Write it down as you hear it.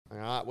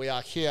we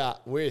are here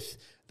with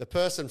the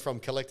person from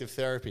Collective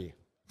Therapy,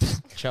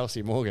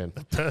 Chelsea Morgan.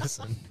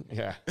 Person.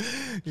 Yeah.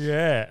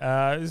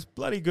 Yeah. It's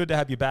bloody good to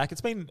have you back.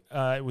 It's been,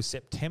 it was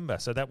September.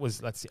 So that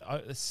was,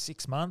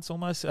 6 months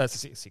almost.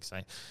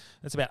 16.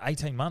 That's about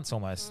 18 months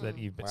almost that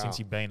since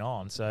you've been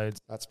on. So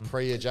That's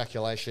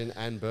pre-ejaculation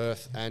and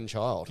birth and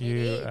child.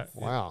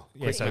 Wow.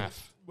 Yeah, Quick so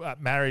math.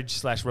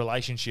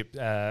 marriage/relationship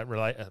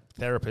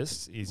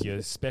therapist is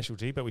your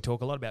specialty, but we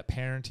talk a lot about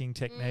parenting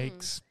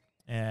techniques.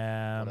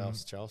 What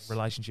else, Chelsea?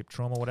 Relationship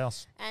trauma. What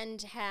else?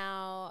 And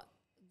how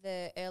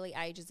the early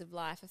ages of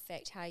life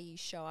affect how you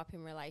show up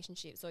in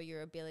relationships or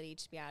your ability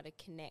to be able to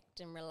connect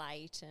and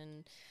relate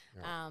and,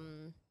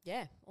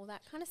 all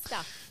that kind of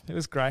stuff. It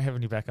was great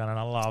having you back on, and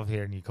I love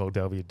hearing you call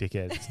Delby a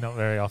dickhead. It's not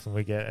very often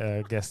we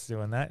get guests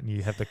doing that, and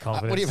you have the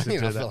confidence. What do you mean?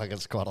 To do I feel that. like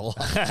it's quite a lot.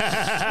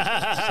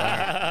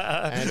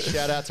 And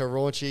shout out to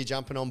Raunchy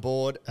jumping on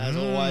board as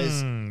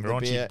always. The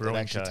Raunchy beer, it Brewing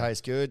actually Co.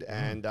 tastes good,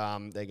 and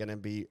they're going to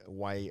be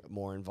way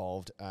more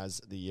involved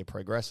as the year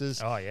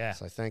progresses. Oh, yeah.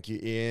 So thank you,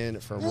 Ian,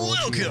 from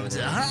Raunchy. Welcome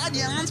to Hard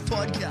Yarns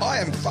Podcast. I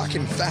am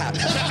fucking fat.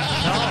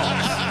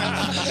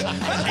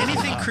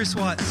 Anything Chris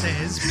White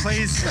says,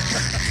 please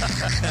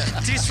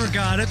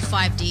disregard it.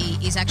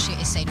 5D is actually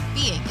a state of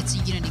being. It's a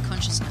unity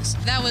consciousness.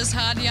 That was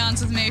Hard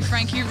Yarns with me,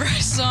 Frankie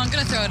Rose. So I'm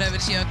going to throw it over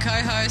to your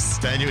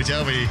co-host. Daniel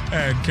Delby.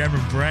 And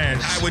Cameron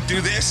Branch. I would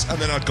do this and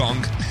then I'd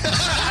gong.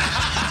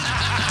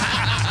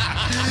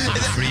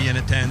 Free in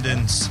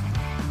attendance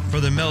for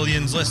the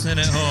millions listening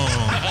at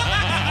home.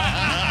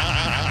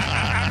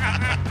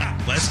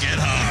 Let's get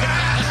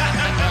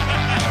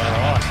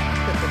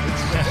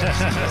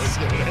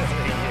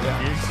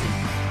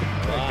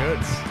Good.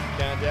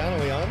 Countdown,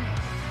 are we on?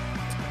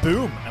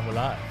 Boom, and we're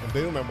live. And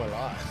boom, and we're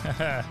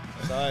live.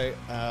 So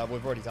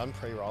we've already done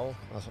pre-roll,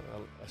 I'm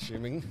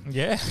assuming.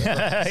 Yeah.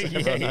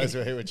 Everyone knows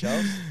we're here with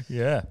Chelsea.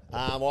 Yeah.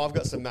 Well, I've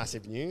got some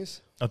massive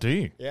news. Oh, do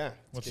you? Yeah. to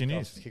What's kick your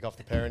off- news? Kick off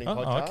the parenting Oh,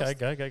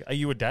 podcast. okay, go. Are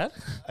you a dad?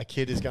 A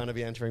kid is going to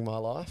be entering my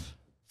life.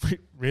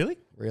 Really?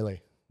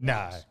 Really?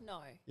 No. No.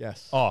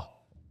 Yes. Oh,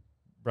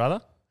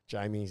 brother?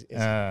 Jamie's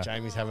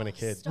having a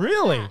kid. Stop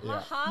Really? that. My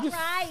heart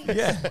rate.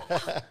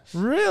 Yeah.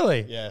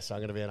 Really? Yeah, so I'm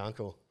going to be an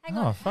uncle. Hang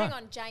Oh, on, fuck.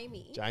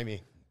 Jamie.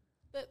 Jamie,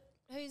 But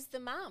who's the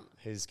mum?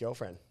 his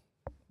girlfriend.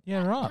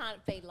 Yeah, right.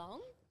 Can't be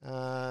long.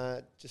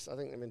 I think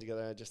they've been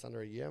together just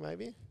under a year,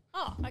 maybe.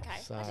 Oh, okay.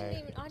 So-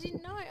 I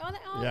didn't know.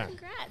 Yeah.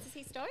 Congrats. Is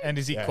he stoked? And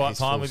is he Yeah, quite he's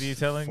fine full- with you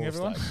telling full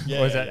everyone? stoked.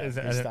 Yeah, Or is yeah, that- yeah. is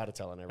that- He started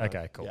telling everyone.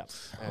 Okay, cool. Yeah.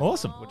 And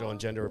Awesome. We're doing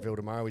gender reveal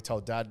tomorrow. He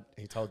told Dad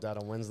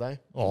on Wednesday.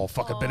 Oh,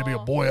 fuck, it better be a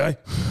boy, eh?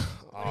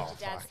 What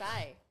did your dad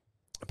say?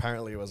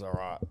 Apparently it was all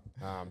right,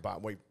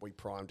 but we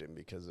primed him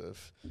because of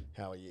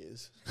how he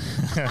is.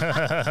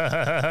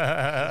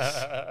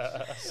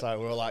 So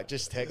we were like,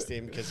 just text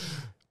him because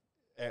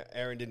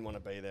Aaron didn't want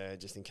to be there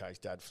just in case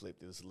Dad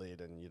flipped his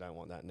lid and you don't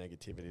want that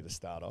negativity to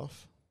start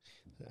off.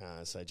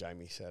 So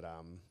Jamie said,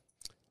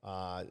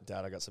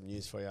 Dad, I got some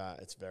news for you.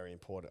 It's very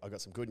important. I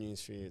got some good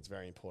news for you. It's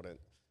very important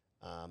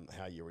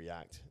how you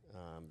react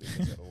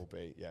because it will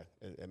be,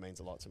 it means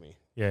a lot to me.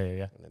 Yeah.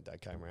 And then Dad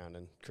came around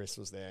and Chris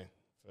was there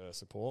for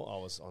support. I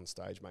was on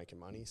stage making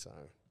money, so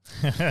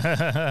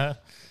yeah.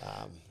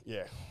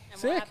 And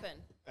Sick. what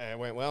happened? It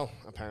went well,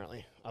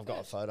 apparently. I've got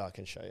a photo I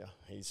can show you.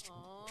 He's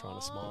trying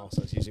to smile,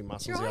 so he's using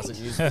muscles he hasn't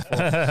used before.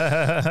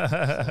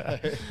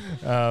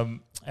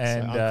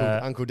 And So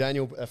Uncle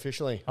Daniel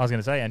officially. I was going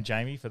to say, and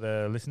Jamie, for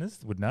the listeners,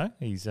 would know.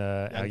 He's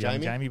our young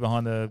Jamie? Jamie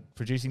behind the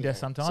producing desk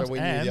sometimes. So we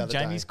knew the and other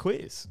Jamie's day.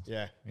 quiz.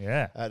 Yeah.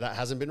 Yeah. That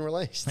hasn't been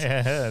released.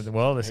 Yeah.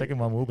 Well, the second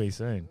one will be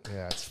soon.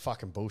 Yeah, it's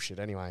fucking bullshit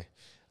anyway.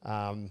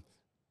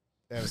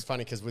 It was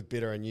funny because with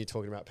Bitter and you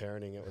talking about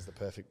parenting, it was the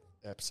perfect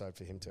episode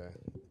for him to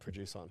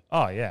produce on.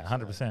 Oh, yeah,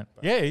 100%.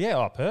 Yeah.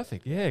 Oh,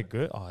 perfect. Yeah,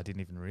 good. Oh, I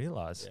didn't even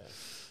realise. Yeah.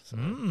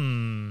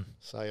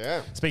 So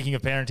yeah. Speaking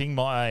of parenting,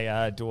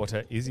 my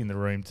daughter is in the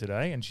room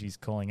today and she's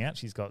calling out.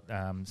 She's got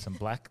some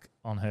black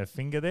on her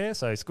finger there.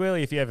 So,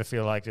 Squirrely, if you ever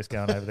feel like just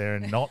going over there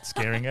and not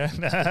scaring her,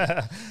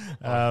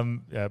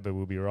 but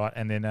we'll be right.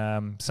 And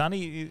then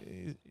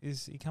Sonny,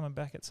 is he coming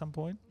back at some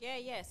point?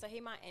 Yeah. So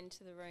he might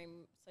enter the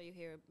room so you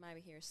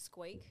maybe hear a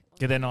squeak.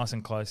 Get there nice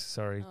and close.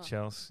 Sorry, Oh.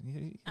 Chels.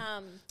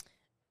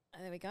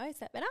 There we go. Is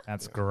that better?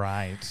 That's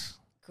great.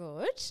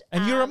 Good.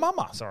 And you're a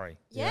mama, sorry.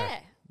 Yeah. Yeah.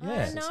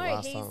 I Since the know.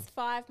 last He's time.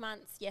 5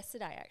 months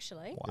yesterday,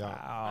 actually.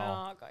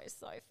 Wow. Oh, it goes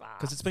so fast.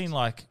 Because it's been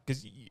like,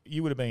 because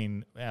you would have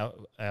been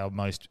our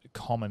most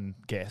common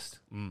guest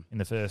in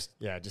the first.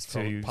 Yeah, just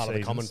Two part of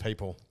the common seasons.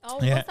 people. Oh,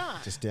 Yeah. what's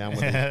that? Just down with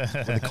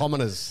the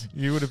commoners.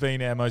 You would have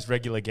been our most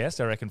regular guest,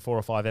 I reckon, 4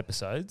 or 5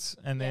 episodes,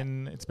 and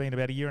then it's been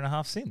about a year and a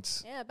half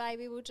since. Yeah,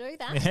 baby, we'll do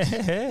that.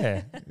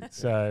 Yeah.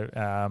 So,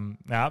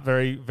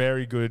 very,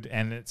 very good,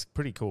 and it's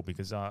pretty cool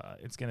because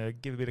it's going to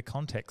give a bit of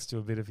context to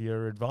a bit of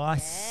your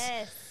advice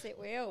Yes, it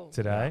will.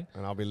 today.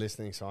 And I'll be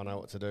listening so I know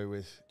what to do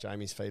with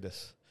Jamie's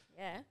fetus.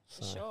 Yeah,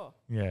 for So- sure.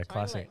 Yeah, Totally.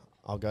 classic.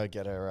 I'll go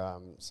get her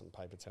some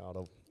paper towel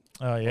to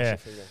Oh, Wash yeah. your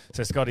finger.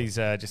 So Scotty's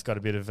just got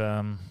a bit of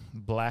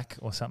black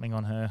or something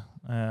on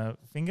her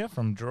finger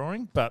from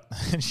drawing, but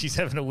she's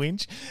having a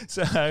whinge.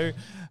 So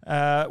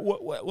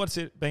what's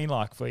it been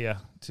like for you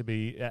to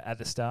be at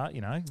the start,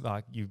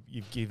 like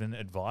you've given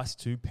advice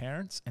to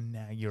parents and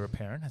now you're a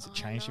parent? Has it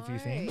changed a few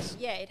things?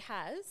 Yeah, it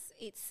has.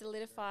 It's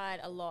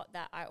solidified a lot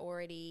that I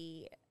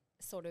already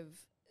sort of,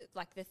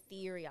 like the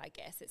theory, I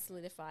guess, it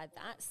solidified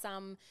that.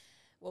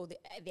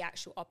 The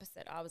actual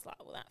opposite. I was like,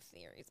 well, that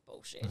theory is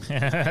bullshit.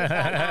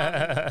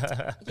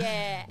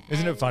 Yeah.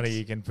 Isn't it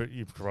funny?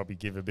 You probably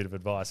give a bit of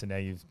advice, and now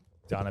you've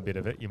done a bit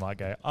of it. You might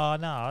go, "Oh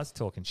no, I was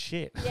talking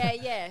shit."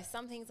 Yeah.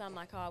 Some things I'm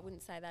like, I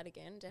wouldn't say that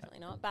again. Definitely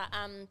not. But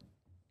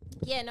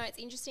yeah, no, it's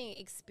interesting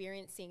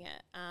experiencing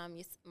it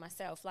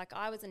myself. Like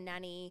I was a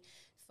nanny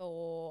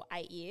for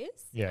 8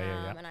 years.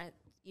 Yeah. And I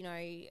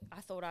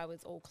thought I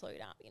was all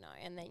clued up,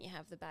 and then you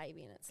have the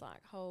baby, and it's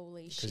like,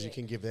 holy shit. Because you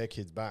can give their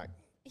kids back.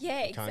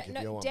 Yeah, You can't give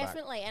your No, one back.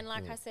 definitely. And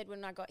like I said,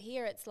 when I got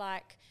here, it's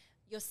like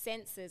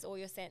all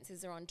your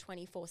senses are on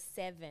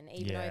 24/7,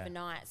 even Yeah.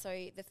 overnight. So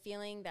the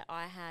feeling that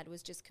I had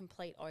was just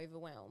complete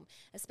overwhelm,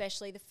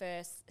 especially the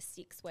first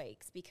 6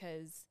 weeks,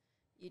 because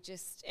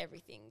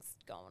everything's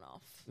going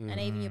off. And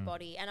even your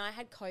body. And I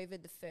had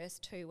COVID the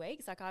first 2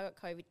 weeks. Like I got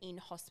COVID in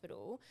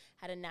hospital,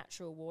 had a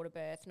natural water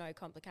birth, no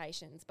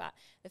complications. But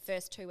the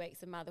first 2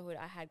 weeks of motherhood,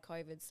 I had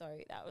COVID. So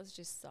that was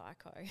just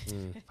psycho.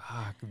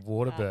 Fuck,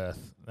 water birth.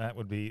 That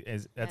would be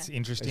that's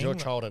interesting. Is your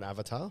child an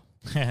avatar?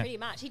 Pretty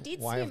much. He did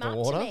Way swim of the up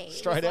water? to me. It was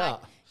Straight like-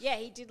 out? Yeah,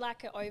 he did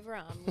like an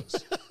overarm, which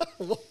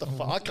What the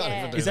fuck? I can't Yeah.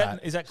 even do Is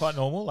that. that quite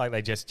normal? Like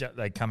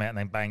they come out and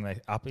then bang,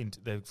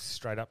 they're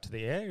straight up to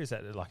the air. Is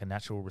that like a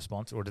natural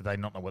response, or do they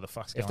not know what the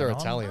fuck's If going they're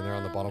on? Italian, they're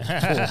on the bottom.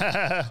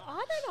 I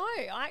don't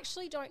know. I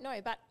actually don't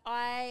know. But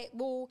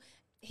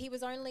he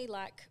was only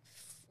like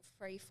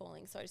free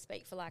falling, so to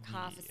speak, for like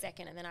half a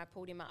second, and then I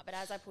pulled him up. But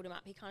as I pulled him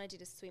up, he kind of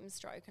did a swim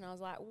stroke, and I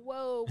was like,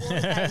 whoa,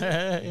 water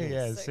baby.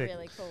 Yeah, So sick.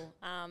 really cool.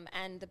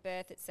 And the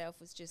birth itself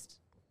was just,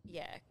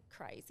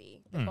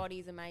 crazy. The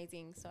body's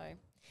amazing. So,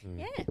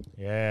 yeah.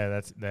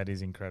 Yeah, that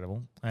is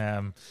incredible.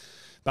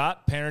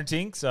 But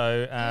parenting,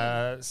 so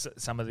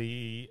some of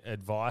the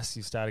advice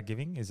you started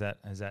giving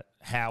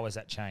how has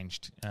that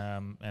changed?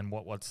 And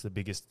what's the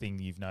biggest thing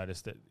you've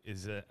noticed that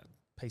is a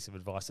piece of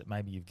advice that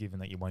maybe you've given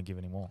that you won't give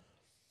anymore?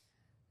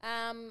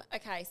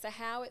 Okay, so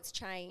how it's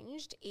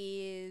changed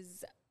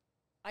is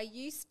I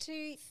used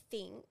to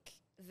think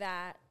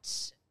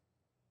that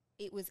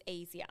it was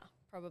easier,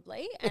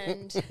 probably,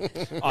 and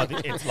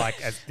It's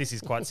like this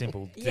is quite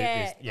simple.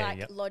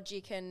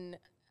 Logic, and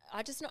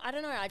I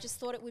don't know. I just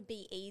thought it would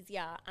be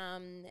easier.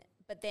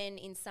 But then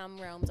in some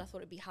realms, I thought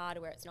it'd be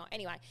harder where it's not.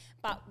 Anyway,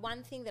 but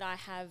one thing that I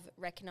have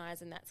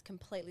recognised, and that's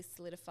completely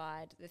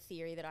solidified the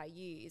theory that I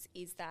use,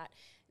 is that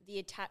the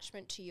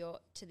attachment to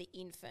the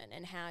infant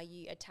and how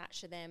you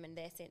attach to them and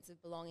their sense of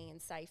belonging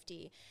and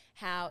safety,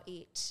 how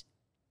it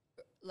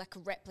like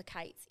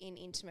replicates in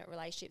intimate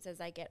relationships as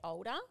they get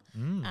older.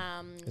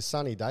 Is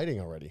Sunny dating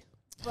already?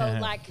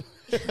 Well, like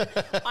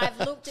I've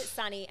looked at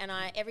Sonny, and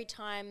every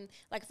time,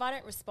 like if I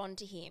don't respond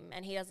to him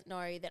and he doesn't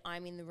know that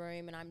I'm in the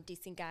room and I'm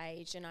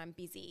disengaged and I'm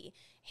busy,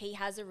 he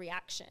has a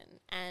reaction.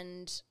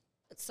 And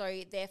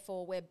so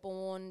therefore we're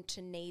born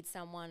to need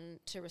someone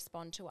to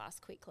respond to us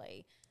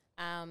quickly.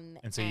 And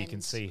so you can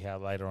see how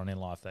later on in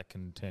life that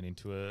can turn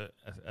into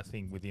a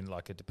thing within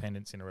like a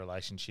dependence in a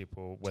relationship,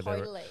 or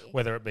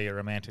whether it be a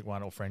romantic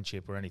one or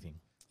friendship or anything.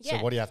 Yeah.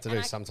 So what do you have to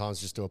do? Sometimes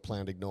just do a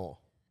planned ignore.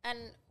 And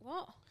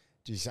what?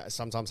 Do you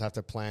sometimes have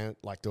to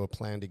do a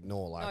planned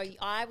ignore? Like, No,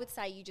 I would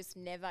say you just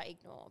never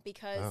ignore,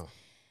 because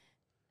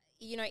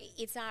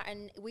it's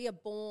and we are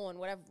born.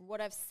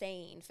 What I've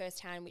seen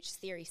firsthand, which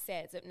theory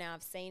says, but now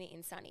I've seen it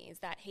in Sonny, is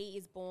that he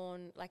is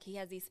born like he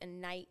has this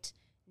innate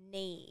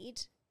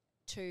need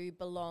to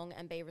belong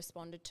and be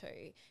responded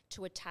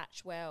to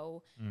attach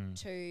well,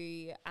 to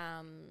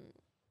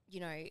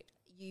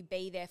you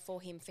be there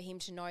for him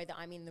to know that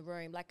I'm in the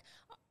room. Like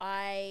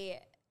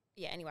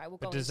anyway, we'll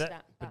go into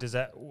that. But does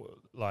that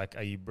like,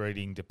 are you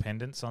breeding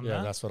dependence on that?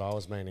 Yeah, that's what I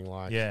was meaning.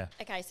 Like, yeah.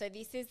 Okay, so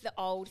this is the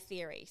old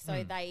theory.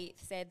 So they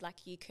said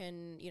like you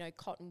can,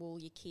 cotton wool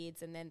your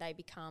kids and then they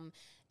become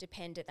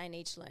dependent. They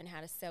need to learn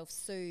how to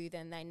self-soothe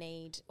and they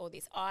need all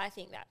this. I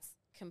think that's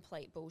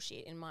complete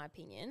bullshit in my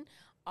opinion.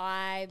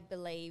 I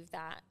believe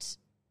that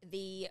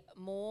the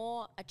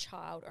more a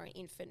child or an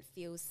infant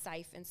feels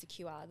safe and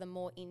secure, the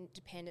more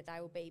independent they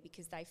will be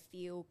because they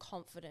feel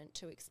confident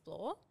to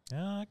explore.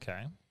 Oh,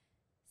 okay.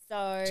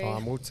 So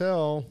time will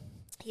tell.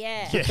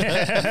 Yeah.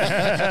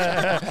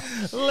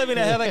 Let me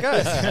know how that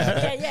goes.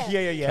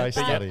 Yeah. Case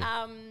study.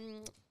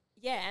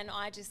 And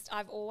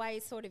I've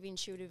always sort of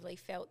intuitively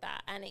felt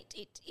that, and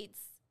it's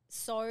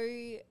so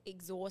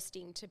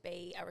exhausting to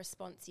be a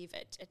responsive,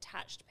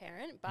 attached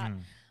parent, but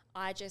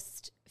I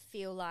just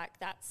feel like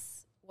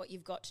that's what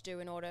you've got to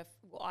do in order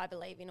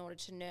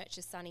to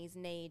nurture Sonny's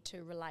need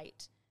to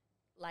relate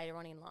later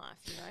on in life,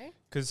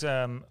 Because,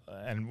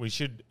 and we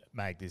should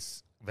make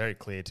this very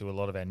clear to a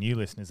lot of our new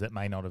listeners that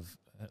may not have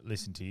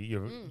listened to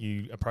you.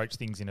 You approach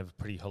things in a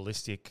pretty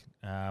holistic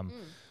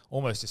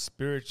almost a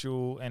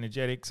spiritual,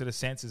 energetic sort of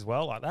sense as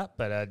well, like that.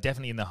 But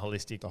definitely in the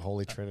holistic, The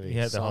Holy Trinity.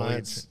 yeah, the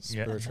Science,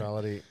 yeah.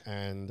 spirituality,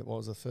 and what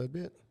was the third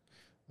bit?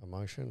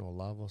 Emotion or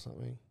love or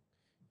something.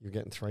 You're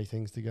getting three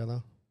things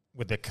together.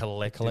 with the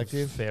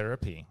collective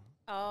therapy.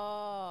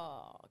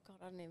 Oh, God,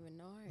 I don't even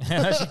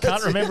know. She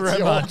can't remember it's her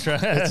your- mantra.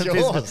 it's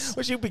yours.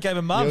 Well, she became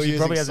a mum. You're She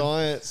probably using has.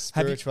 science,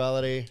 Have you-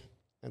 spirituality,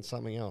 and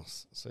something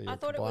else. So you're I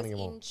thought it was combining them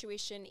all.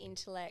 intuition,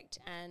 intellect,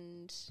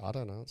 and I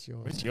don't know. It's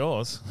yours. It's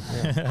yours.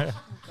 oh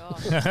God,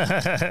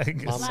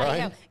 Mum Bloody brain.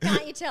 hell.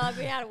 Can't you tell I've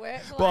been out of work?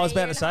 For Well, I like was a about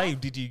year to and a say,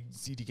 half?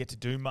 did you get to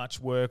do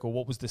much work, or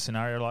what was the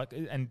scenario like?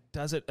 And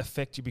does it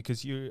affect you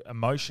because you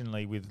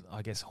emotionally, with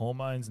I guess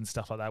hormones and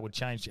stuff like that, would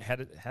change? How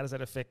does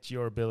that affect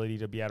your ability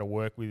to be able to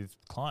work with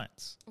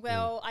clients?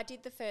 Well, I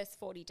did the first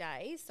 40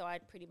 days, so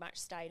I'd pretty much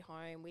stayed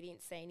home. We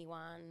didn't see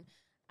anyone.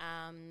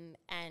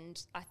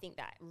 And I think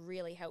that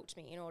really helped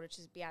me in order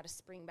to be able to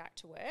spring back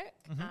to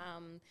work.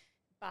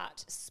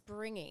 But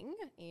springing,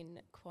 in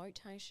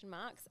quotation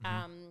marks,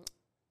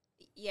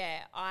 yeah,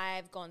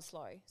 I've gone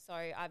slow. So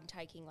I'm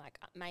taking like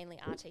mainly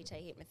RTT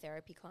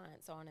hypnotherapy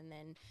clients on, and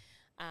then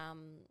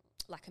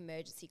like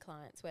emergency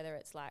clients, whether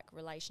it's like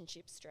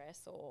relationship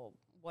stress or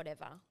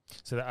whatever.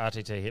 So the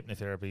RTT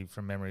hypnotherapy,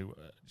 from memory,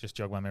 just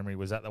jog my memory,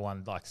 was that the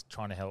one like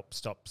trying to help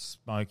stop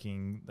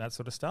smoking, that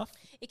sort of stuff?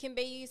 It can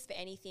be used for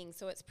anything.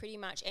 So it's pretty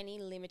much any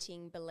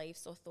limiting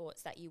beliefs or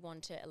thoughts that you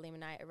want to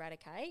eliminate,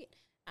 eradicate.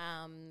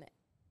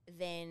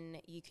 Then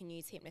you can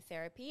use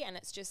hypnotherapy, and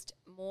it's just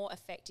more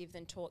effective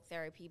than talk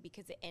therapy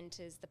because it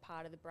enters the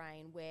part of the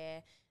brain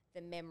where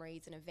the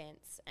memories and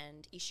events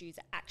and issues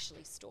are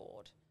actually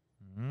stored,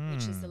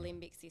 which is the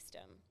limbic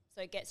system.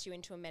 So it gets you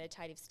into a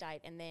meditative state,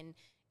 and then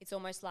it's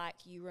almost like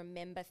you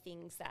remember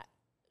things that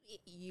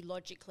you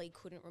logically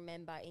couldn't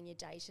remember in your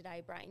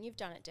day-to-day brain. You've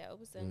done it,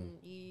 Delbs, and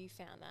you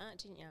found that,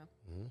 didn't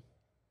you?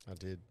 I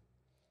did.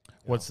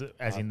 What's the,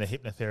 as in the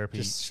hypnotherapy?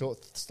 Just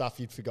short stuff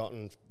you'd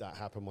forgotten that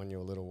happened when you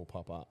were little will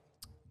pop up.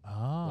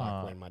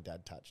 Ah, Like when my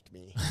dad touched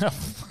me.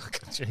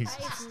 jeez.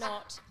 That is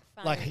not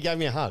funny. Like he gave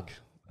me a hug.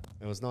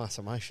 It was nice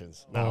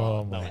emotions.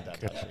 Oh No, my when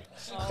dad touched me.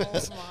 oh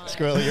my.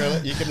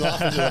 Squirrely, you can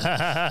laugh into it.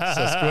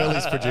 So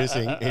Squirrely's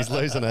producing. He's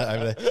losing it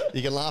over there.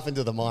 You can laugh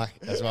into the mic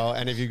as well.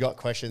 And if you've got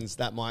questions,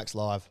 that mic's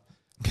live.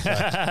 So,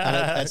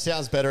 and it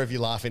sounds better if you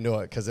laugh into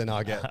it because then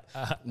I get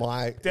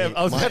my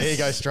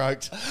ego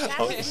stroked. That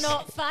was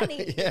not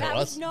funny. Yeah, That it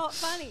was was. not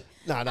funny.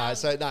 No.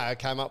 So I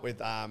came up with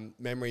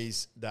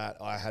memories that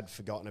I had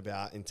forgotten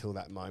about until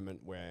that moment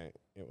where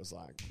it was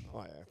like,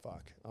 oh yeah,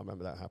 fuck, I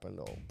remember that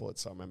happened. Or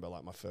bullets. I remember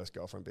like my first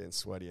girlfriend being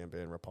sweaty and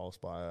being repulsed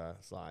by her.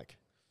 It's like,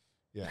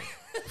 yeah,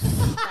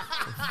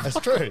 that's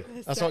true.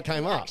 That's what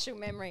came up. Actual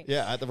memory.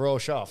 Yeah, at the Royal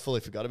Show, I fully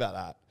forgot about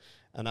that.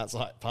 And that's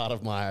like part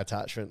of my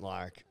attachment.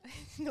 Like,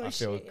 No I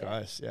feel shit, yeah.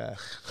 gross. Yeah.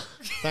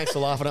 Thanks for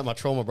laughing at my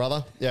trauma,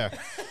 brother. Yeah.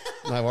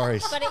 No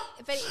worries. But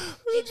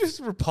Just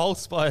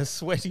repulsed by a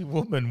sweaty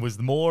woman was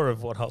more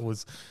of what I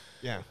was.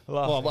 Yeah.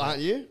 Laughing. Well,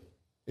 aren't you?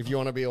 If you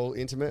want to be all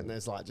intimate and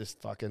there's like just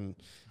fucking,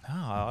 No,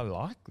 I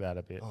like that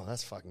a bit. oh,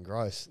 that's fucking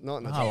gross. Not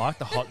in the I like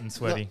the hot and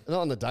sweaty.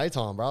 Not in the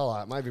daytime, bro.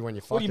 Like maybe when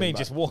you're fucking. What do you mean, but-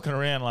 just walking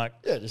around like?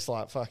 Yeah, just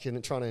like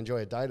fucking trying to enjoy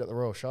a date at the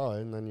Royal Show,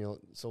 and then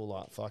it's all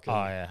like fucking. Oh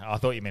yeah, I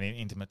thought you meant in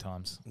intimate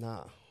times.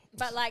 Nah.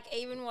 But like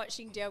even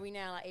watching Delby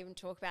now, like even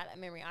talk about that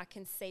memory, I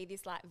can see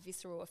this like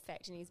visceral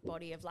effect in his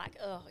body of like,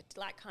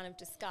 like kind of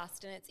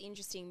disgust. And it's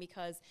interesting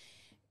because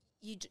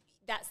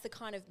that's the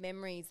kind of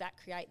memories that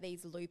create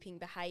these looping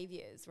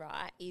behaviors,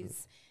 right?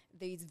 Is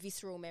these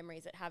visceral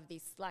memories that have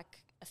this like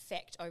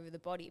effect over the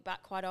body.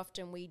 But quite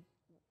often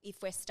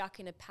if we're stuck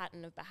in a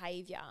pattern of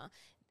behavior,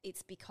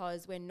 it's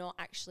because we're not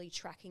actually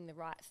tracking the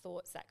right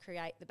thoughts that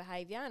create the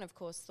behavior. And of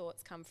course,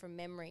 thoughts come from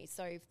memory.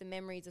 So if the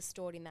memories are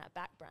stored in that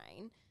back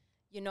brain,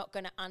 you're not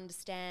going to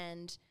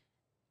understand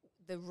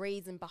the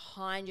reason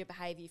behind your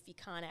behavior if you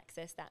can't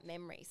access that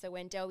memory. So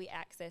when Delby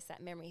accessed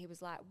that memory, he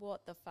was like,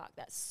 what the fuck?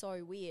 That's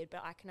so weird,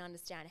 but I can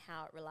understand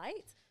how it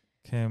relates.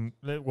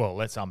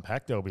 Let's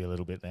unpack Delby a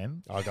little bit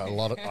then. I got a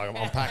lot. I'm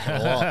unpacking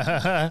a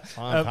lot.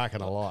 I'm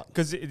unpacking a lot.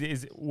 Because it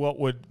is what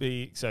would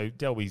be, so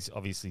Delby's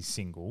obviously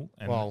single.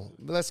 And Well,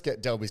 let's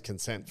get Delby's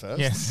consent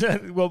first. yes.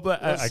 Well,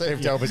 but Let's see if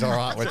Delby's all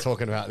right. We're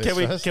talking about this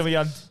first.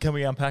 Can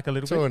we unpack a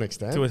little bit To an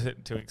extent.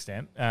 To an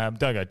extent. Don't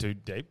go too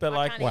deep, but I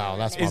like, can't Wow, even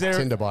that's remember. my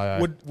Tinder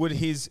bio. would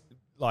his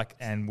like,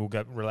 and we'll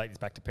go relate this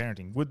back to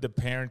parenting. Would the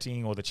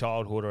parenting or the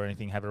childhood or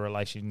anything have a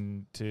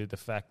relation to the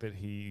fact that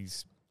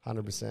he's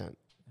 100%.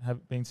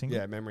 have been single?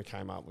 Yeah, memory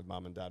came up with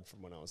mum and dad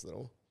from when I was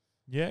little.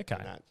 Yeah. Okay.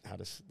 And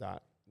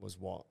that was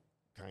what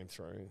came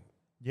through.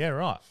 Yeah.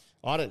 Right.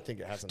 I don't think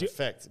it has an Do-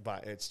 effect,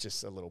 but it's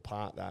just a little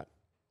part that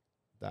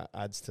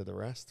adds to the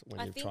rest when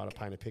I you try to think-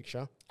 paint a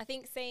picture. I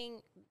think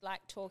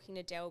talking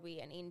to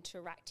Delby and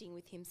interacting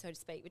with him, so to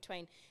speak,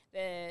 between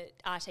the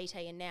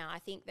RTT and now, I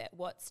think that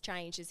what's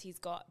changed is he's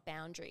got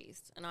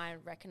boundaries. And I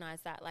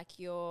recognise that, like,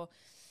 you're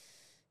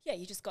Yeah,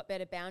 you just got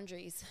better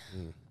boundaries.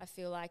 I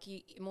feel like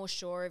you're more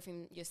sure of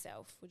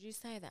yourself. Would you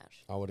say that?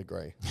 I would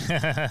agree.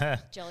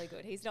 Jolly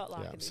good. He's not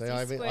liking this. See,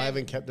 He's I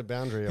haven't kept a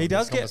boundary on He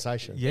does this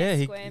conversation.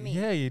 Yeah, squirmy.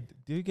 you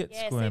do get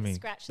Yeah, squirmy. so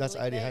scratch the That's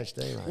lip there.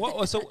 ADHD, mate.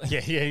 What? So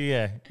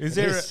yeah.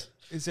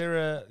 Is there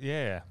a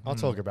yeah? I'll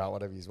talk about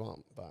whatever you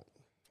want, but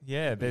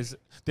Yeah,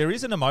 there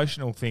is an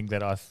emotional thing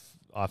that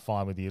I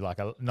find with you, like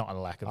not a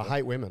lack of. I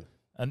hate women.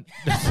 And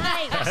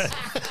Mate.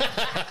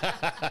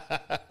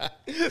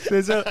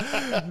 there's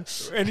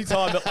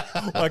anytime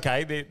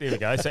there we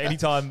go. So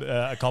anytime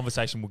a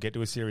conversation will get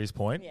to a serious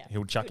point, Yeah.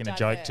 he'll chuck in He'll a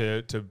joke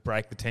divert. to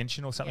break the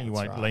tension or something. Yeah. You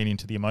won't That's right. lean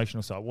into the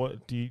emotional side.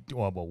 What do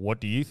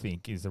you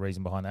think is the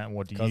reason behind that? And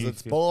what do Because you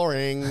it's feel?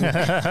 boring.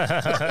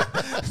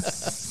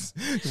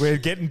 We're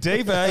getting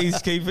deeper.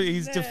 He's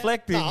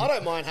deflecting. No, I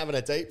don't mind having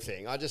a deep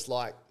thing. I just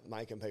like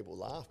making people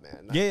laugh,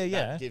 man. Yeah.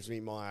 That gives me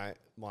my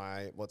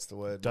what's the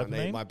word?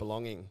 Dopamine? My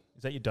belonging.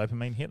 Is that your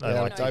dopamine hit? Though?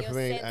 Yeah, Like, No, your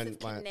dopamine sense and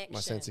of my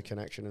sense of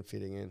connection. connection and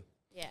fitting in.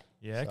 Yeah.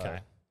 yeah. So- Okay.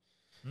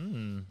 Have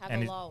And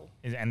a is- lull.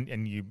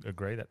 And you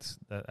agree that's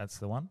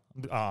the one?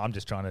 Oh, I'm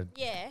just trying to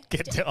Yeah.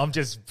 I'm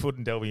just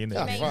putting Delby in there.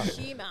 I mean,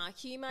 right.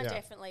 humour Yeah.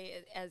 definitely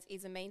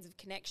is a means of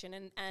connection,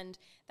 and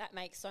that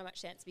makes so much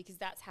sense because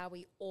that's how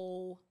we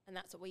all, and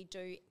that's what we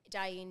do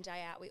day in,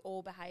 day out. We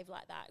all behave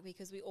like that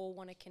because we all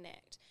want to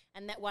connect.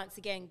 And that, once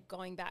again,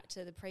 going back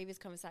to the previous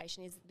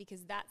conversation, is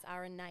because that's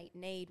our innate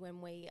need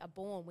when we are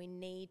born. We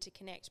need to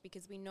connect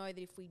because we know that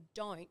if we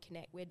don't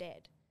connect, we're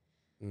dead.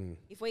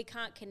 If we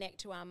can't connect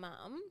to our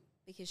mum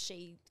because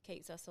she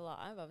keeps us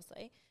alive,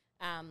 obviously,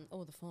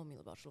 or the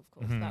formula bottle, of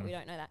course, but we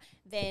don't know that,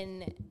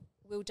 then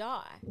we'll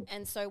die.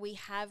 And so we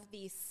have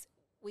this,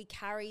 we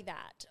carry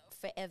that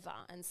forever.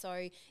 And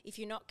so if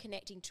you're not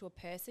connecting to a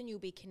person, you'll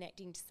be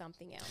connecting to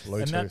something else.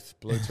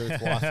 Bluetooth,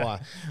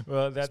 Wi-Fi.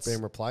 Well, It's that's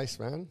been replaced,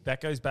 man.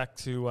 that goes back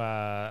to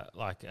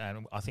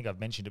and I think I've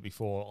mentioned it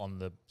before on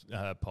the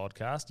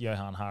podcast.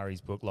 Johan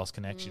Hari's book Lost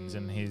Connections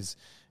and his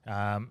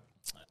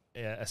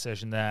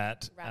assertion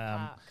that Rat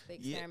Park, the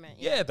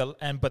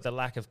experiment. but the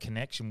lack of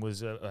connection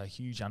was a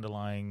huge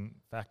underlying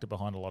factor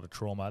behind a lot of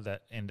trauma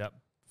that end up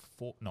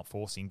not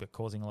forcing but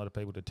causing a lot of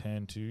people to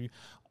turn to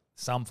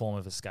some form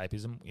of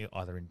escapism,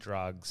 either in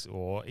drugs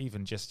or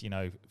even just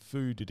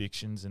food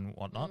addictions and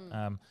whatnot.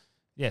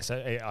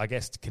 So I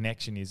guess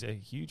connection is a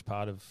huge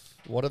part of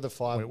What are the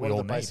five? We What are all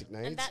the need. basic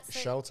And needs? that's the-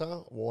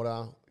 Shelter,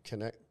 water,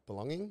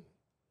 belonging.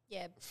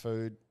 Yeah.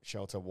 Food,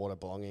 shelter, water,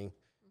 belonging,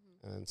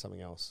 and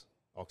something else.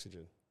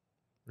 Oxygen.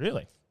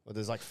 really. Well,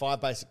 there's like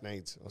 5 basic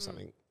needs or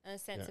something. And a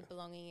sense Yeah. of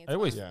belonging is I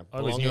always, Yeah, I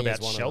always knew belonging is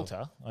about one of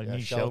shelter. I Yeah,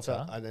 knew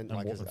shelter and then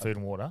like as food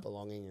and water.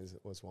 Belonging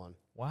was one.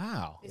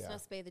 Wow. This Yeah.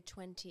 must be the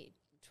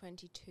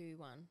 2022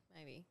 one,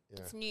 maybe.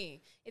 Yeah. It's new.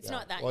 It's Yeah.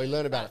 not that Well, you new,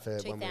 learn about but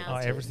it when we- 2000.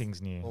 Oh,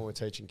 everything's new. When we're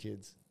teaching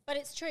kids. But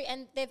it's true,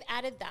 and they've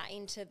added that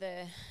into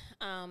the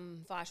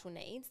vital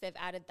needs. They've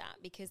added that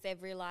because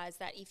they've realised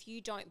that if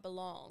you don't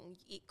belong,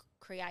 it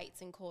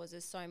creates and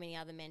causes so many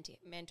other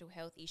mental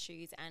health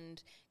issues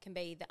and can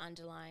be the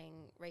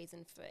underlying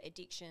reason for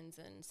addictions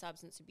and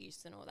substance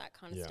abuse and all that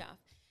kind of Yeah. stuff.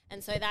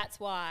 And so that's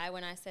why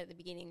when I said at the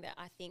beginning that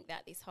I think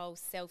that this whole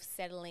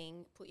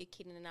self-settling, put your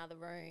kid in another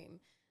room,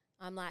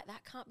 I'm like,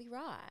 that can't be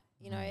right.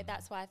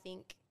 That's why I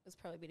think it was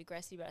probably a bit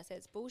aggressive, but I said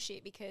it's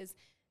bullshit because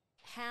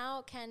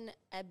how can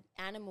an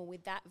animal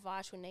with that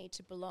vital need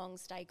to belong,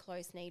 stay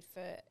close, need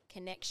for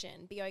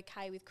connection, be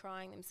okay with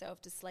crying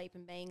themselves to sleep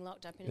and being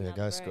locked up in Yeah, another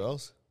go room?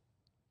 squirrels.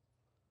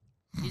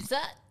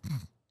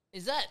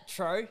 Is that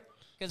true?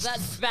 Because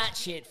that's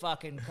batshit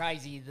fucking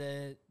crazy.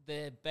 The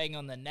being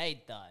on the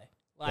need though.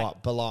 Like,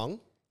 What, belong?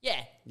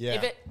 yeah,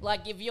 Yeah.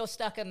 If you're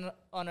stuck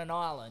on an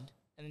island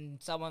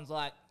and someone's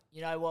like,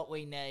 you know what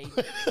we need,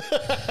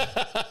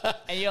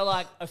 and you're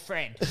like a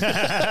friend,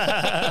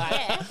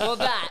 well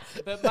that,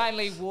 but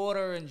mainly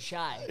water and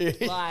shade.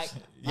 Like,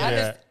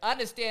 Yeah. I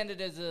understand it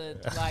as a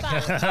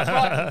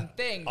modern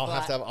thing. I'll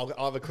but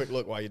have a quick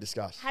look while you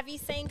discuss. Have you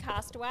seen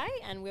Castaway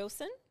and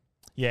Wilson?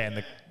 Yeah,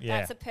 and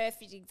That's a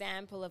perfect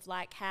example of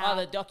like how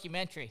the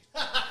documentary.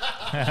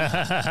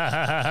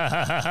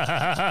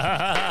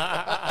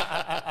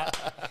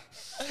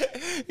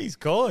 He's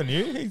calling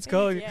you. He's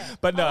calling you. Yeah.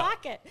 But no, I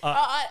like it.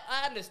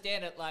 I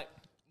understand it, like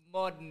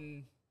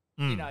modern,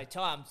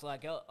 times.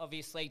 Like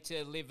obviously,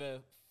 to live a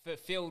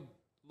fulfilled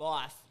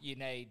life, you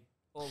need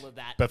all of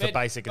that. but for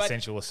basic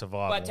essential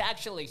survival. But to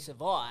actually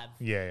survive,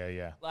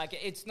 yeah. like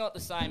it's not the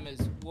same as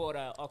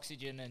water,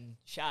 oxygen, and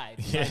shade.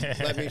 Yeah.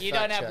 Let me You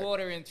fact don't have check.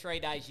 water in 3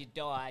 days, you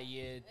die.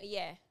 You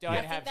yeah. don't I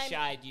think have they-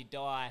 shade, you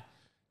die.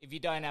 If you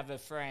don't have a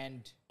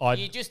friend,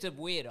 I'd- you're just a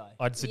weirdo.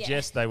 I'd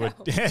suggest they would.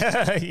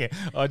 Yeah,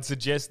 I'd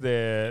suggest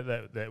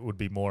that would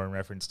be more in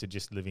reference to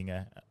just living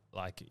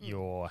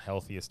your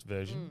healthiest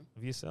version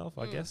of yourself.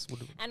 I guess.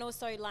 And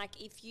also, like,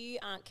 if you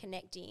aren't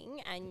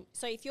connecting, and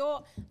so if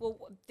you're,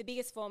 the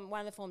biggest form,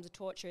 one of the forms of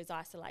torture is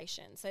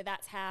isolation. So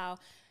that's how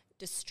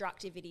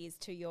destructive it is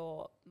to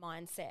your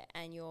mindset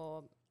and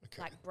your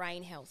like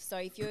brain health. So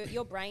if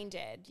you're brain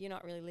dead, you're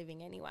not really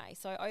living anyway.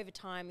 So over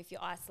time, if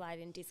you're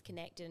isolated and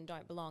disconnected and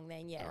don't belong,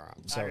 then yeah. All right.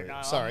 I Sorry. don't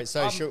know. Sorry.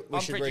 So we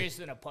I'm should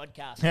producing a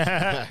podcast.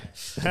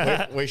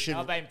 we should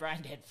I've been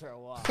brain dead for a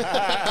while.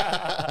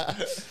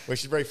 we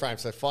should reframe.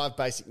 So 5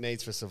 basic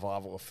needs for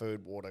survival are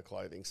food, water,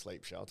 clothing,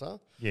 sleep, shelter.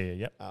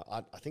 Yeah.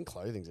 I think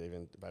clothing's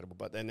even debatable,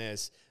 but then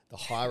there's the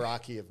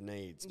hierarchy of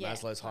needs, Yeah,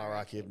 Maslow's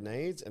hierarchy of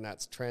needs, and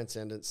that's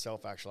transcendence,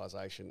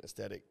 self-actualization,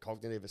 aesthetic,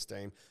 cognitive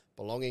esteem,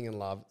 belonging and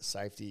love,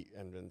 safety,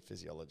 and then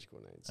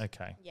physiological needs.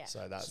 Okay. Yeah.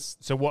 So that's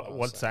So what I was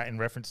what's saying. that in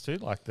reference to?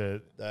 Like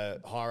the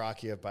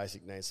hierarchy of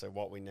basic needs. So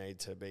what we need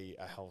to be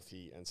a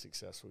healthy and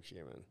successful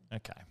human.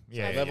 okay.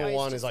 Yeah. Like Level goes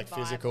 1 to is like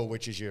survival. physical,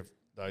 which is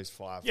those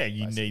 5. Yeah,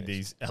 you basic need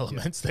needs. these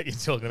elements that you're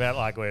talking about.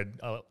 Like we're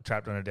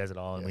trapped on a desert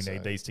island. Yeah, we so-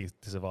 need these to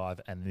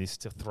survive and this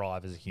to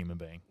thrive as a human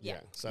being. Yeah. Yeah.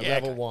 So Yeah,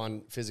 level okay.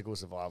 1, physical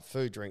survival,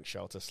 food, drink,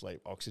 shelter, sleep,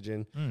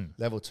 oxygen.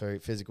 Level 2,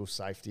 physical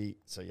safety.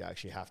 So you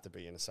actually have to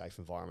be in a safe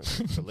environment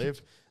to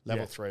live.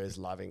 Level Yeah. 3 is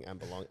loving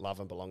and love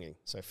and belonging.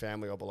 So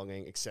family or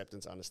belonging,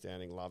 acceptance,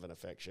 understanding, love and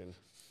affection,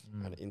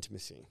 and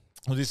intimacy.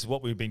 Well, this is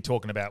what we've been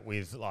talking about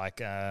with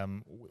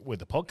with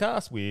the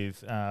podcast,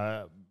 with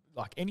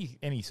like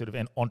any sort of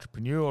an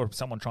entrepreneur or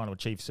someone trying to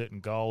achieve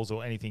certain goals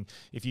or anything.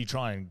 If you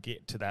try and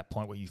get to that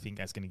point where you think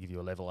that's going to give you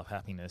a level of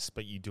happiness,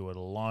 but you do it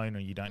alone or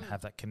you don't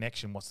have that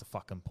connection, what's the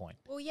fucking point?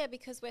 Well, yeah,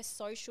 because we're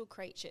social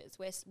creatures.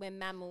 We're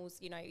mammals.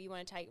 You know, you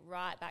want to take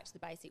right back to the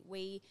basic.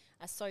 We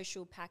are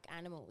social pack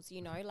animals.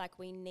 You know, like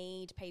we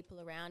need people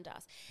around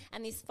us.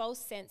 And this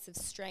false sense of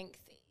strength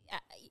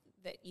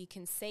that you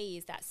can see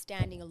is that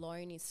standing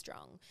alone is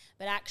strong,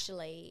 but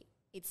actually,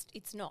 it's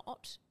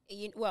not.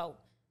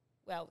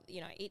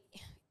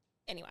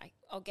 Anyway,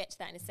 I'll get to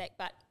that in a sec.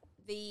 But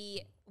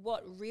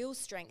what real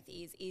strength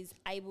is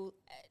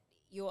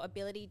your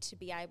ability to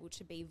be able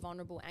to be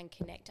vulnerable and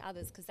connect to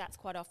others, because that's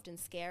quite often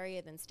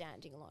scarier than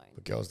standing alone.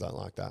 But girls don't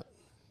like that.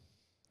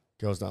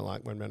 Girls don't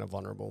like when men are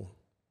vulnerable.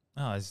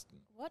 Oh,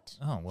 What?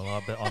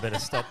 well, I better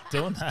stop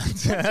doing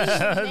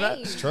that.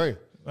 It's true.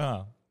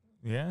 Oh,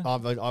 yeah.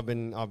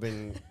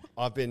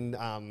 I've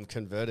been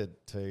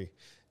converted to.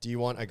 Do you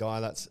want a guy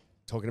that's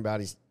talking about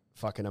his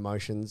fucking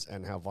emotions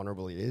and how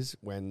vulnerable he is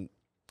when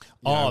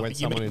when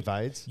someone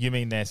invades? You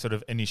mean their sort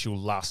of initial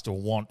lust or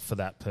want for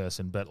that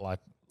person, but like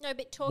No,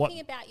 but talking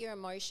about your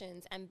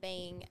emotions and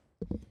being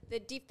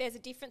there's a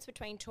difference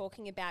between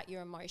talking about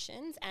your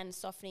emotions and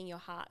softening your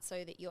heart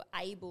so that you're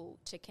able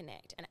to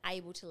connect and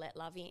able to let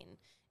love in.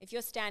 If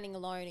you're standing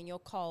alone and you're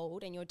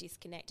cold and you're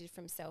disconnected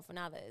from self and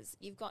others,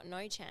 you've got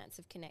no chance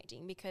of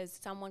connecting because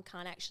someone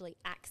can't actually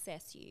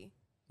access you.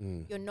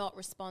 You're not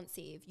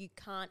responsive. You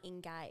can't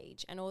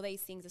engage. And all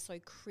these things are so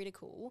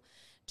critical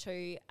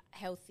to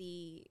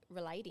healthy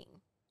relating.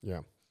 Yeah.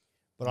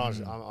 But I was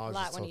just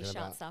Like when he talking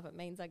shuts up, it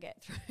means I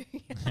get through.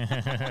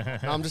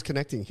 No, I'm just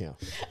connecting here.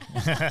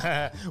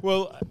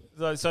 well,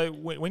 so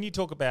when you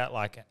talk about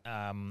like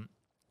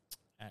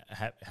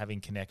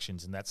having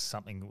connections, and that's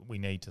something we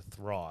need to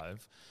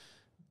thrive,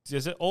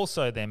 does it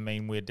also then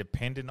mean we're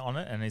dependent on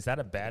it? And is that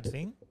a bad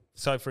thing?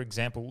 So, for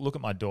example, look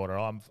at my daughter.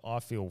 I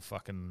feel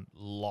fucking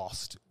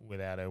lost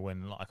without her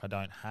when like I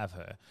don't have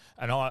her,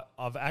 and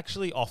I've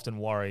actually often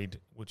worried,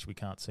 which we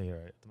can't see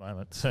her at the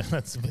moment. So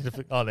that's a bit of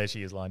oh, there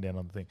she is lying down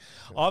on the thing.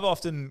 I've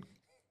often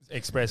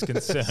expressed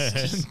concern.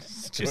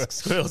 just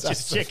squirrels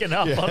just checking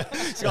up. Yeah.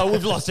 Oh,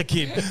 we've lost a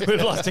kid. We've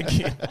lost a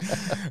kid.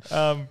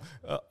 I've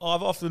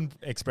often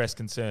expressed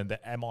concern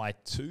that am I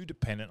too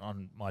dependent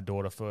on my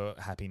daughter for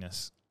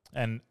happiness,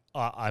 and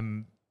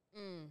I'm.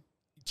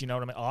 Do you know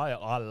what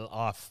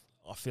I mean?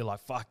 I feel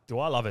like, fuck, do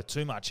I love her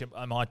too much?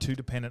 Am I too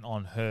dependent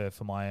on her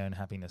for my own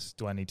happiness?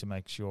 Do I need to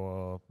make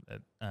sure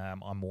that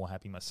I'm more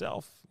happy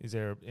myself? Is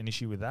there an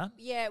issue with that?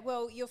 Yeah,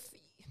 well, you're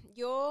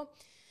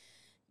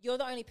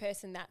the only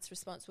person that's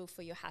responsible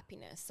for your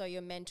happiness, so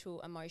your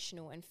mental,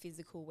 emotional, and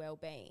physical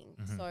well-being.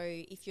 So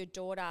if your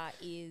daughter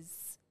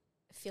is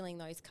filling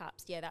those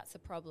cups, yeah, that's a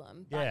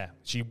problem. But Yeah,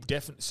 she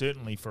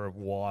certainly for a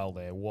while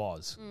there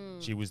was.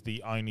 She was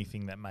the only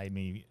thing that made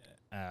me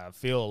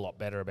feel a lot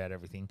better about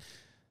everything.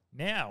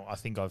 Now I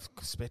think I've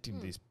stepped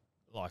into this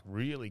like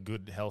really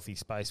good, healthy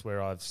space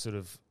where I've sort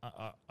of,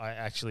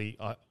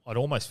 I'd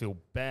almost feel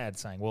bad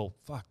saying, well,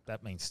 fuck,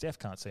 that means Steph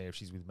can't see her if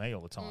she's with me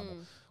all the time or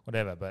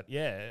whatever. But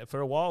yeah, for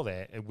a while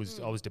there, it was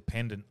I was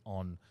dependent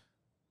on.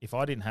 If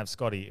I didn't have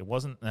Scotty, it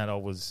wasn't that I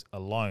was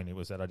alone; it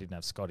was that I didn't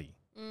have Scotty.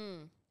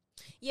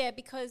 Yeah,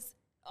 because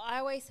I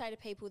always say to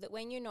people that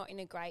when you're not in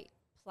a great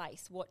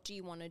place, what do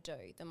you want to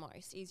do the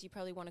most is you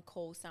probably want to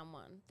call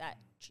someone that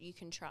you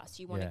can trust.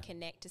 You want to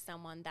connect to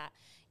someone that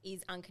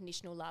is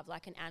unconditional love,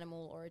 like an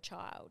animal or a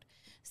child.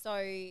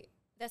 So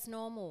that's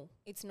normal.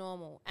 It's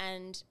normal.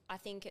 And I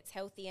think it's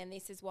healthy. And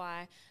this is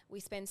why we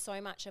spend so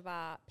much of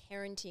our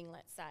parenting,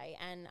 let's say,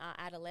 and our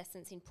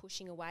adolescence in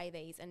pushing away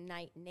these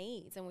innate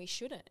needs. And we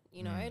shouldn't,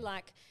 you know,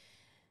 like,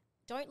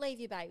 don't leave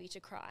your baby to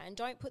cry and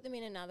don't put them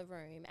in another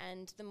room.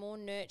 And the more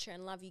nurture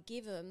and love you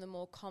give them, the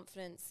more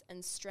confidence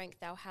and strength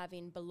they'll have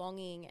in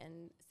belonging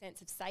and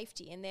sense of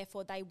safety. And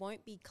therefore they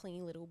won't be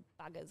clingy little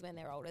buggers when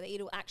they're older.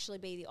 It'll actually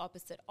be the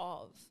opposite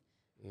of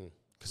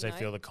because You they know?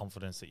 feel the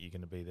confidence that you're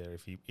going to be there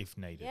if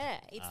needed. Yeah,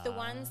 it's the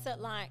ones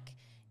that like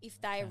if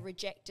they are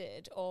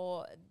rejected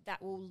or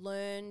that will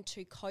learn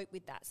to cope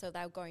with that, so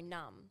they'll go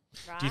numb.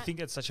 Right? Do you think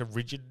it's such a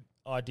rigid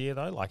idea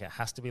though? Like it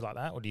has to be like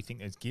that, or do you think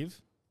there's give?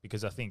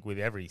 Because I think with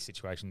every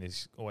situation,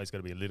 there's always got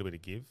to be a little bit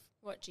of give.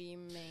 What do you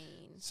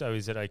mean? So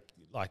is it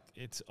like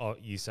it's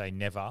you say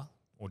never,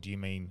 or do you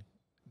mean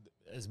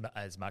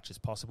as much as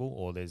possible,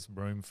 or there's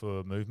room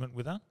for movement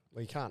with that?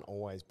 Well, you can't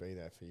always be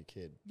there for your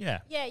kid.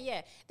 Yeah.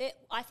 Yeah.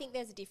 I think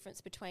there's a difference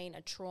between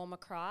a trauma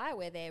cry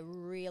where they're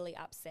really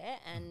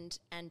upset and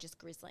just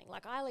grizzling.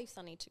 Like I leave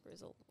Sonny to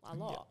grizzle a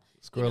lot.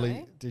 Squirrely, You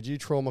know? did you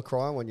trauma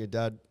cry when your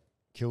dad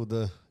killed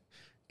the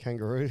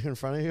kangaroo in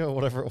front of you or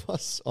whatever it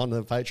was on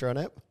the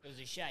Patreon app? It was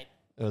a shape.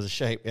 It was a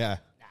sheep, yeah.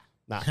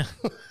 Nah.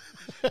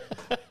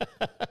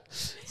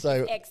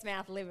 So,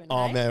 Ex-mouth living.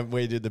 oh hey? man,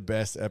 we did the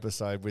best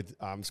episode with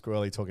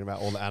Squirrely talking about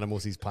all the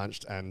animals he's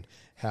punched and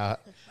how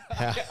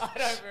I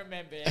don't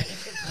remember any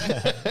of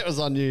that. it was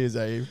on New Year's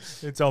Eve.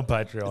 It's on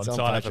Patreon. It's on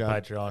Sign up for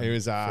Patreon. Patreon. It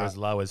was, for as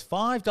low as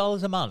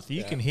 $5 a month.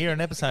 You can hear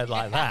an episode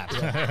like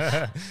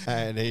that.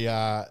 And he,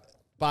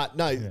 but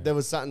no, there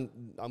was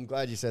something. I'm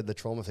glad you said the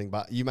trauma thing,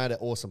 but you made an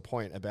awesome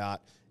point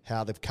about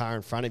how the car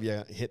in front of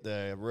you hit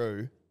the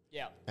roo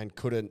Yeah. and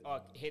couldn't.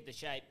 Oh, hit the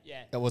shape.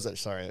 Yeah. It was it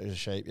was a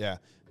sheep, yeah.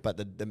 But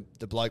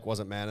the bloke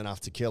wasn't man enough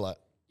to kill it.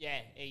 Yeah.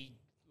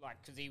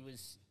 Because he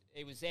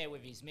was there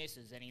with his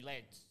missus and he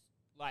lets,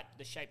 like,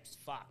 the shape's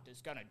fucked. It's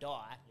going to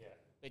die. Yeah.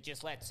 But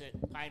just lets it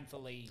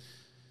painfully,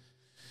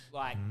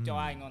 like,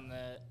 dying on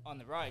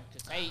the road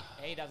because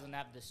he doesn't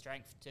have the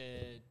strength to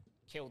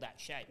kill that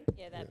shape.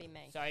 Yeah, that'd be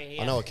me. So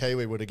I know a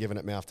Kiwi would have given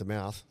it mouth to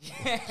mouth.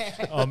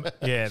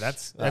 Yeah,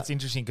 that's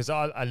interesting because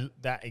I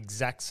that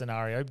exact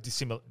scenario,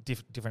 similar,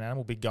 different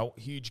animal,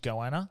 huge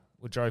goanna.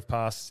 We drove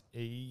past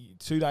 2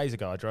 days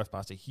ago. I drove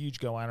past a huge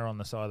goanna on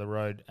the side of the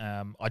road.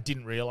 I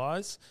didn't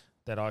realise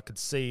that I could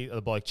see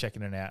the bloke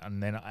checking it out,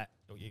 and then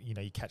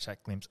you catch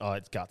that glimpse. Oh,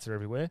 its guts are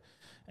everywhere,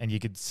 and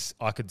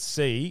I could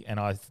see, and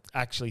I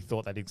actually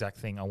thought that exact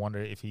thing. I wonder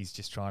if he's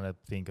just trying to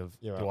think of,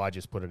 Yeah, do right. I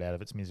just put it out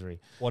of its misery?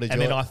 What did and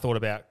your- then I thought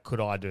about,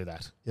 could I do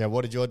that? Yeah,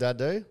 what did your dad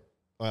do?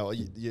 Well,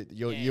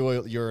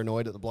 you're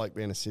annoyed at the bloke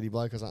being a city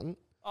bloke or something?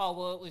 Oh,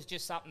 well, it was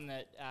just something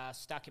that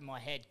stuck in my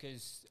head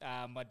because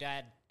my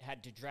dad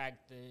had to drag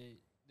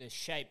the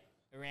shape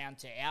around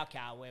to our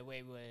car where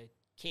we were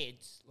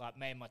kids, like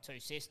me and my two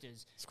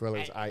sisters. Squirrely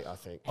was And- 8, I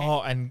think.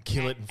 And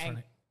kill it in front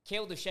of.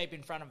 kill the sheep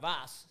in front of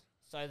us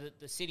so that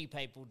the city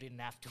people didn't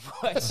have to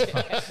watch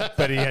it.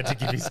 But he had to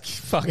give his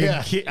fucking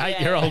Yeah.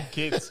 8-year-old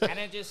kids. And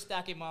it just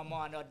stuck in my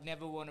mind. I'd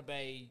never want to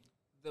be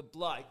the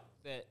bloke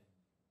that,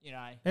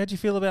 How'd you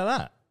feel about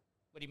that?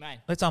 what do you mean?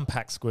 Let's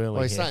unpack squarely.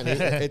 Well, he's here.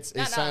 saying he's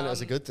No, saying it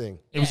was a um, good thing.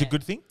 It was a Yeah.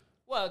 good thing.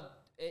 Well,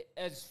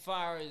 as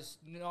far as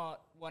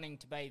not wanting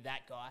to be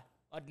that guy,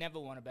 I'd never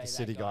want to be The that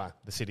city guy.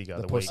 The city guy,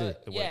 The the pussy.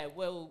 weak. the weak. Yeah,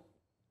 well,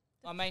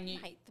 I mean, you,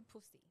 Hate the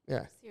pussy.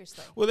 Yeah.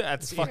 Seriously. Well,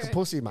 that's Fucking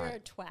pussy, You're mate. a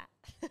twat.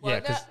 well, Yeah,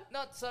 'cause-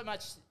 not so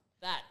much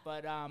that,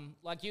 but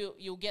like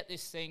you'll get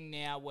this thing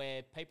now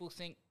where people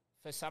think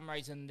for some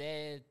reason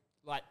they're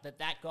like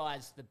that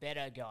guy's the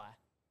better guy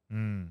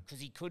because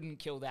he couldn't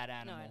kill that No,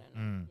 animal.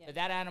 no. Yeah. But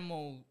that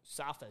animal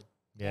suffered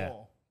Yeah.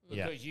 more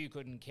Yeah. because you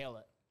couldn't kill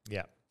it.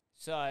 Yeah.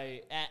 So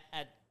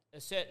at a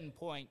certain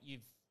point,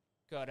 you've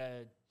got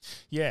to.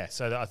 Yeah.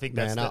 So I think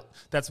Man up.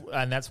 that's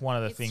one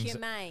of the It's things.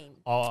 humane.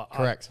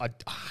 Correct. I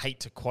hate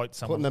to quote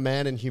someone. Putting the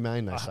man in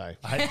humane, they say.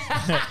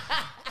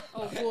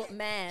 Oh,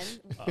 man.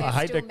 I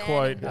hate to Still man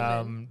quote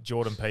and woman.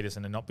 Jordan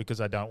Peterson, and not because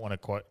I don't want to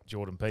quote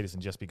Jordan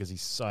Peterson, just because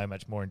he's so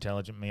much more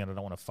intelligent than me, and I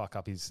don't want to fuck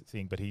up his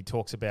thing. But he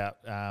talks about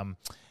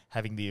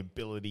having the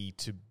ability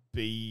to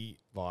be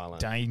Violent.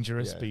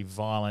 dangerous, Yeah. be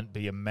violent,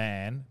 be a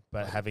man,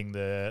 but having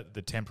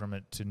the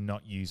temperament to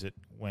not use it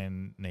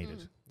when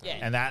needed. Yeah.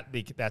 And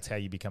that's how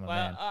you become a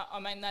Well, man. I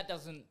mean that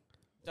doesn't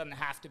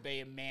have to be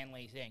a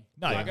manly thing.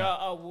 No, like no.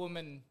 a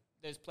woman.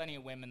 There's plenty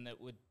of women that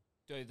would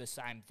do the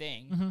same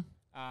thing.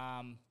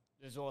 Mm-hmm.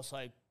 There's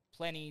also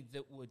plenty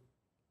that would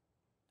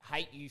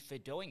hate you for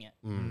doing it.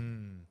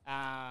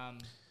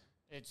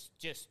 It's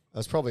just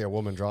There's probably a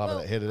woman driver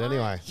that hit it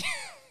anyway.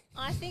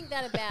 I think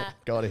that about.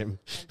 Got him.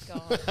 Oh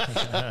God.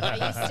 Are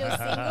you still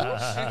single?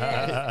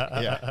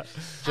 Yeah. Yeah.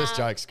 Just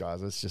jokes,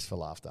 guys. It's just for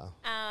laughter.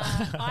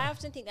 I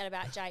often think that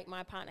about Jake,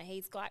 my partner.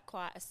 He's like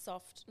quite a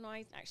soft. No,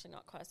 he's actually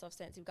not quite a soft,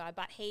 sensitive guy,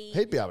 but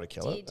He'd be able to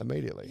kill it did-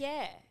 immediately.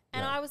 Yeah.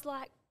 And Yeah. I was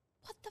like,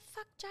 what the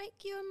fuck, Jake?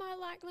 You and my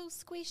like little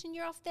squish, and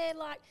you're off there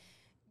like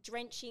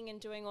drenching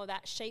and doing all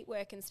that sheet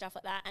work and stuff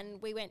like that.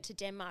 And we went to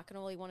Denmark, and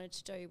all he wanted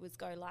to do was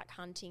go like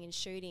hunting and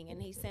shooting. And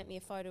he sent me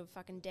a photo of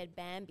fucking dead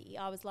Bambi.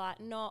 I was like,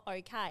 not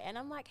okay. And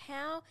I'm like,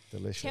 how?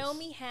 Delicious. Tell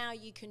me how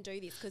you can do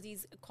this, because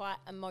he's quite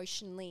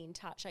emotionally in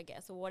touch, I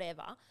guess, or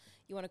whatever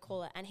you want to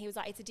call it. And he was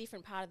like, it's a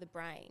different part of the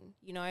brain,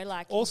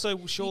 like Also,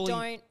 you surely-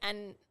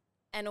 don't.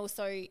 And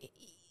also,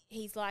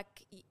 he's like,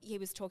 he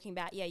was talking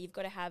about, you've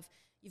got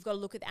to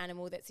look at the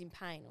animal that's in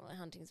pain. Well,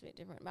 hunting's a bit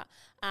different, but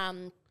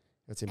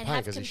It's in and pain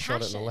have because he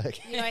shot it in the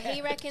compassion. leg. You know,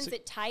 he reckons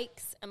it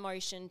takes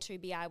emotion to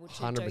be able to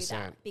do 100%.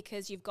 that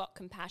because you've got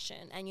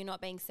compassion and you're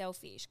not being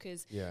selfish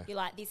because Yeah. you're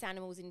like, this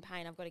animal's in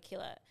pain, I've got to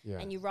kill it. Yeah.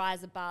 And you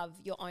rise above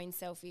your own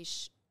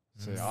selfish.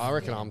 So I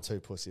reckon I'm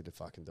too pussy to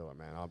fucking do it,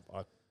 man.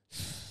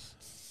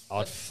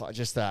 I'd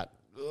just that.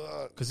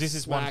 Because this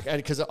is one. Smack,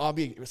 because I'll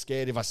be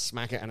scared if I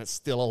smack it and it's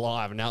still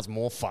alive and now it's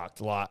more fucked.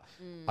 Like,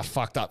 I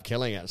fucked up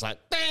killing it. It's like,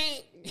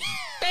 dang,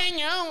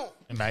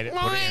 It made it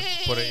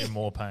put it in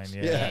more pain.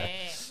 Yeah, Yeah.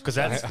 because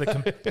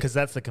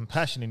that's the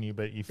compassion in you,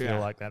 but you feel Yeah.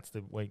 like that's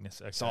the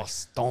weakness. Okay. So I'll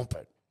stomp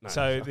it. No.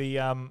 So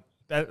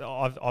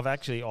I've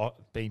actually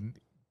been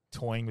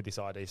toying with this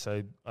idea.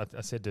 So I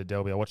said to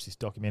Delby, I watched this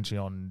documentary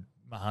on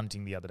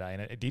hunting the other day,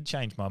 and it did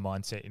change my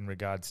mindset in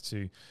regards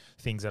to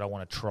things that I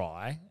want to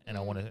try, and I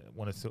want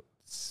to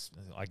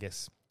I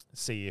guess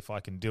see if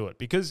I can do it.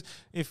 Because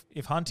if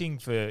hunting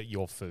for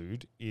your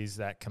food is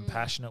that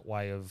compassionate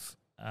way of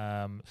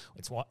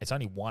it's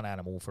only one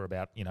animal for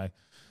about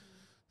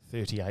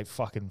 38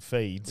 fucking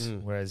feeds,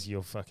 whereas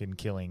you're fucking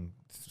killing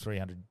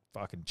 300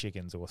 fucking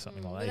chickens or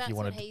something like that. Well, If that's you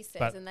what want he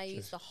says, and they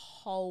use the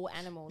whole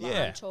animal. Like,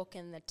 Yeah. I'm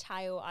talking the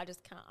tail. I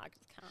just can't.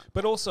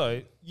 But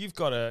also, you've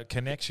got a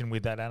connection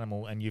with that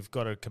animal, and you've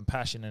got a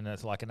compassion and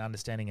it's like an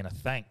understanding and a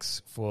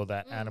thanks for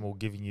that animal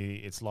giving you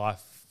its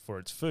life for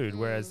its food.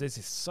 Whereas there's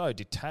this so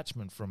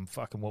detachment from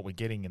fucking what we're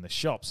getting in the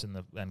shops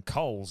and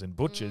Coles and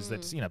butchers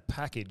that's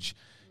package.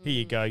 Here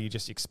you go. You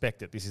just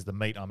expect it. This is the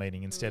meat I'm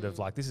eating instead of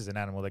like this is an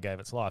animal that gave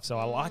its life. So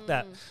I like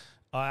that.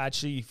 I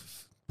actually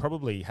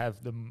probably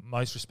have the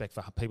most respect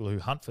for people who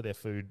hunt for their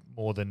food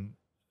more than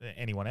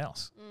anyone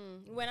else.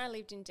 When I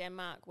lived in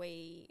Denmark,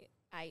 we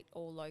ate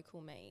all local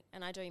meat,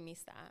 and I do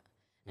miss that.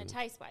 And it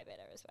tastes way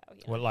better as well.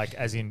 You know? Well, like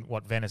as in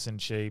what venison,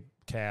 sheep,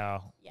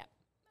 cow. Yep.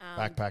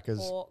 Backpackers.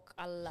 Pork.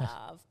 I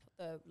love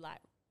the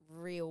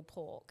real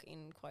pork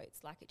in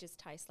quotes. Like it just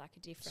tastes like a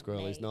different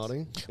Squirrely's meat.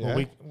 nodding. Well,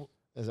 Yeah.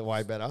 Is it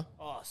way better?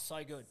 Oh,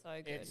 so good. So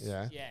good. It's-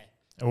 Yeah. Yeah.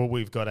 Well,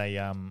 we've got a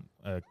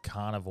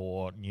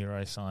carnivore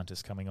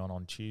neuroscientist coming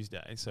on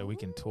Tuesday, so we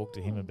can talk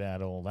to him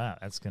about all that.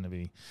 That's going to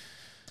be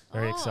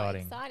very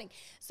exciting.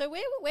 So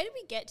where did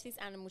we get to this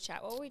animal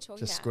chat? What were we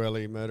talking Just about?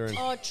 squirrely murdering.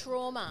 Oh,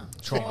 trauma.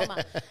 So,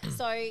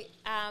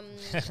 and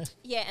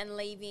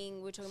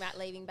we're talking about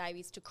leaving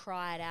babies to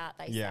cry it out,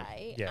 they Yeah.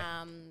 say.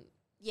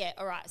 Yeah.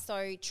 All right.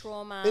 So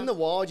trauma. In the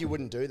wild, you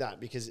wouldn't do that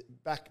because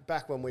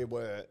back when we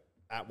were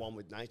at one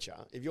with nature,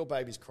 if your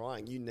baby's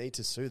crying, you need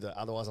to soothe it.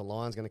 Otherwise, a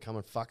lion's going to come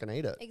and fucking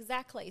eat it.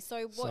 Exactly.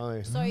 So what?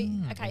 So- So,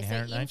 okay. So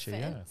inherent nature,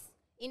 yeah.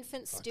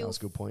 infants That still. was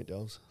a good point,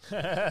 Dels. I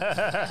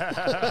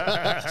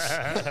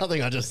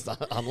think I just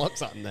unlocked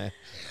something there.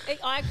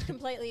 I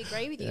completely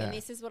agree with you, and Yeah.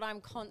 this is what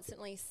I'm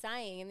constantly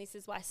saying, and this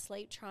is why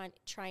sleep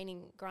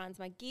training grinds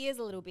my gears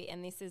a little bit,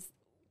 and this is,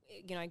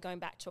 going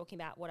back talking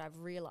about what I've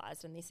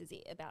realised, and this is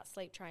it about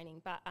sleep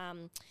training, but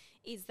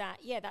is that,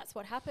 that's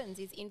what happens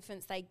is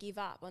infants, they give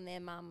up on their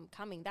mum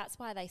coming. That's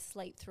why they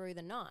sleep through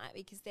the night,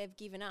 because they've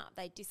given up.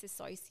 They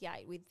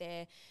disassociate with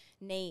their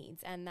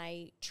needs and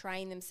they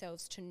train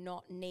themselves to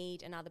not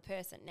need another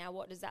person. Now,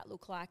 what does that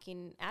look like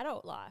in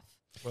adult life?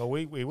 Well,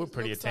 we were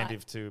pretty looks like-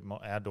 attentive to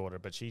our daughter,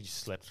 but she just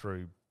slept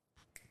through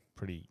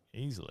pretty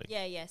easily.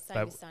 Yeah, same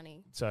But- with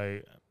Sunny.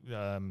 So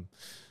I'm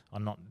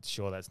not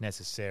sure that's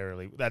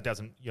necessarily that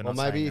doesn't. You're Well,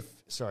 not maybe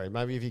saying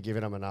maybe if you're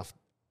giving them enough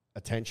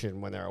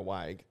attention when they're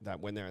awake, that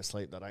when they're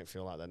asleep, they don't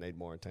feel like they need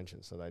more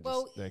attention. So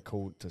they're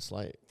called to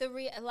sleep.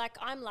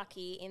 I'm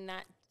lucky in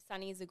that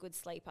Sunny is a good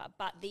sleeper,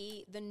 but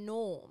the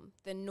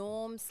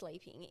norm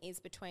sleeping is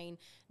between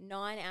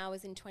 9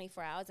 hours in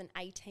 24 hours and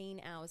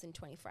 18 hours in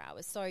 24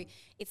 hours. So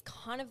it's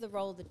kind of the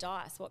roll of the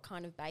dice what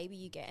kind of baby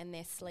you get and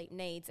their sleep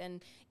needs.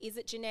 And is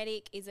it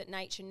genetic? Is it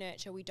nature,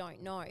 nurture? We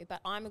don't know.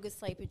 But I'm a good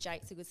sleeper.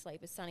 Jake's a good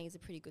sleeper. Sunny is a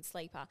pretty good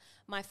sleeper.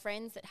 My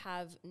friends that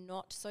have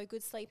not so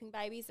good sleeping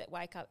babies that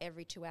wake up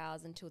every 2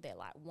 hours until they're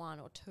like 1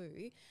 or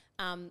 2,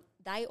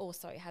 they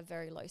also have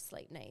very low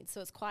sleep needs.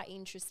 So it's quite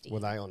interesting. Were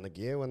they on the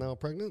gear when they were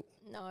pregnant?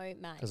 No, mate.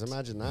 Because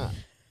imagine that.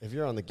 If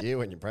you're on the gear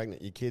when you're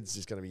pregnant, your kid's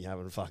just going to be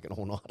having fucking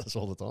all-nighters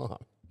all the time.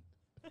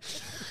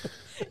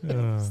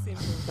 Simple.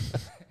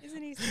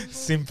 Isn't he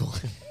simple? simple.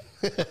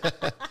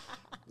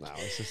 No,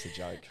 it's just a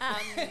joke.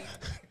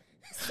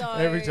 So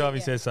Every time he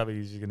says something,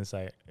 he's just going to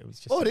say it was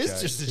just. Oh, a it is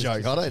joke. just a It's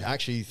joke. I don't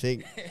actually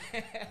think.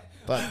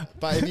 But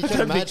if you I can don't think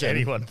imagine,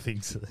 anyone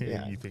thinks that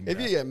yeah. you think If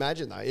that. you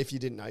imagine though, if you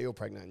didn't know you were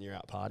pregnant and you're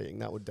out partying,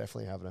 that would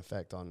definitely have an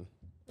effect on.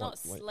 not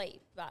what-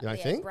 sleep, but You don't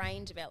think?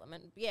 brain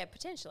development. Yeah,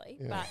 potentially,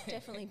 Yeah. but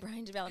definitely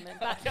brain development.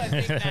 But I don't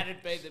think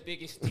that'd be the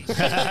biggest issue.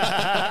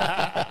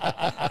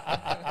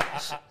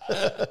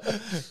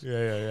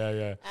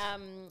 Yeah.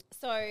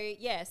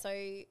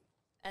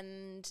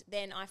 And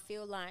then I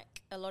feel like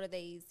a lot of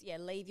these,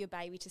 leave your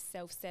baby to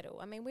self-settle.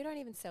 I mean, we don't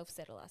even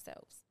self-settle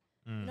ourselves.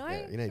 No,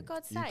 Yeah, you for need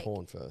God's you sake.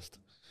 porn first.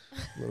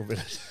 A little bit.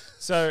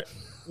 So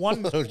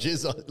one Little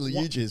jizz,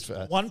 you jizz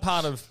first. one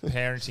part of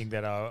parenting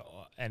that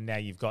and now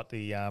you've got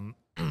the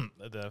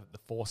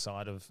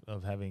foresight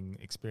of having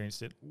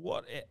experienced it.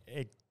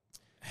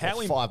 How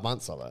or im- 5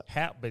 months of it.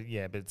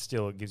 but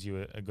still, it gives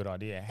you a good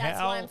idea. That's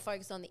how, why I'm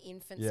focused on the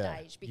infant Yeah.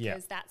 stage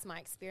because that's my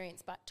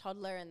experience. But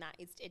toddler and that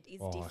is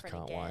Oh, different I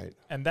can't again. wait.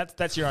 And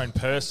that's your own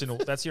personal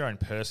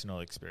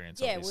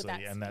experience, Yeah, well,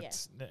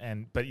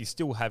 obviously, but you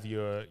still have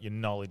your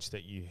knowledge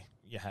that you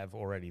have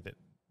already that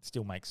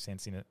still makes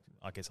sense in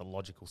a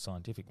logical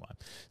scientific way.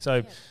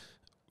 So,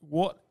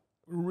 what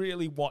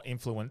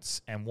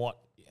influence and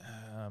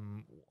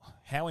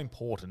how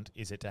important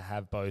is it to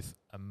have both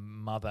a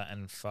mother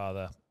and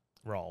father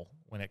role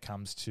when it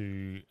comes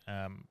to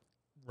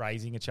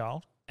raising a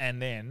child?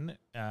 And then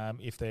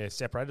if they're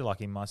separated,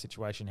 like in my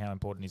situation, how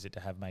important is it to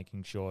have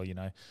making sure, you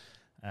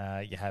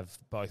have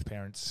both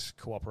parents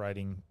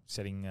cooperating,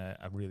 setting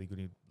a really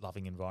good,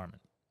 loving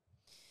environment?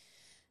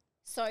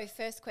 So,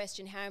 first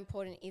question, how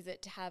important is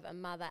it to have a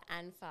mother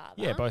and father?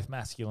 Yeah, both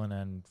masculine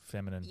and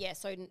feminine. Yeah,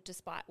 so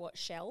despite what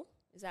shell?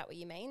 Is that what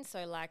you mean?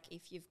 So, like,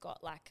 if you've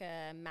got, like,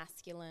 a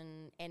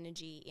masculine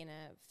energy in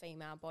a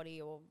female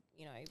body or,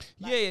 Like,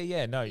 No.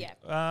 Yeah.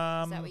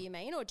 Is that what you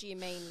mean? Or do you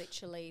mean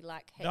literally,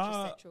 like,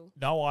 heterosexual?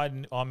 No,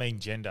 I mean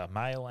gender,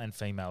 male and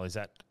female. Is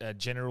that a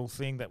general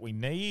thing that we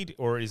need?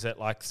 Or is it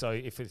like, so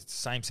if it's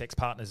same-sex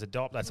partners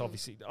adopt, that's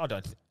obviously,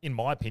 in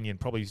my opinion,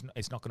 probably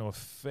it's not going to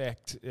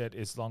affect it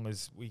as long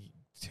as we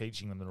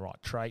teaching them the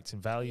right traits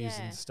and values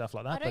and stuff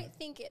like that. I don't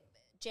think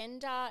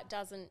gender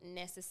doesn't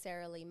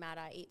necessarily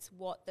matter. It's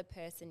what the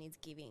person is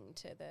giving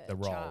to the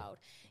role. child.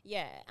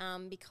 Yeah,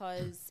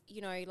 because,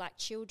 like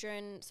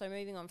children, so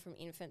moving on from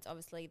infants,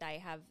 obviously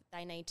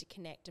they need to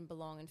connect and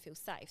belong and feel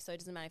safe. So it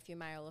doesn't matter if you're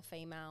male or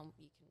female,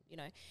 you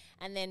can,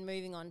 and then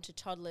moving on to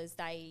toddlers,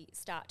 they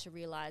start to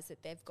realise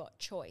that they've got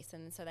choice.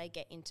 And so they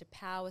get into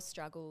power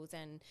struggles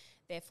and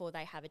therefore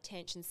they have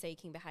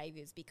attention-seeking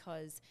behaviours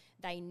because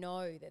they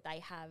know that they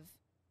have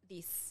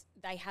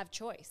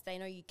choice. They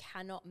know you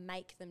cannot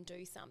make them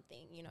do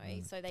something,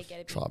 so they get a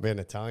bit... Try being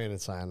Italian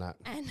and saying that.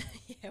 And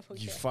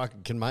you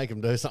fucking can make them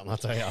do something, I'll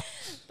tell you.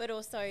 But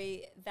also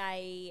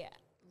they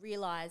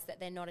realise that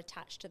they're not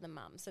attached to the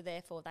mum, so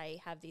therefore they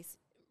have this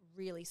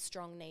really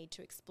strong need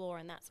to explore,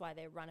 and that's why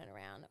they're running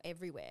around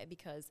everywhere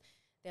because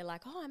they're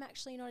like, oh, I'm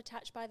actually not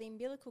attached by the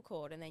umbilical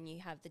cord. And then you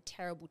have the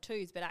terrible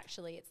twos, but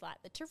actually it's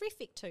like the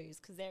terrific twos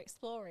because they're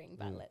exploring.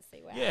 But let's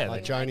see where. Yeah,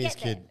 like Joni's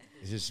kid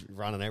is just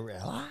running everywhere.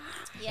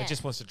 Yeah. It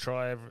just wants to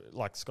try,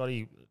 like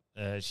Scotty,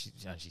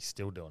 she's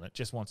still doing it,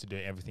 just wants to do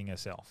everything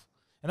herself.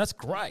 And that's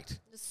great.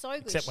 It's so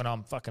good. Except when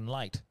I'm fucking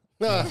late.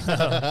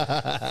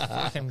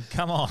 Fucking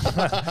come on.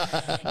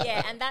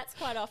 Yeah, and that's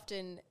quite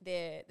often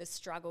the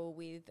struggle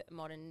with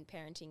modern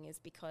parenting is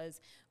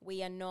because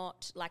we are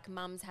not, like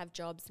mums have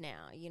jobs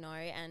now,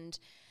 and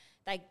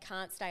they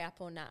can't stay up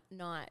all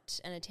night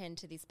and attend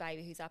to this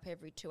baby who's up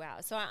every 2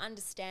 hours. So I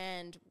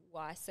understand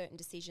why certain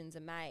decisions are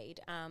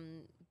made,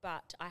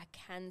 but I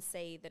can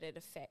see that it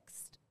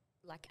affects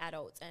like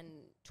adults and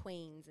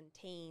tweens and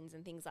teens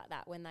and things like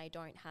that when they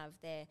don't have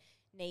their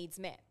needs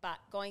met. But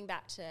going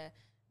back to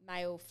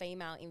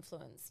male-female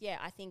influence,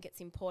 I think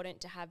it's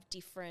important to have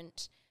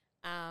different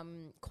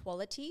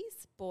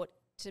qualities brought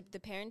to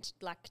the parent,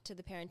 like to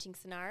the parenting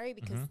scenario,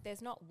 because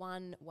there's not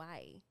one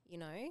way,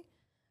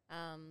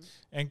 And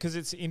because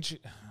it's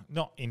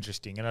not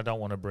interesting, and I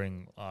don't want to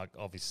bring,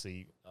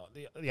 obviously,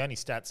 the only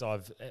stats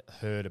I've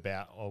heard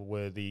about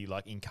were the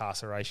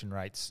incarceration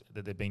rates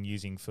that they've been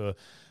using for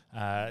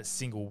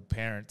single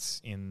parents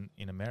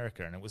in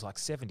America, and it was like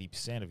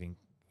 70% of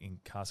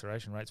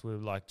incarceration rates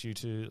were due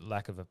to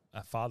lack of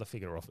a father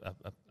figure or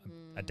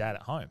a dad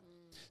at home.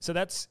 So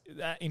that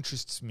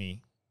interests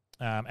me,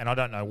 and I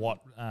don't know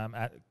what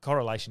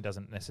correlation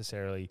doesn't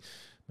necessarily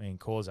mean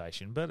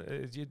causation, but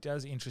it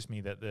does interest me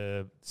that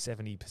the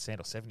 70%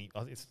 or 70,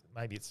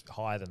 maybe it's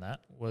higher than that,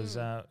 was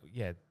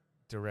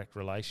direct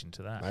relation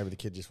to that. Maybe the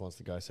kid just wants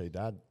to go see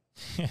dad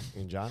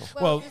in jail.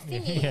 Well, the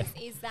thing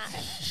is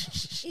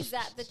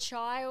that the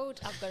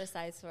child, I've got to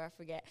say this before I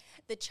forget,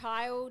 the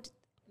child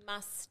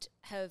must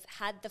have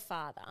had the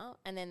father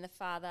and then the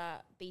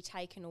father be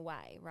taken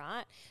away,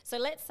 right? So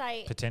let's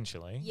say...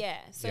 Potentially. Yeah.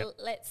 So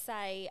let's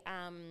say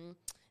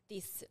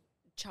this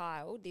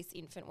child, this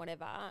infant,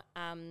 whatever,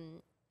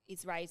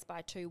 is raised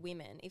by two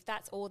women. If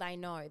that's all they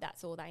know,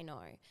 that's all they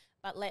know.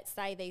 But let's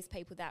say these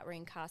people that were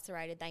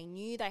incarcerated, they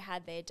knew they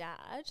had their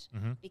dad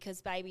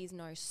because babies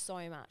know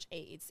so much.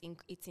 It's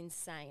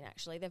insane,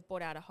 actually. They've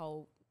brought out a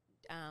whole...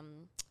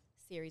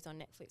 series on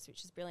Netflix,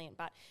 which is brilliant,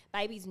 but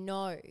babies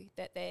know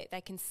that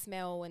they can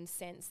smell and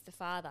sense the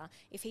father.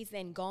 If he's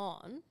then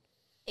gone,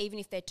 even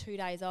if they're 2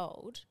 days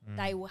old,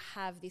 they will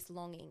have this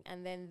longing,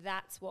 and then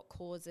that's what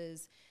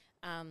causes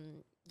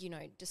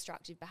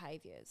destructive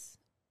behaviours,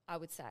 I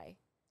would say.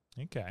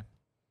 Okay,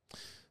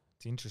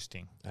 it's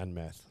interesting. And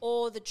meth.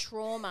 Or the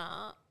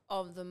trauma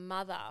of the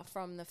mother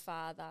from the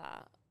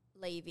father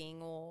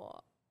leaving,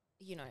 or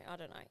I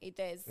don't know.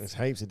 There's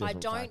heaps of different I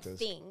don't factors.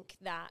 think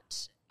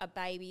that a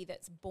baby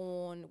that's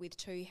born with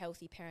two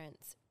healthy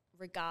parents,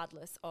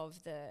 regardless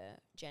of the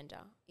gender,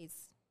 is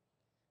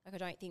I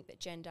don't think that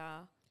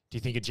gender. Do you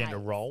think a gender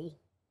role,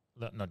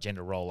 not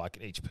gender role like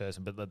each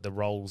person, but the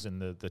roles and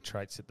the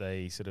traits that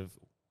they sort of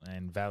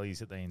and values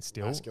that they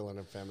instill. Masculine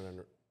and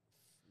feminine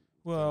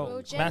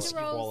Well, gender roles-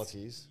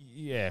 qualities.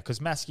 Yeah, because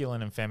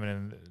masculine and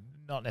feminine,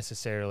 not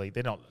necessarily,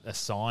 they're not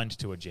assigned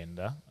to a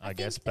gender, I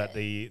guess, think but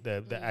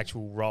that- the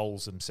actual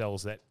roles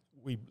themselves that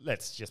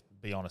let's just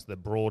be honest, they're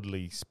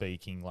broadly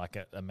speaking, like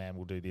a man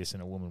will do this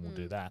and a woman will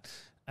do that.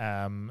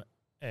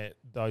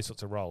 Those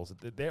sorts of roles,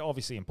 they're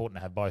obviously important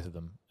to have both of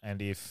them.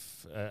 And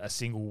if a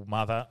single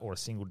mother or a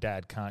single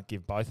dad can't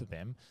give both of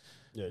them,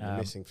 Yeah, you're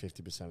missing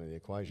 50% of the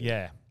equation.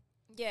 yeah,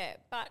 Yeah,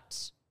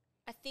 but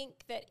I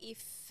think that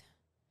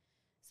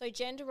so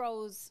gender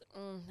roles,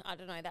 I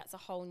don't know, that's a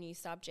whole new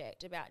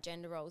subject about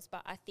gender roles,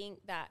 but I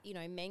think that,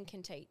 men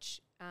can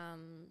teach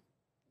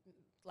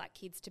like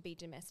kids to be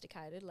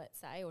domesticated, let's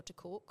say, or to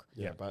cook.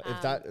 Yeah, but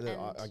if that, and-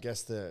 I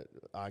guess the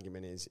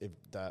argument is if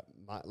that,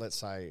 let's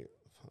say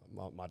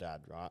my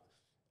dad, right?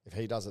 If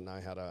he doesn't know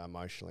how to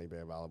emotionally be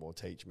available,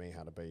 teach me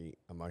how to be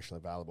emotionally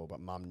available, but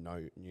mum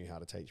knew how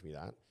to teach me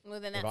that. Well,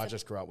 then If that's I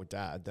just grew up with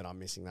dad, then I'm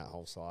missing that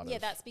whole side. yeah,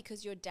 of that's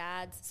because your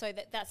dad's. So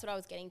that's what I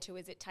was getting to.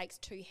 Is it takes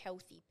two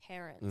healthy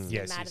parents,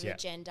 Yes, no matter yes, the yeah.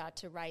 gender,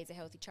 to raise a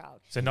healthy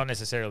child. so not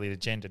necessarily the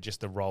gender,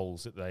 just the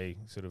roles that they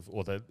sort of,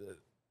 or the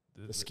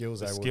skills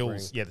they would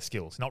skills, bring. yeah, the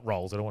skills, not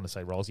roles. I don't want to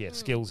say roles. Yeah,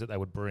 skills that they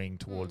would bring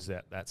towards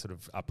that sort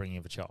of upbringing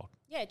of a child.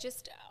 Yeah,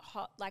 just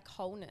like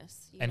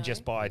wholeness. And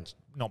just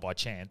not by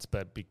chance,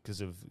 but because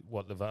of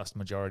what the vast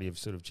majority of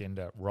sort of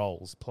gender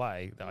roles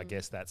play, I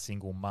guess that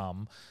single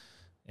mum,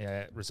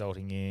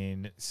 resulting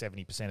in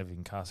 70% of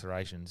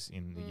incarcerations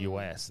in the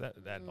US,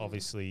 that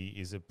obviously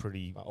is a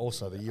pretty... But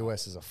also, the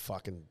US is a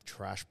fucking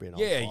trash bin.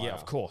 Yeah, on fire. yeah,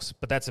 of course.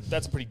 But that's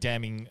a pretty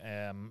damning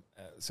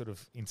sort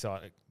of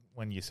insight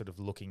when you're sort of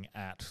looking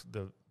at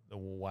the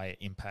way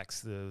it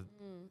impacts I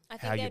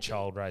think how your there'd be-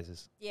 child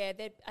raises. Yeah,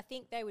 I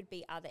think there would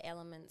be other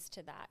elements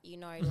to that.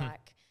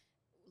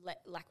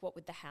 Like what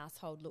would the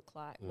household look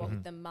like? What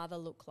would the mother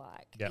look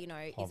like? Yep.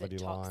 Is Poverty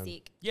it line.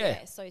 toxic?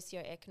 Yeah.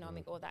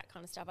 Socioeconomic, all that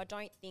kind of stuff. I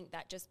don't think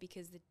that just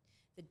because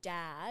the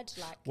dad,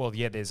 like, Well,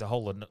 yeah, there's a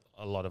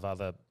lot of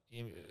other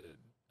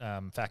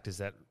factors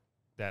that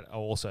are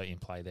also in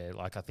play there.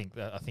 Like I think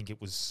it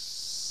was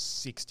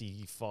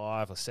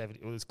 65 or 70.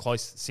 It was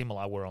close,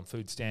 similar. We're on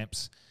food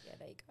stamps. yeah,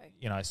 there you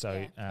go. So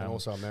Yeah. And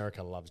also,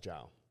 America loves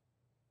jail.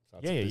 So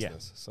it's Yeah, a yeah, yeah.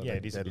 business. So Yeah,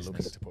 it is a they're looking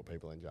business. to put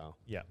people in jail.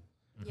 yeah.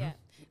 Yeah,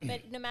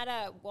 but no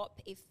matter what,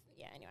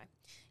 anyway,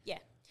 yeah.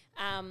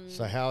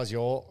 So how has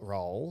your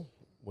role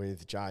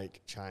with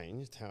Jake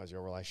changed? How has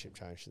your relationship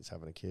changed since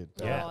having a kid?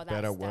 Yeah. Oh,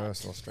 Better, that's-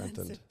 worse, or That's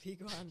strengthened? a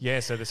big one.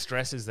 Yeah, so the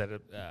stresses that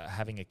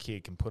having a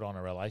kid can put on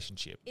a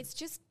relationship. It's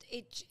just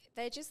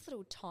they're just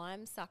little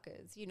time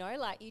suckers,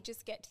 like you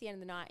just get to the end of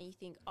the night and you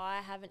think,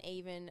 I haven't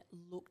even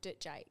looked at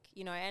Jake,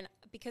 and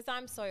because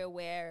I'm so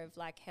aware of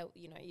like help,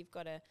 you've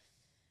got to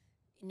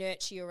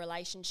nurture your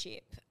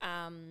relationship.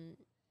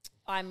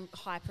 I'm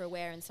hyper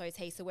aware and so is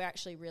he, so we're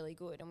actually really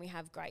good and we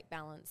have great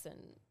balance and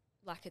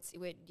like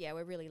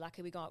we're really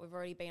lucky. We've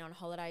already been on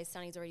holidays.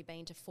 Sunny's already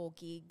been to 4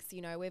 gigs.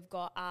 We've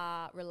got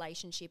our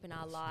relationship and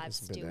our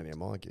lives Hasn't been to any of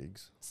my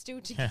gigs. still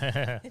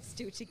together.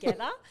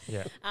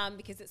 Yeah.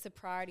 Because it's a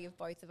priority of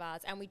both of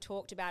ours. And we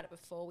talked about it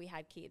before we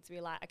had kids. We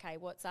were like, okay,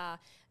 what's our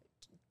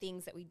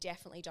things that we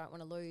definitely don't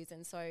want to lose?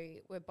 And so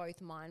we're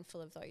both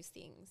mindful of those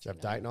things. Do you have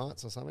date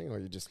nights or something, or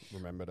you just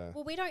remember to?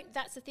 Well,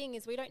 that's the thing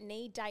is we don't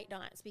need date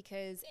nights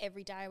because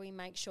every day we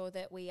make sure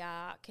that we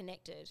are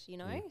connected,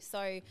 So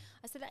I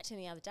said that to him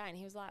the other day and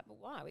he was like, but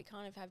why? We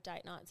kind of have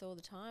date nights all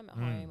the time at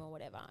home or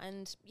whatever.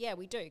 And yeah,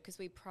 we do because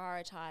we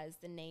prioritize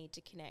the need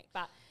to connect.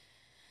 But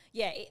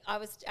yeah, I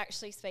was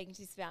actually speaking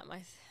to this about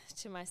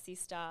to my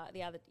sister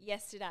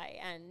yesterday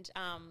and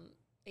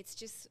it's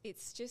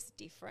just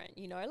different,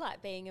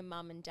 like being a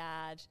mum and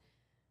dad.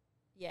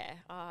 Yeah,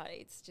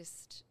 it's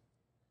just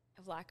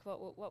like what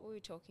were we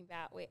talking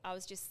about? I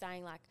was just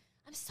saying like,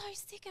 I'm so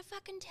sick of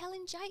fucking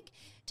telling Jake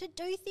to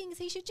do things.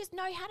 He should just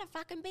know how to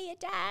fucking be a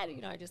dad,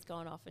 just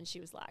going off. And she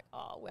was like,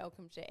 oh,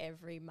 welcome to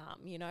every mum,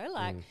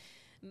 like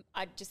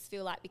I just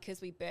feel like because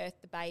we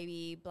birthed the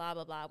baby, blah,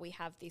 blah, blah, we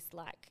have this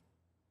like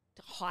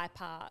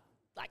hyper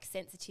like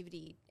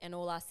sensitivity and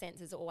all our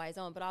senses are always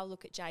on. But I'll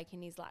look at Jake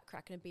and he's like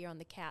cracking a beer on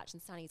the couch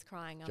and Sonny's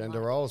crying. I'm Gender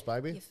like, roles,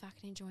 baby. you're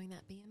fucking enjoying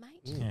that beer,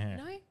 mate. Yeah.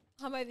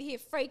 I'm over here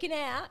freaking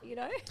out,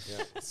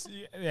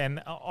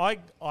 And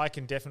I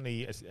can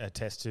definitely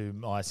attest to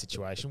my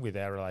situation with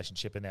our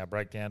relationship and our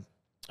breakdown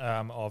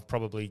of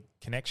probably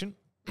connection.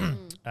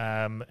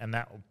 And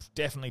that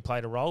definitely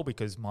played a role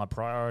because my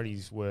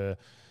priorities were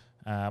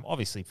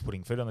obviously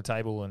putting food on the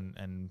table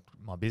and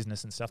my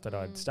business and stuff that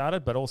I'd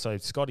started, but also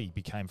Scotty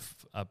became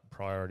a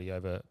priority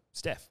over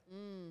Steph.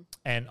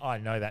 And I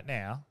know that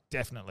now,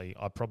 definitely.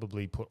 I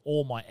probably put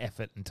all my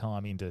effort and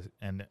time into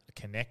and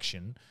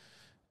connection,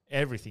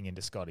 everything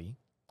into Scotty.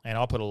 And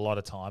I put a lot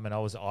of time and I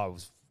was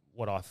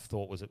what I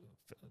thought was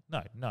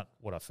not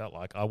what I felt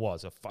like. I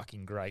was a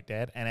fucking great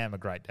dad and am a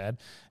great dad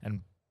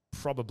and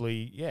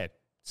probably,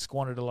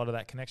 squandered a lot of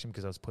that connection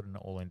because I was putting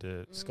it all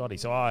into Scotty.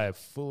 So I have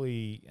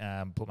fully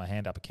put my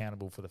hand up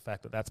accountable for the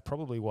fact that that's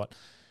probably what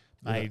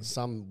made...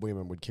 Some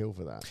women would kill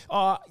for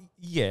that.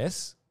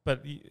 Yes,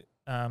 but...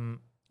 Well,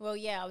 Well,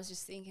 yeah, I was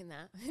just thinking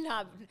that.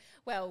 No,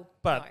 well,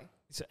 But no.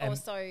 so- and-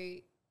 Also,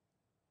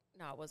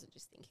 no, I wasn't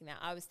just thinking that.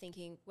 I was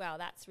thinking, wow,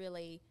 that's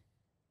really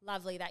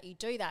lovely that you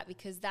do that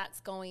because that's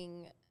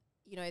going,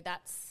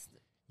 that's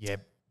Yeah,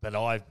 but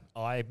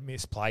I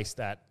misplaced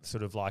that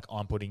sort of like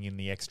I'm putting in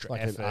the extra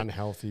Like effort an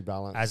unhealthy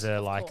balance. as a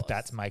course.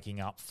 that's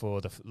making up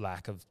for the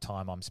lack of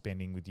time I'm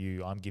spending with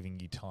you. I'm giving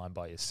you time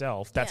by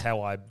yourself. That's Yeah.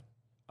 how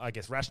I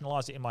guess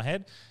rationalize it in my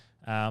head.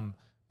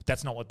 But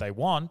that's not what they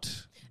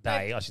want.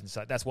 I shouldn't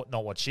say that's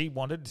not what she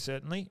wanted.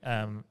 Certainly,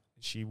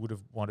 she would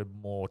have wanted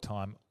more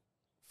time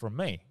from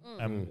me.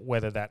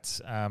 Whether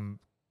that's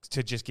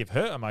to just give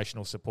her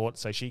emotional support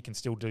so she can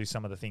still do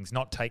some of the things,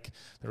 not take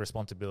the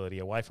responsibility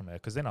away from her.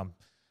 Because then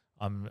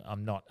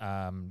I'm not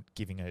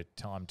giving her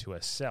time to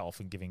herself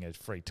and giving her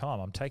free time.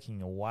 I'm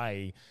taking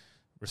away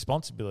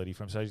responsibility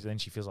from, so then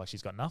she feels like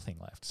she's got nothing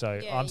left. So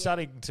Yeah, I'm yeah.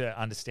 starting to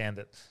understand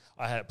that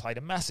I had played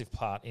a massive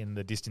part in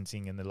the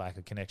distancing and the lack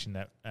of connection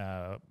that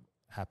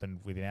happened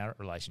within our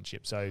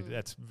relationship. So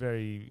that's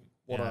very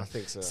What I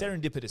think's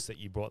serendipitous that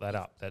you brought that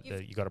up, that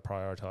you got to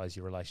prioritize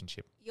your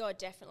relationship. You're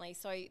definitely.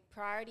 So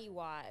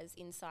priority-wise,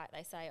 insight,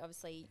 they say,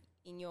 obviously,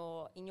 in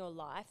your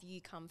life,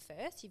 you come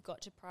first. You've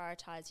got to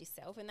prioritize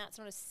yourself, and that's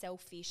not a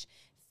selfish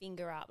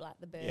finger up like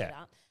the bird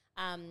Yeah. up.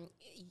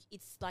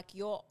 It's like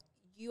you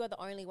are the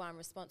only one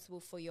responsible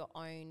for your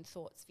own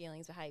thoughts,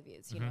 feelings,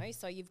 behaviors, you know?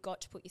 So you've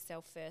got to put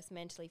yourself first,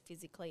 mentally,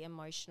 physically,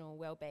 emotional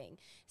well-being.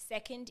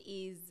 Second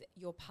is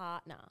your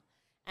partner.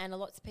 And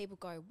lots of people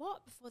go,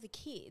 what, before the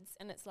kids?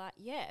 And it's like,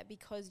 yeah,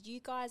 because you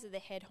guys are the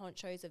head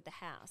honchos of the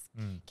house.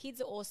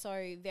 Kids are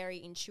also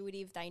very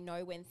intuitive. They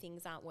know when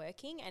things aren't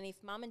working. And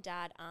if mum and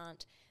dad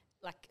aren't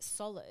like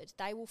solid,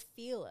 they will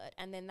feel it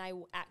and then they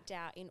will act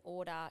out in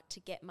order to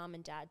get mum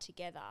and dad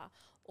together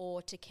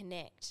or to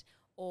connect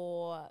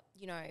or,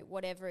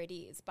 whatever it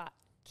is. But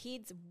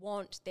kids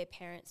want their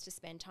parents to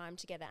spend time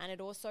together. And it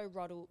also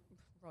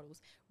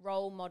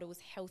role models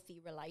healthy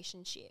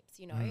relationships.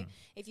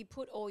 If you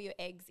put all your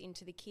eggs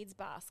into the kids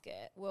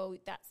basket, well,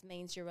 that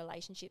means your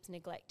relationship's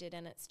neglected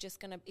and it's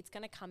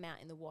gonna come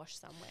out in the wash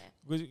somewhere.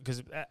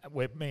 Because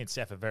me and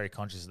Steph are very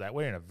conscious of that.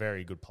 We're in a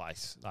very good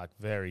place, like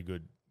very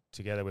good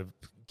together. We're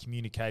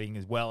communicating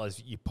as well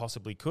as you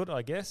possibly could,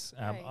 I guess.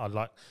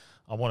 Right.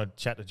 I want to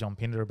chat to John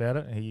Pinder about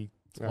it. He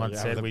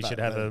once said we should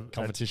have a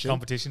competition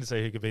to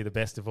see who could be the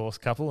best divorce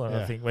couple, and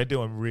I think we're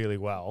doing really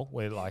well.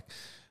 We're like,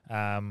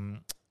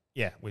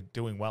 we're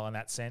doing well in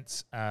that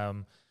sense.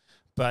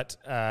 But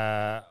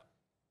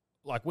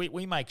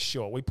we make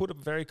sure we put a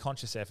very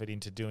conscious effort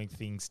into doing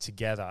things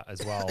together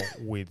as well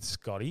with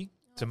Scotty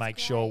to make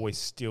sure we're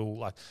still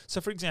like. So,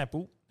 for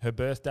example, her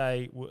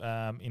birthday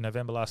in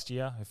November last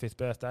year, her 5th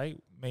birthday,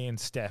 me and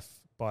Steph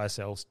by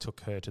ourselves took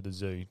her to the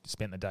zoo,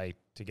 spent the day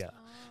together.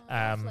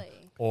 Lovely.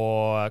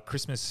 Or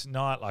Christmas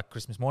night, like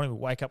Christmas morning, we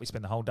wake up, we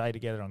spend the whole day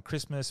together on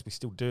Christmas. We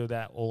still do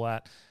that, all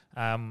that.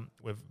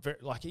 We're very,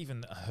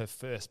 even her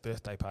first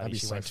birthday party That'd be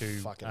she so went to.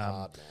 fucking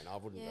hard, man. I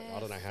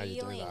don't know how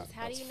you do that.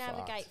 How do you That's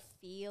navigate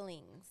fucked.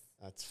 feelings?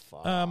 That's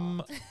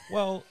fucked.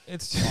 Well,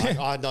 it's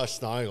I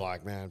just know,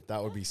 man,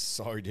 that would be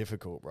so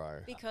difficult,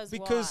 bro. Because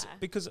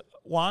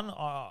one,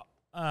 Well,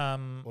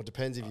 it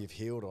depends if you've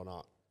healed or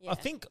not. yeah. I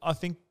think I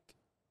think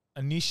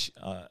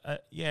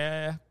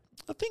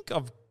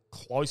I've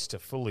close to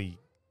fully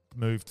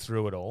moved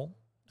through it all.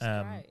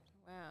 That's great.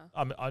 Wow.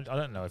 I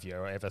don't know if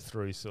you're ever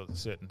through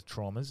certain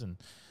traumas, and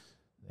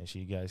there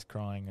she goes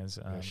crying as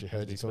She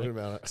heard you talking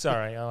about it.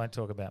 Sorry, I won't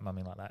talk about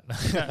mummy like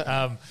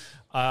that.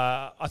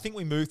 I think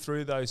we moved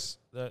through those.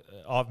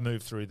 I've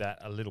moved through that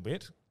a little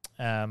bit,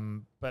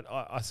 but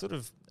I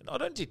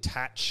don't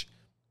detach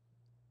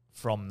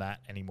from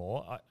that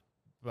anymore.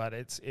 But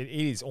it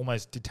is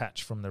almost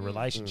detached from the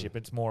relationship.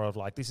 It's more of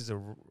like, this is a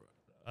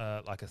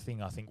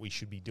thing I think we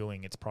should be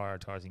doing. It's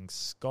prioritizing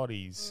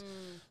Scotty's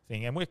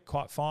thing, and we're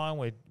quite fine.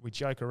 We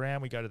joke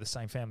around. We go to the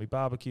same family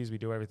barbecues. We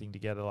do everything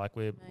together. Like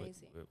we're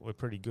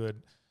pretty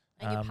good.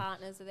 And your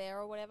partners are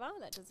there or whatever.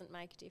 That doesn't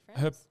make a difference.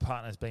 Her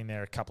partner's been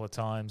there a couple of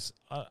times.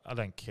 I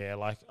don't care.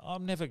 Like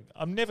I'm never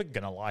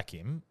gonna like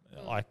him.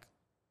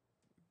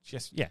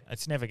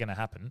 It's never gonna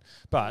happen.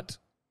 But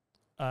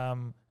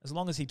as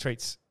long as he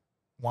treats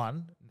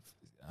 100%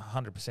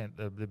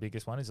 the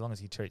biggest one, as long as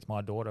he treats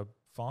my daughter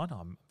fine,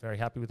 I'm very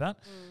happy with that.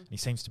 He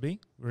seems to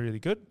be really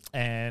good.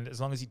 And as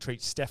long as he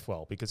treats Steph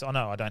well, because I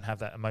know I don't have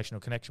that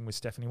emotional connection with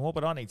Steph anymore,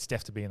 but I need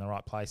Steph to be in the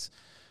right place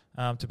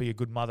to be a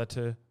good mother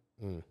to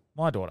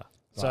my daughter.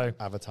 Like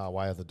Avatar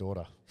way of the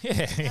daughter.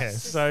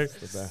 That's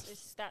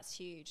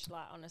huge.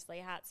 Like, honestly,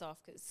 hats off,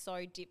 because it's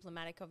so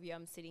diplomatic of you.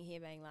 I'm sitting here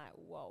being like,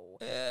 whoa.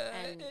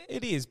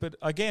 It is, but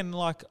again,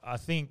 like, I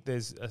think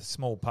there's a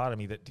small part of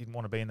me that didn't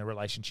want to be in the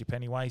relationship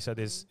anyway. So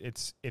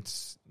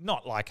it's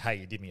not like, hey,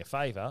 you did me a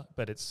favor,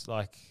 but it's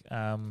like It's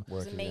a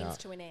means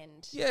to an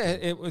end. Yeah,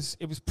 it was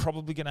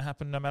probably going to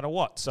happen no matter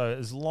what. So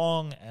as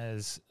long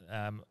as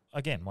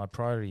again, my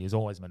priority is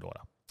always my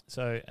daughter.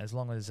 So as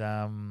long as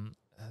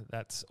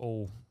that's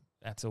all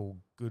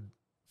good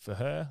for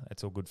her,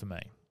 that's all good for me.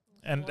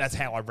 And that's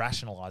how I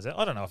rationalize it.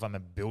 I don't know if I'm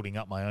building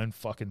up my own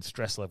fucking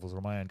stress levels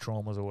or my own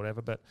traumas or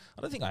whatever, but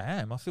I don't think I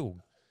am. I feel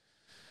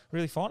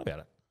really fine about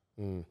it.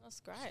 That's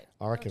great.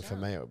 I reckon for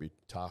me it would be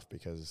tough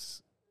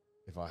because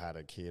if I had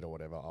a kid or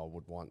whatever, I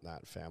would want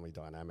that family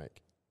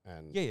dynamic.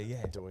 And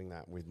doing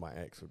that with my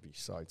ex would be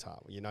so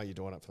tough. You know you're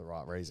doing it for the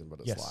right reason,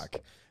 but it's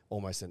like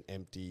almost an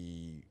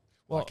empty,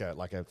 like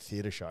a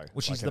theatre show,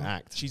 well, like an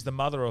act. She's the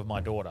mother of my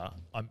daughter.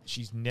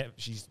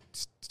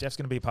 Steph's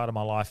going to be a part of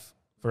my life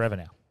forever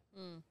now.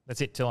 That's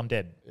it till I'm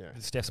dead. Yeah.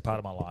 Steph's a part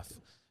of my life.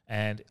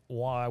 And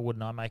why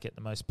wouldn't I make it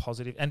the most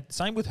positive? And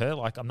same with her.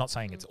 Like, I'm not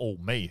saying it's all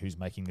me who's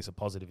making this a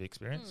positive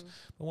experience,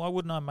 but why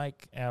wouldn't I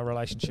make our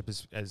relationship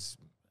as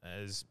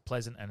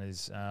pleasant and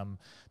as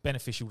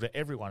beneficial to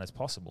everyone as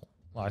possible?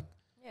 Like,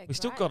 we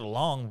still got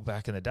along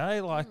back in the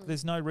day. Like,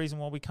 there's no reason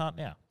why we can't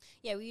now.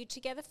 Yeah, well, you're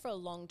together for a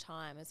long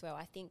time as well.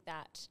 I think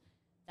that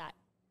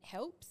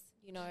helps.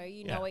 You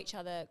know each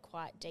other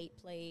quite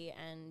deeply,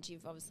 and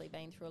you've obviously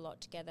been through a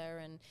lot together.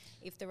 And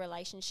if the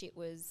relationship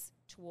was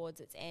towards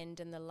its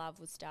end and the love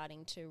was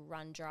starting to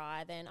run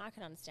dry, then I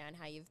can understand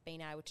how you've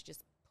been able to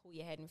just pull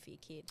your head in for your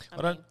kid.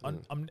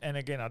 And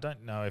again, I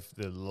don't know if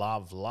the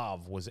love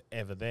was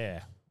ever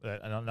there.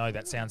 And I know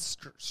that sounds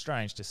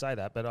strange to say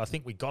that, but I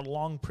think we got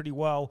along pretty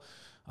well.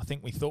 I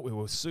think we thought we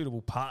were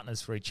suitable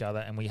partners for each other,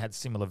 and we had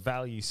similar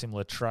values,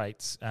 similar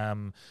traits.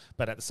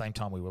 But at the same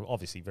time, we were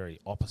obviously very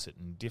opposite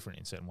and different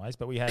in certain ways.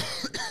 But we had,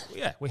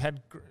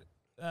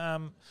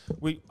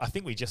 I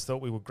think we just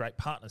thought we were great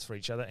partners for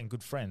each other and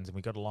good friends, and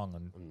we got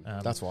along.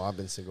 And that's why I've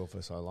been single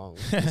for so long.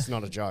 It's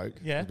not a joke.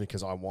 Yeah,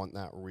 because I want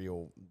that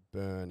real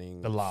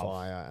burning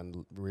fire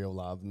and real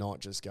love,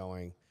 not just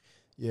going,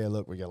 yeah,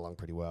 look, we get along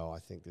pretty well. I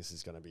think this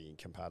is going to be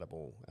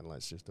compatible, and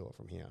let's just do it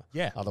from here.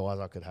 Yeah. Otherwise,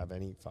 I could have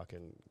any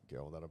fucking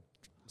girl that I've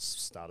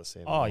started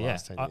seeing in the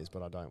last 10 years,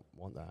 but I don't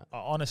want that. I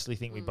honestly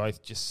think we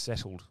both just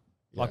settled,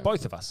 like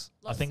both of us.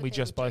 Lots I think of we people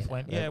just both do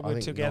went, I we're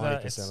think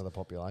together. 90% of the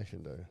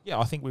population do. Yeah,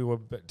 I think we were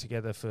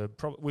together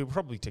we were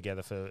probably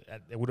together for,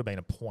 there would have been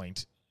a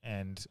point,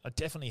 and I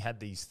definitely had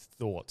these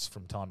thoughts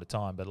from time to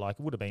time, but like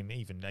it would have been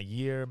even a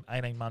year,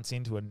 18 months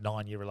into a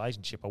 9-year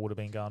relationship, I would have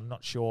been going,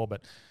 not sure,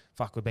 but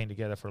fuck, we've been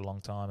together for a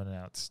long time and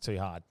now it's too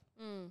hard.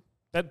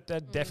 That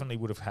definitely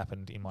would have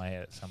happened in my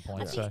head at some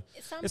point. So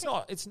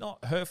it's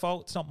not her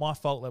fault. It's not my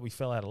fault that we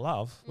fell out of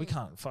love. We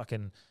can't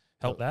fucking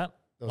help that.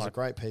 There was a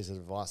great piece of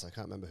advice. I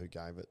can't remember who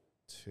gave it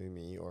to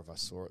me or if I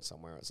saw it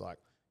somewhere. It's like,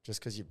 just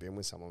because you've been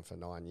with someone for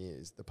 9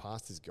 years, the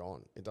past is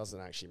gone. It doesn't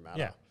actually matter.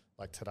 Yeah.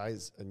 Like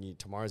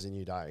tomorrow's a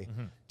new day.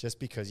 Just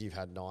because you've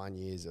had 9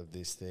 years of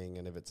this thing,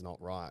 and if it's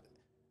not right,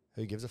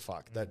 who gives a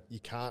fuck? That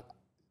you can't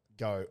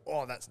go,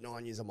 oh, that's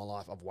 9 years of my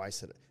life, I've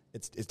wasted it.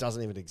 It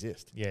doesn't even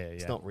exist.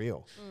 It's not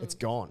real. It's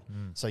gone.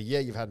 So yeah,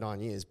 you've had 9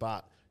 years,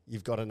 but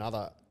you've got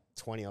another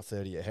 20 or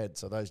 30 ahead.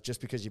 So those,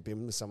 just because you've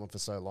been with someone for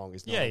so long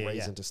is not a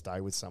reason to stay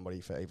with somebody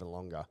for even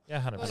longer.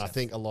 Yeah, 100%. And I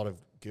think a lot of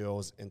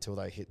girls, until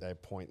they hit their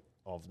point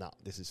of, nah,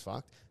 this is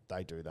fucked,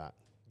 they do that.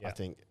 Yeah. I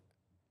think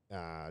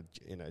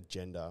in a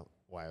gender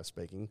way of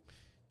speaking,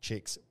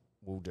 chicks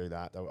will do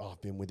that. They'll, I've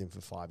been with him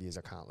for 5 years.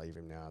 I can't leave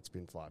him now. It's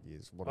been 5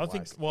 years. What a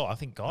waste. I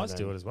think guys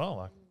do it as well.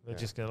 Like they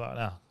just go like,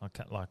 no, I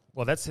can't. Like,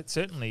 well, that's it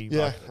certainly.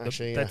 Yeah, like,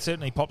 actually, that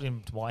certainly popped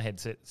into my head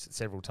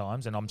several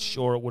times, and I'm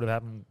sure it would have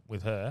happened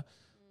with her.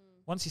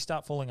 Once you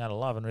start falling out of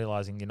love and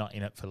realizing you're not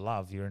in it for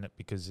love, you're in it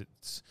because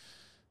it's,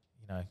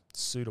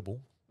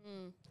 suitable.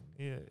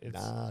 Yeah, it's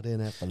not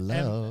in it for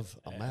love.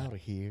 I'm out of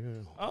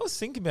here. I was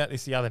thinking about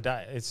this the other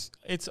day. It's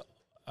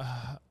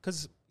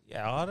because.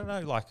 Yeah, I don't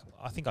know. Like,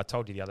 I think I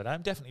told you the other day,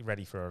 I'm definitely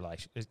ready for a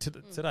relationship.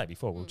 Today,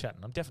 before we were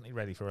chatting, I'm definitely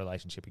ready for a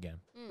relationship again.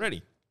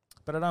 Ready.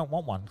 But I don't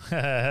want one. Well,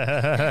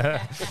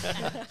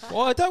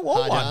 I don't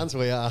want one. Hands,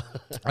 we are.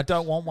 I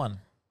don't want one.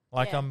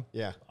 Like,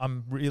 Yeah.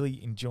 I'm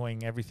really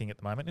enjoying everything at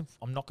the moment.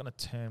 I'm not going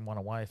to turn one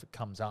away if it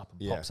comes up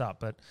and pops up.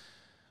 But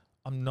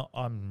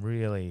I'm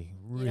really,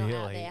 You're not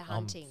out really, there I'm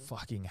hunting.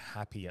 fucking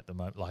happy at the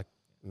moment. Like,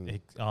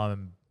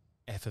 I'm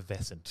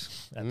effervescent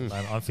at the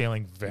moment. I'm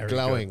feeling very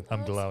glowing. Good. I'm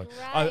That's glowing.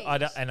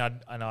 great.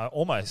 I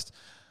almost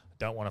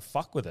don't want to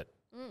fuck with it.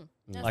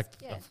 Like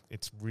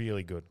it's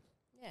really good.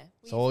 Yeah.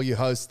 So all you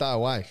hoes, stay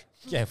away.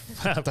 Yeah,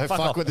 Don't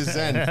fuck with the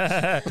Zen.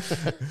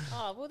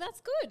 Oh, well, that's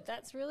good.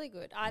 That's really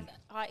good.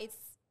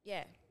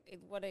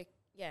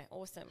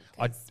 Awesome.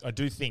 I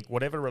do think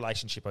whatever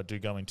relationship I do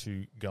go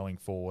into going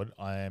forward,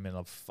 I am in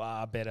a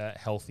far better,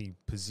 healthy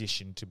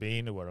position to be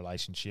into a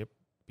relationship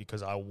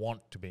because I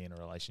want to be in a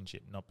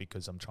relationship, not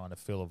because I'm trying to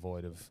fill a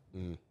void of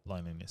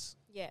loneliness.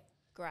 Yeah,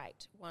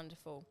 great,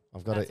 wonderful.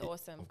 I've got That's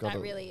awesome. That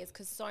really is,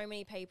 because so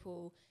many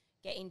people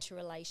get into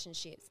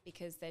relationships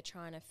because they're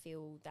trying to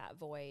fill that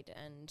void,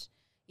 and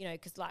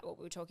because like what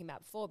we were talking about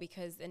before,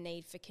 because the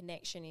need for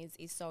connection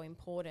is so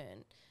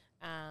important.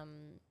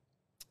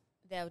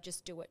 They'll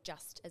just do it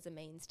just as a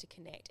means to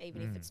connect,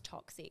 even if it's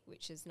toxic,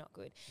 which is not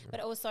good. But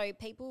also,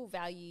 people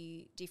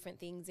value different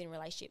things in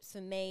relationships. For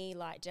me,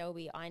 like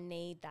Delby, I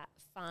need that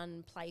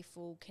fun,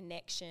 playful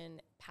connection,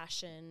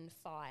 passion,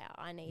 fire.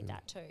 I need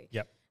that too.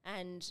 Yep.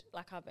 And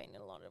like I've been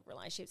in a lot of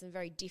relationships and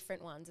very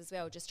different ones as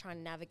well, just trying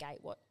to navigate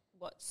what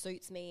what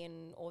suits me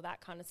and all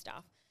that kind of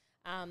stuff.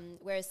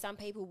 Whereas some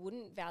people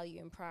wouldn't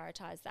value and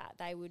prioritize that.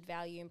 They would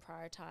value and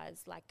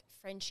prioritize like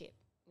friendship,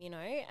 you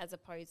know, as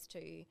opposed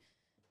to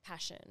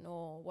passion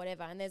or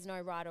whatever. And there's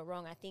no right or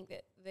wrong. I think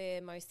that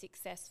the most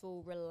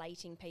successful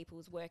relating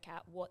peoples work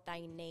out what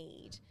they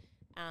need,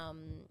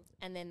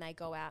 and then they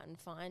go out and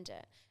find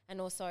it. And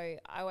also,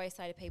 I always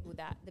say to people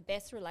that the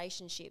best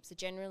relationships are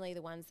generally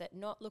the ones that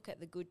not look at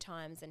the good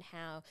times and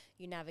how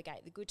you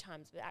navigate the good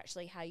times, but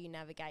actually how you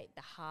navigate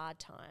the hard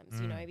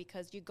times, you know,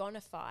 because you're going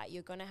to fight,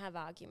 you're going to have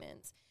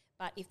arguments.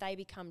 But if they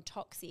become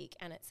toxic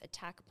and it's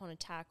attack upon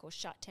attack or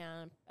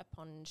shutdown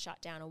upon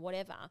shutdown or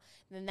whatever,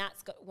 then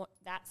that's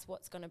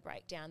what's going to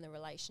break down the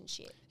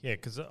relationship. Yeah,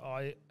 because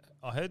I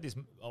heard this.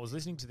 I was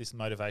listening to this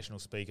motivational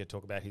speaker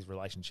talk about his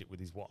relationship with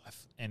his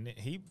wife, and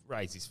he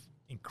raised this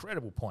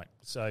incredible point.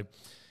 So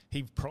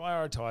he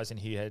prioritized and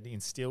he had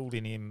instilled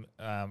in him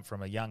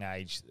from a young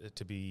age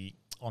to be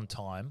on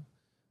time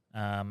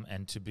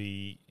and to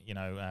be, you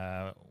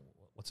know,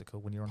 what's it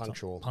called when you're on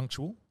Punctual. time?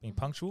 Punctual, being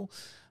punctual.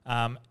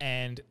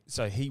 And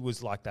so he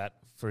was like that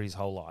for his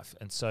whole life.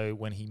 And so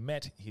when he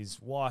met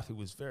his wife, who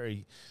was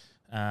very,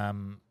 you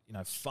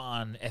know,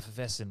 fun,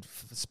 effervescent,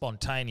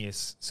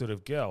 spontaneous sort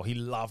of girl, he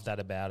loved that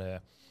about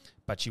her.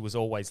 But she was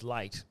always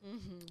late.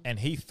 And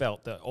he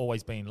felt that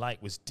always being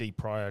late was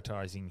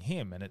deprioritizing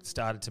him. And it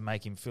started to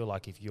make him feel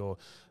like if you're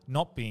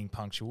not being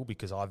punctual,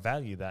 because I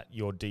value that,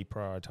 you're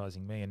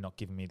deprioritizing me and not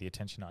giving me the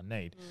attention I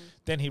need.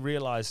 Then he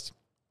realized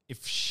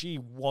if she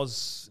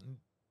was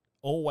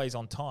always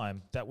on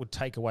time, that would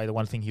take away the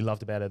one thing he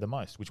loved about her the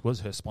most, which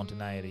was her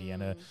spontaneity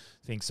and her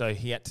thing. So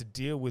he had to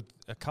deal with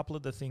a couple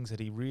of the things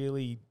that he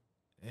really...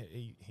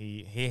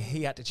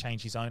 He had to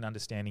change his own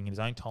understanding and his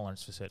own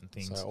tolerance for certain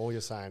things. So all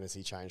you're saying is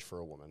he changed for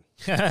a woman,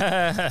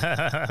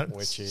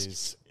 which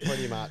is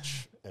pretty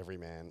much every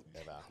man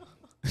ever.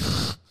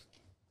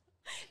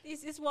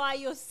 This is why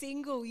you're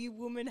single, you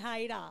woman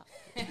hater.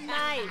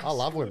 Mate. I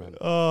love women.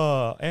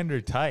 Oh, Andrew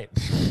Tate.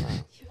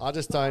 I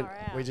just don't. Far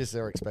out. We just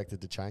are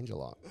expected to change a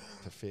lot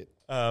to fit.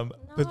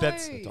 But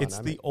that's No. it's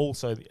the Dynamic.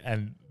 also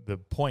and the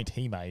point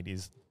he made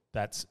is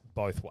that's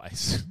both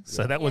ways.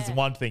 So that was Yeah.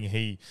 one thing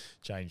he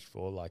changed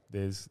for. Like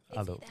there's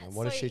other. That's And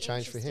what did so she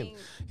change for him?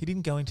 interesting. He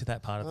didn't go into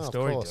that part of the Oh, of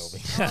story, course.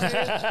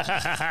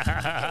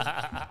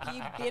 Dilby.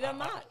 You bitter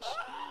much?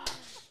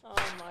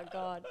 Oh my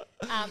God.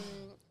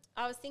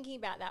 I was thinking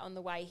about that on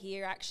the way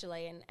here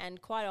actually,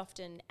 and quite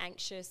often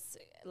anxious,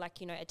 like,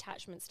 you know,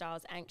 attachment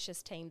styles,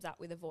 anxious teams up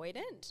with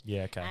avoidant.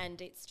 Yeah, okay.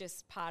 And it's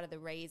just part of the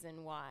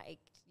reason why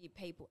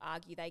people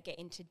argue they get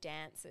into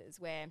dances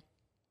where,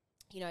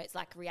 you know, it's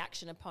like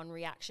reaction upon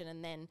reaction,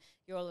 and then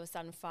you're all of a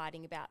sudden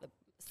fighting about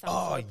some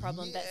sort of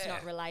problem that's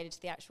not related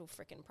to the actual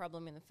freaking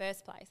problem in the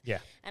first place. Yeah.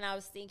 And I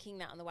was thinking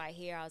that on the way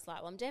here, I was like,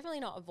 well, I'm definitely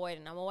not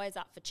avoidant. I'm always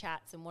up for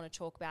chats and want to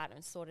talk about it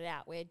and sort it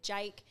out, where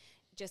Jake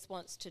just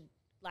wants to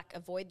like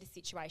avoid the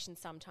situation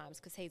sometimes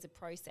because he's a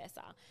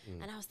processor.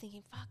 And I was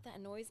thinking, fuck, that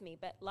annoys me.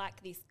 But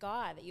like this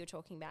guy that you're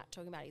talking about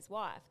his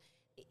wife,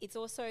 it's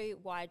also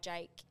why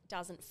Jake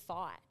doesn't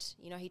fight.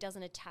 You know, he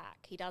doesn't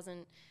attack. He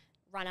doesn't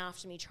run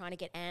after me trying to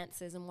get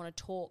answers and want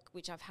to talk,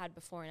 which I've had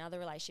before in other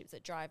relationships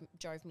that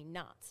drove me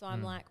nuts. So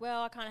I'm like,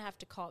 well, I kind of have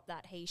to cop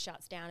that he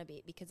shuts down a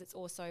bit, because it's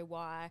also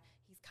why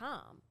he's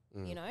calm,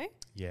 you know?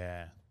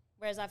 Yeah.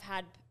 Whereas I've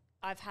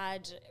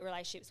had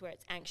relationships where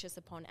it's anxious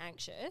upon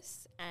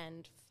anxious,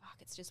 and fuck,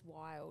 it's just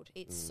wild.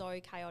 It's so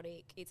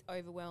chaotic. It's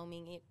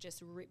overwhelming. It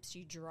just rips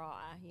you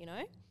dry, you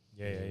know?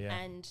 Yeah.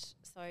 And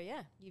so,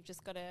 yeah, you've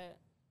just got to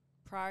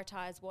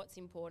prioritize what's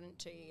important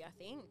to you, I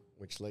think.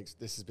 Which leaks.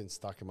 This has been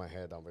stuck in my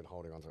head. I've been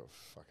holding on to it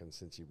fucking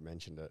since you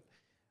mentioned it.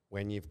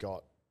 When you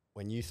thought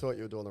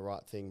you were doing the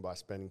right thing by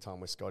spending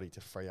time with Scotty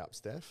to free up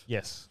Steph.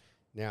 Yes.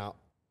 Now,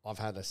 I've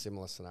had a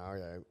similar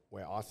scenario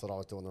where I thought I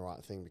was doing the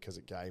right thing because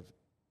it gave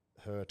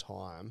her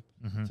time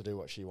to do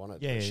what she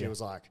wanted. Yeah, But yeah, she yeah. was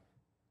like,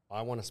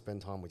 I want to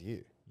spend time with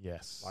you.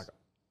 Yes. Like,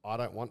 I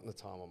don't want the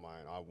time on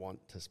my own. I want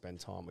to spend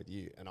time with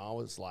you. And I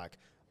was like,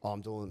 oh,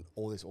 I'm doing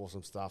all this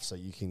awesome stuff so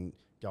you can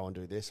go and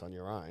do this on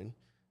your own.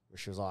 But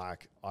she was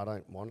like, I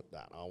don't want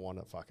that. I want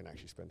to fucking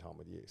actually spend time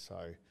with you.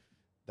 So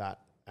that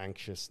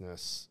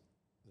anxiousness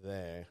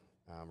there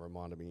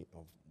reminded me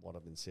of what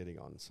I've been sitting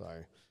on. So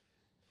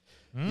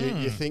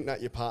you think that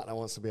your partner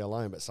wants to be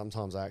alone, but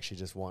sometimes I actually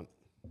just want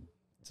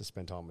to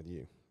spend time with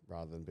you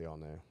rather than be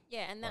on there.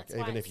 Yeah, and Like, that's why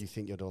even it's- if you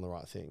think you're doing the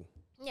right thing.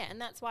 Yeah,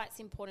 and that's why it's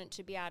important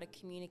to be able to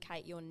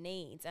communicate your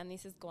needs. And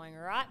this is going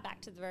right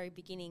back to the very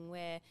beginning,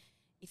 where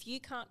if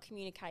you can't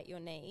communicate your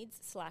needs,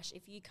 /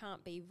 if you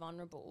can't be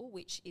vulnerable,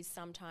 which is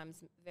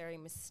sometimes very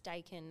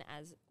mistaken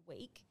as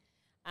weak,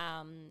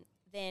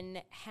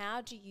 then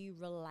how do you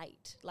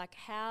relate? Like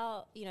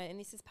how, you know, and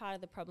this is part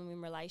of the problem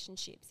in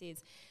relationships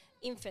is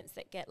infants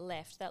that get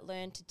left, that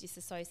learn to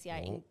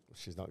disassociate. Oh,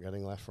 she's not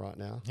getting left right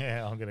now.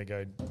 Yeah, I'm going to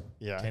go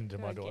Yeah. tend to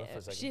my Go daughter get for a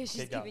it. second. She's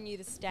Keep going. giving you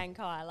the stank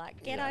eye,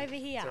 like, get Yeah. over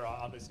here. It's all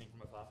right, I'm listening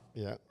from afar.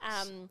 Yeah.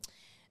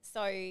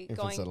 So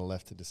Infants that are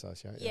left to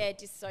dissociate. yeah,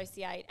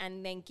 dissociate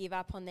and then give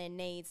up on their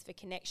needs for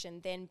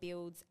connection, then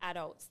builds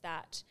adults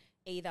that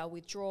either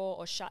withdraw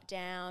or shut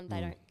down.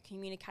 They don't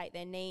communicate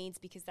their needs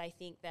because they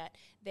think that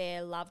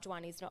their loved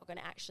one is not going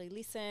to actually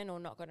listen or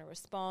not going to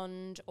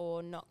respond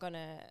or not going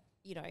to,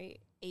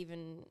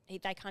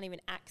 they can't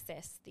even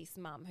access this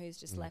mum who's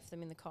just left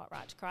them in the cot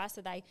right to cry.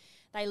 So they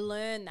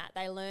learn that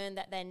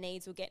their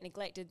needs will get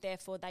neglected,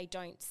 therefore they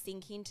don't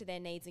sink into their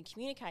needs and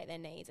communicate their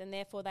needs, and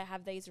therefore they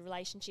have these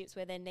relationships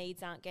where their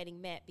needs aren't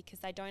getting met because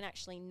they don't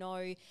actually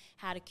know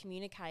how to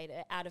communicate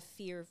it out of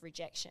fear of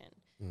rejection.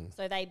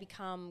 So they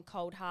become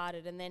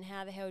cold-hearted, and then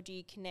how the hell do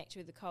you connect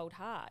with a cold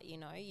heart?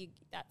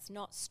 That's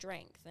not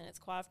strength, and it's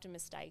quite often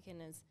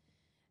mistaken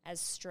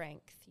as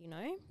strength,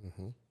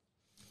 Mm-hmm.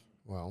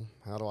 Well,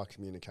 how do I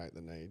communicate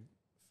the need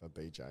for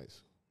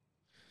BJs?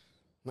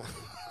 No,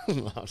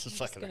 I was just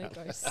fucking going around.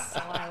 to go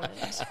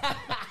silent.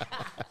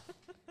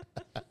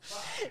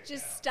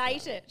 Just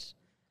state it.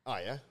 Oh,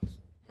 yeah?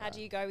 How do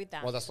you go with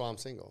that? Well, that's why I'm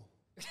single.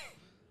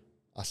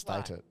 I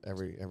state it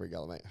every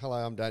girl I meet. Hello,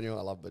 I'm Daniel.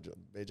 I love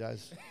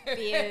BJs.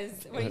 Beers.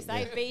 What do you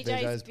say?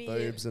 BJ's, beers.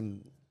 boobs,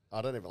 and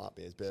I don't even like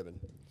beers. Bourbon.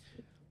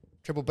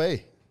 Triple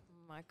B.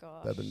 Oh my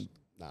gosh. Bourbon.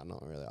 No,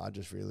 not really. I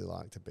just really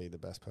like to be the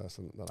best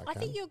person that I can. I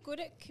think you're good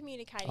at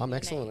communicating. I'm your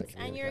excellent at needs,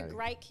 and you're a communicating.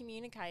 great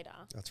communicator.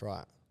 That's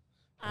right.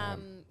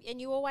 And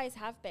you always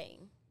have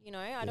been.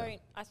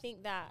 I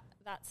think that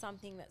that's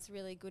something that's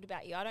really good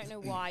about you. I don't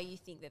know why you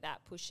think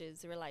that pushes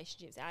the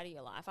relationships out of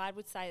your life. I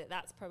would say that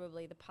that's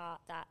probably the part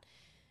that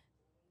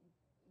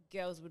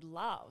girls would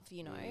love.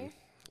 I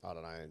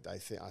don't know. I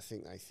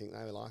think they think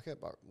they like it,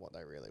 but what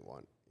they really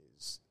want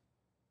is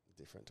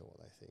different to what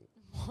they think.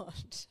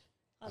 What?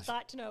 I'd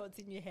like to know what's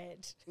in your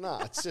head. No,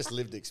 it's just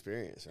lived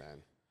experience,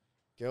 man.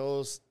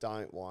 Girls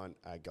don't want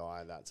a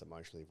guy that's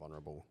emotionally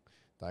vulnerable.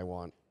 They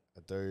want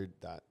a dude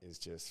that is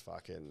just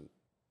fucking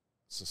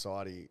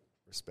society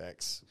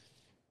respects,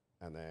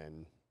 and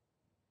then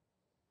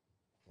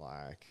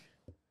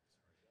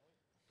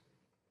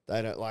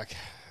they don't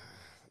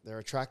they're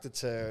attracted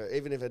to,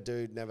 even if a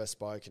dude never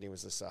spoke and he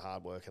was just a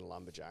hard-working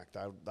lumberjack,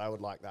 they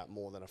would like that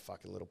more than a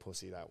fucking little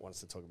pussy that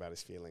wants to talk about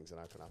his feelings and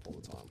open up all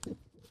the time.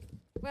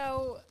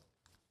 Well,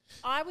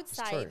 I would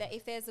say true. that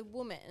if there's a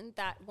woman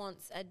that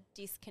wants a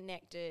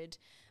disconnected,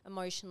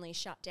 emotionally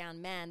shut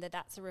down man,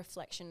 that's a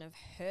reflection of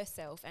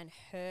herself and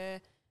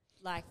her,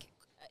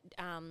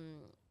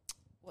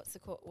 what's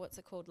it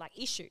called? Like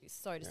issues,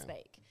 so to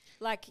speak.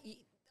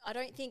 I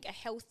don't think a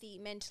healthy,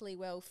 mentally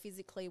well,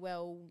 physically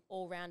well,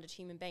 all-rounded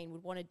human being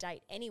would want to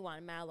date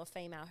anyone, male or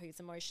female, who's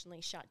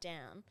emotionally shut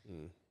down.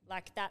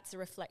 That's a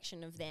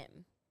reflection of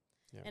them.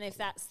 Yeah. And if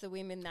that's the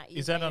women that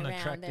you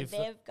around, then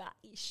they've got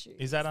issues.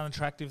 Is that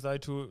unattractive, though,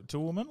 to a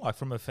woman? Like,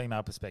 from a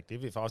female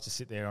perspective, if I was to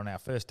sit there on our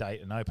first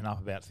date and open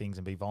up about things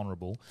and be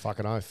vulnerable.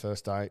 Fucking oath,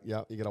 first date.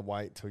 Yep, you got to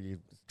wait till you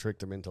tricked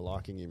them into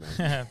liking you,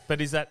 man.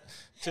 But is that...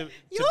 You're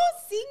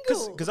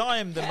single. Because I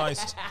am the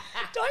most...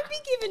 Don't be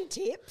giving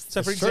tips.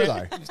 So for true,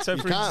 example, though.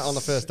 You can't on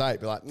the first date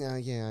be like, no,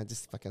 yeah,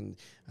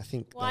 I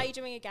think... Why are you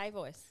doing a gay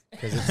voice?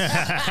 Because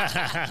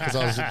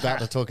I was about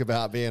to talk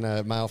about being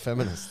a male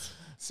feminist.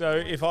 So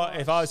if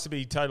I was to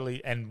be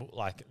totally, and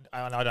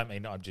I don't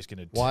mean I'm just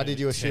going to... Why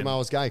did you assume I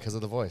was gay? Because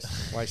of the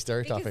voice? Why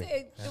stereotyping?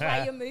 Because the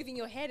way you're moving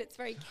your head, it's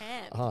very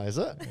camp. Oh, is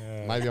it?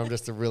 Yeah. Maybe I'm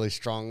just a really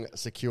strong,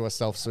 secure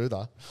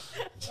self-soother.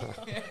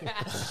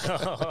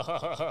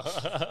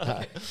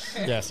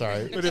 Yeah,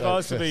 sorry. But if I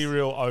was to be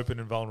real open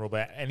and vulnerable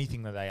about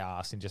anything that they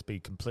asked and just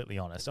be completely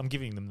honest, I'm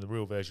giving them the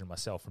real version of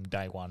myself from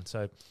day one.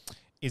 So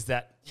is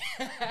that...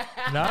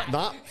 No?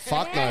 Nah,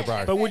 fuck no,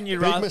 bro. But wouldn't you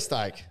Big rather...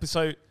 mistake.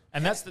 So...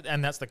 And that's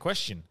the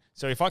question.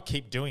 So if I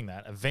keep doing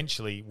that,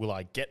 eventually will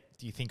I get...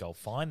 Do you think I'll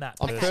find that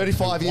person? I'm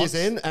 35 years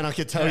in and I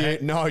can tell you,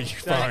 no, you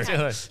won't.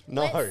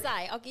 No. Let's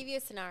say, I'll give you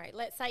a scenario.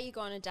 Let's say you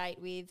go on a date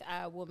with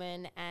a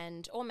woman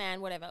or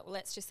man, whatever.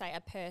 Let's just say a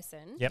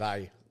person. Yep.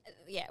 They.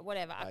 Yeah,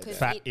 whatever.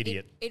 Fat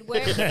idiot. It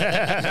works.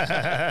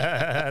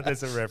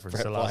 There's a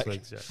reference to last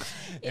week's show.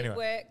 Anyway. It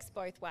works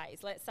both ways.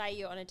 Let's say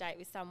you're on a date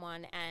with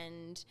someone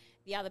and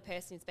the other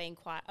person is being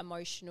quite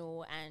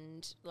emotional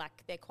and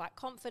they're quite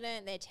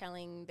confident. They're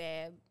telling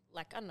their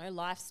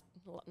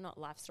not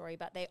life story,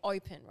 but they're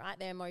open, right?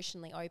 They're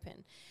emotionally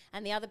open.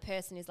 And the other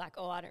person is like,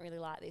 oh, I don't really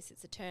like this.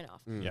 It's a turn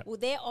off. Yep. Well,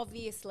 they're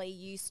obviously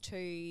used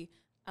to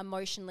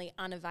emotionally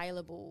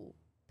unavailable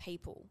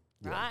people,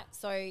 right?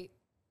 So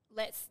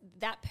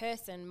that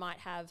person might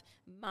have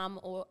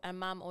a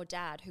mum or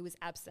dad who was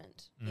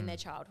absent in their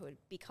childhood,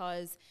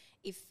 because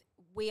if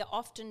we are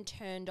often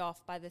turned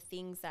off by the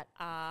things that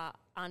are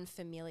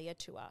unfamiliar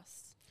to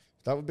us.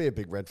 That would be a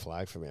big red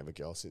flag for me if a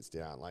girl sits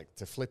down. Like,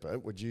 to flip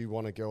it, would you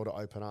want a girl to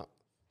open up?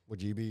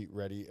 Would you be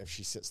ready if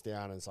she sits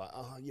down and it's like,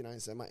 oh,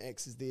 so my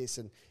ex is this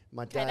and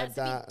my dad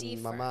that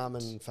and my mum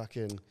and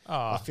fucking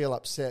I feel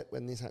upset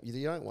when this happens.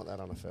 You don't want that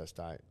on a first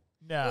date.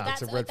 No. Well,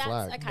 that's a red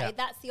flag. Okay, Yeah.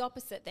 That's the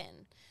opposite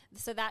then.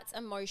 So that's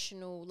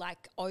emotional,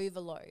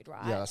 overload,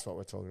 right? Yeah, that's what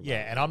we're talking about.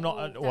 Yeah, and I'm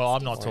not. Well,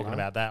 I'm not that's talking different.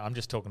 about that. I'm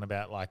just talking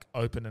about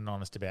open and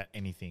honest about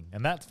anything,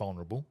 and that's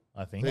vulnerable,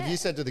 I think. But if you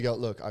said to the girl,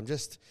 look, I'm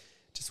just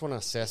want to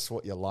assess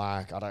what you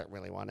like. I don't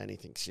really want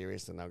anything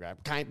serious. Then they'll go,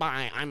 okay,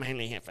 bye. I'm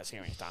only here for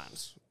serious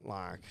times.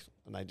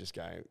 And they just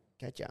go,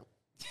 catch up.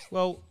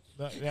 Well,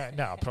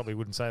 No, I probably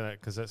wouldn't say that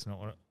because that's not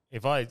what.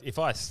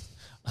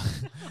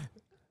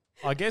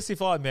 I guess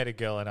if I met a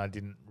girl and I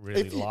didn't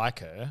really like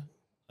her,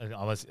 and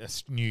I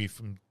knew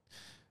from.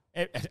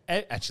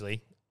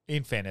 Actually,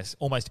 in fairness,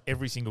 almost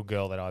every single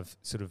girl that I've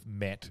sort of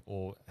met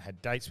or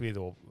had dates with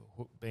or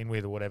been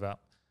with or whatever,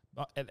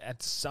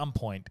 at some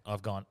point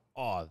I've gone,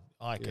 oh,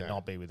 I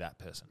cannot be with that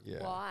person.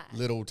 Yeah. Why?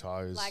 Little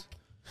toes. Like,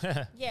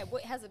 yeah,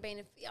 what has it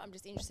been? I'm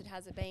just interested.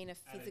 Has it been a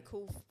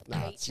physical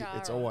feature?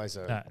 It's or- always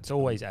a No, it's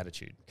always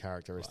attitude.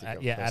 characteristic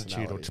of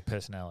Attitude or personality.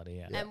 personality.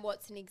 Yeah. And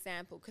what's an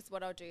example? Because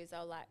what I'll do is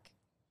I'll like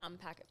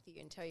unpack it for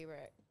you and tell you where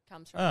it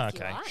comes from. Oh, if you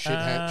okay. like.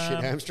 Shit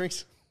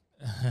hamstrings.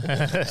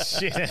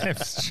 Shit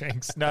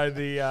hamstrings.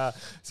 No,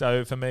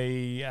 so for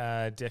me,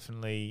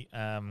 definitely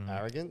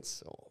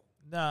Arrogance or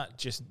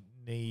just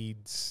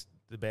needs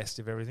the best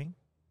of everything.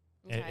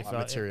 Okay. If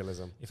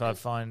materialism. If I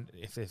find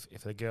if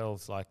the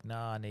girl's like,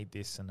 nah, I need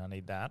this and I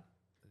need that,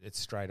 it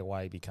straight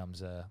away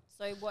becomes a.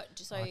 So what?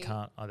 So I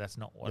can't. Oh, that's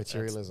not what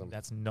Materialism.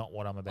 That's not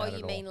what I'm about. Oh,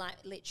 you at mean all. like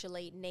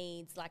literally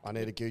needs like? I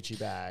need a Gucci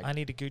bag. I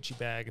need a Gucci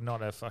bag,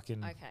 not a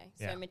fucking. Okay,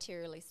 so Yeah.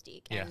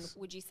 materialistic. Yes.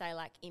 And would you say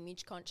like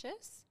image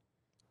conscious?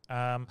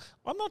 I'm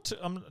not.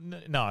 No.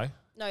 No,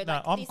 No,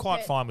 like I'm this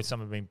quite fine with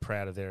someone being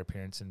proud of their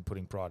appearance and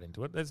putting pride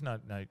into it. There's no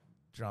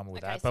drama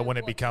with Okay, that. But so when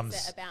it what becomes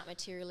is it about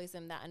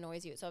materialism that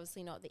annoys you? It's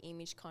obviously not the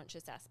image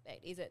conscious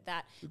aspect. Is it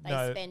that they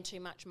No. spend too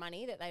much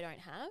money that they don't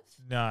have?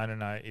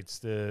 no, it's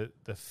the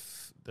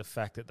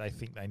fact that they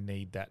think they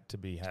need that to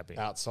be happy.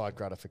 Outside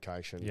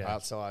gratification. Yeah.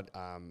 Outside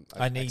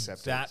I need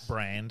acceptance. that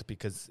brand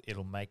because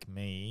it'll make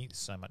me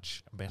so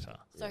much better.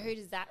 So who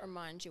does that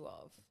remind you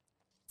of?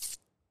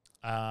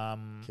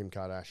 Kim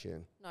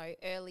Kardashian. No,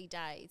 early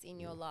days in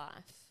your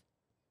life.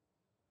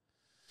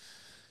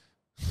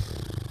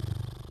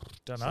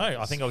 Don't know.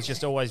 I think I was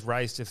just always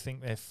raised to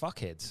think they're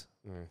fuckheads.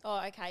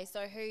 Oh, okay.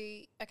 So who?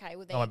 Okay,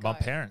 well there Oh, you my go.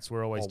 parents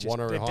were always Or just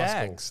Wanneroo they're High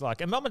School. dags.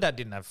 Like, and mum and dad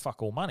didn't have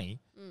fuck all money,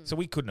 so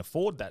we couldn't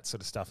afford that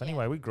sort of stuff. Yeah.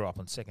 Anyway, we grew up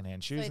on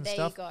secondhand shoes So and there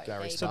stuff. you go. Gary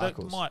there you So go. that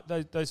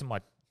Sparkles. those are my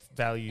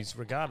values,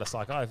 regardless.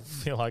 Like I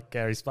feel like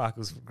Gary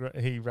Sparkles,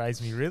 he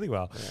raised me really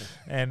well,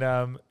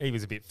 and he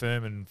was a bit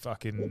firm and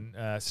fucking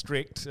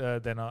strict.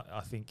 Then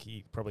I think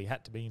he probably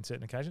had to be in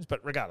certain occasions.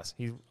 But regardless,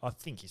 I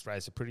think he's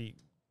raised a pretty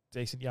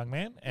decent young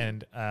man,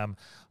 and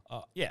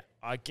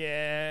I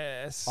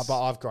guess.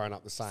 But I've grown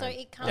up the same. So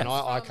it comes and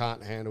I from-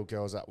 can't handle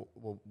girls that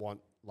will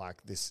want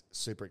like this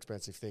super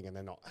expensive thing and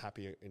they're not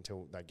happy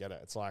until they get it.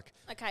 It's like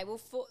Okay, well,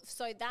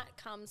 so that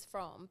comes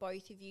from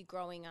both of you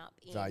growing up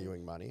in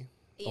valuing money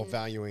or in-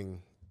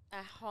 valuing.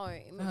 a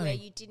home No. where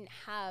you didn't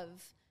have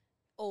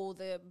all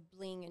the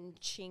bling and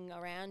ching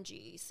around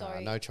you. So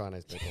No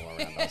Chinese people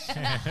around us.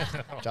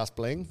 Just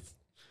bling.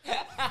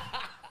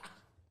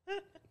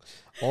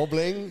 All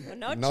bling,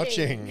 Not not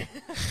ching.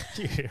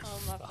 ching.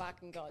 oh my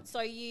fucking god!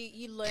 So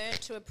you learn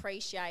to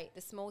appreciate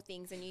the small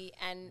things,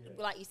 and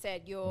like you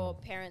said, your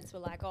parents were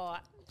like, oh,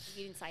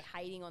 you didn't say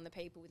hating on the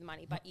people with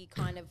money, but you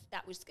kind of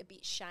that was a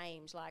bit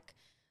shamed, like,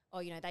 oh,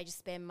 you know, they just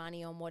spend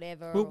money on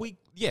whatever. Well, or- we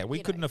you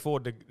couldn't know.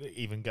 afford to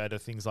even go to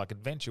things like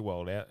Adventure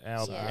World.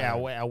 Yeah.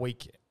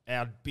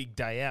 Our big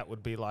day out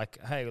would be like,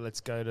 hey, let's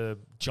go to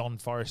John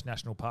Forest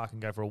National Park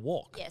and go for a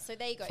walk. Yeah, so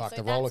there you go. Fuck, so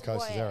the that's roller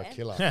coasters are a where-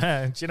 killer.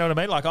 Do you know what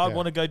I mean? Like, I Yeah.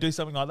 want to go do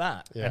something like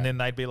that. Yeah. And then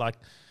they'd be like,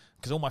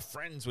 because all my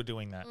friends were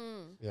doing that.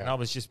 Yeah. And I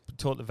was just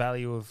taught the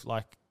value of,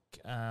 like,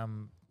 I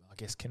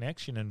guess,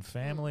 connection and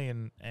family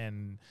and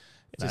you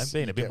know, Just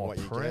being you a bit get more what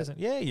you get. present.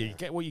 Yeah, you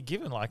get what you're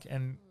given. Like,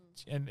 and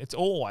it's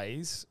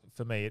always,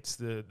 for me, it's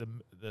the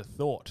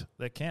thought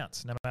that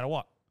counts, no matter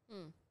what.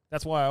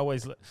 That's why I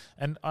always,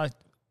 and I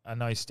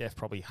know Steph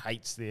probably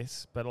hates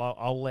this, but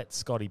I'll let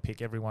Scotty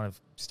pick every one of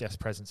Steph's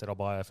presents that I'll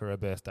buy her for her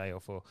birthday or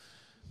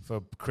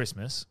for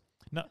Christmas.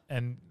 No,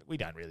 and we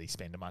don't really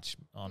spend much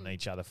on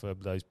each other for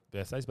those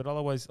birthdays, but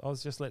I'll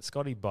just let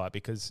Scotty buy it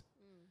because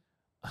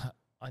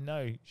I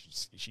know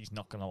she's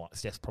not going to like,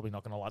 Steph's probably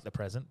not going to like the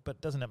present, but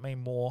doesn't it mean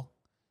more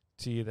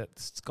to you that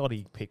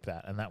Scotty picked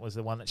that and that was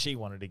the one that she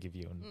wanted to give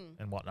you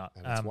and whatnot?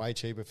 And it's way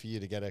cheaper for you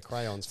to get her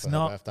crayons for It's her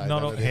not, birthday not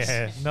than all, it is.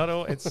 yeah, not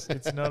all.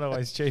 It's not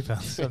always cheaper.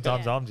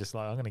 Sometimes Yeah. I'm just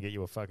like, I'm going to get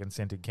you a fucking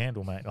scented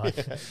candle, mate. Like,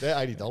 They're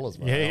 $80,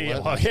 mate. yeah.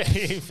 aren't Well, they? yeah,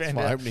 you It's found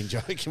my out. opening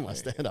joke in my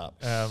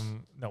stand-up.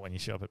 Not when you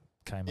shop at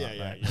Kmart,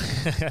 Yeah, mate.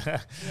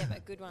 Yeah,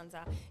 but good ones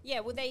are. Yeah,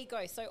 well, there you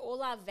go. So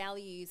all our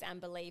values and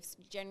beliefs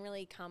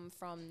generally come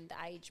from the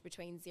age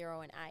between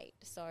 0 and 8.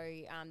 So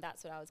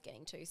that's what I was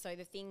getting to. So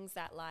the things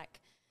that like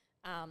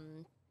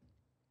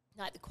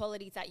the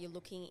qualities that you're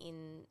looking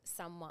in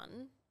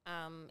someone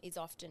is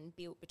often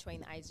built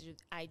between the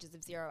ages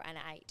of 0 and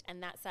 8.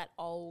 And that's that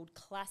old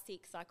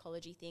classic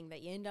psychology thing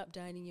that you end up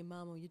dating your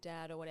mum or your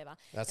dad or whatever.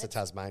 That's a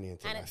Tasmanian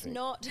thing, And I it's think.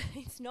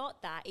 it's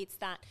not that. It's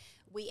that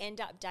we end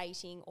up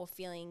dating or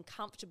feeling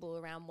comfortable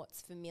around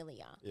what's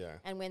familiar. Yeah.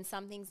 And when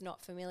something's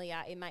not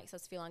familiar, it makes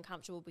us feel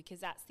uncomfortable because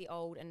that's the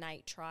old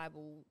innate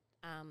tribal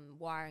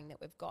wiring that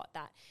we've got,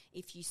 that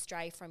if you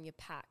stray from your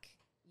pack,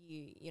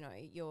 you know,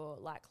 you're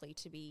likely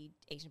to be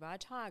eaten by a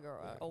tiger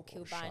or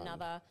killed by shunned.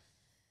 another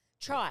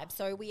tribe.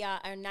 So we are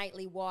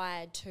innately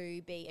wired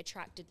to be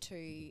attracted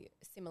to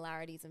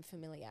similarities and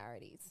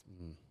familiarities.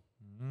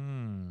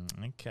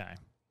 Okay.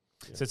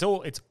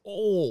 So it's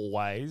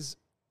always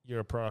you're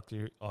a product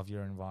of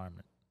your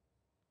environment.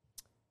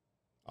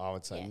 I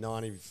would say Yes.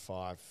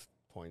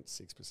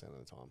 95.6% of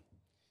the time.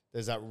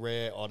 There's that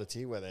rare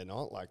oddity where they're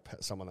not, like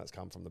someone that's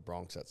come from the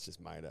Bronx that's just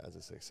made it as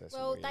a success.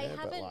 Well, they But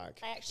haven't.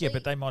 like They actually, Yeah,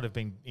 but they might have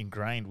been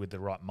ingrained with the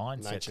right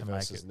mindset nature to make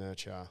versus it.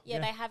 nurture. Yeah,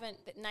 Yeah. they haven't.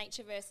 But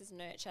nature versus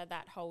nurture,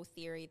 that whole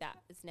theory that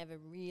has never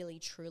really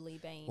truly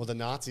been. Well, the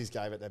Nazis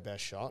gave it their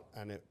best shot,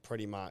 and it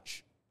pretty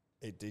much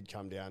it did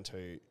come down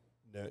to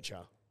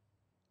nurture.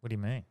 What do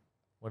you mean?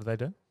 What did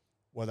they do?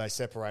 Where they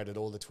separated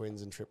all the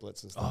twins and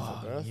triplets and stuff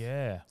at birth.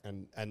 yeah.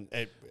 And it And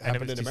it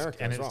happened was in America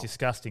and as it was well.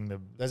 disgusting.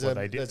 There's What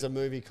they did. a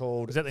movie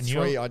called Was that the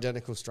Three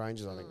Identical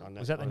Strangers, I think. On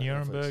Was that the on Netflix.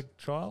 Nuremberg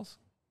trials?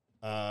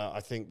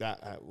 I think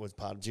that was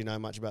part of... Do you know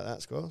much about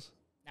that, Scores?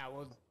 No,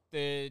 well,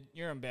 the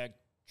Nuremberg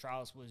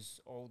trials was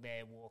all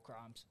their war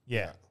crimes.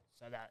 Yeah.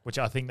 So that Which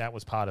I think that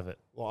was part of it.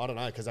 Well, I don't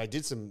know, because they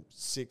did some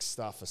sick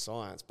stuff for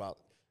science, but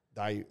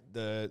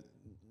the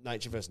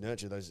nature versus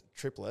nurture, those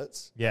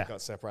triplets Yeah.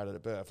 got separated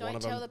at birth. Don't one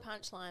of tell them, the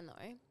punchline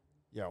though.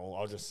 yeah, well,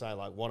 I'll just say,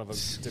 like, one of them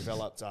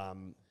developed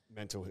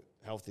mental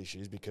health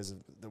issues because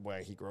of the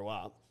way he grew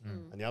up,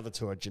 and the other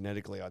two are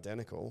genetically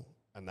identical,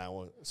 and they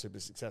were super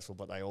successful,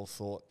 but they all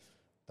thought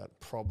that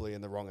probably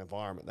in the wrong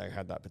environment they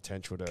had that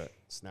potential to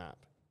snap.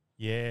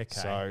 Yeah, okay.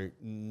 So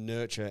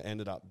nurture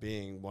ended up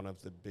being one of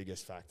the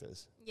biggest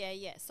factors. Yeah,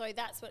 yeah. So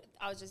that's what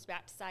I was just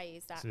about to say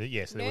is that So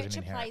yes, there was an nurture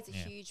inherent- plays a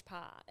yeah. huge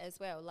part as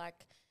well. Like,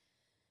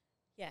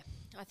 yeah,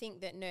 I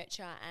think that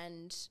nurture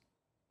and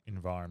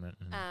environment.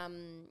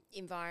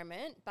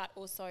 environment, but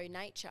also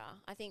nature.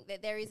 I think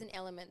that there is an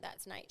element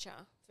that's nature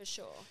for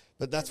sure.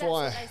 But that's 'Cause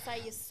why... what they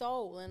say, your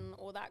soul and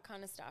all that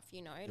kind of stuff.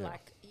 You know,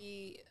 like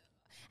you,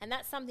 and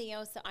that's something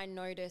else that I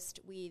noticed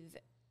with,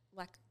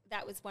 like,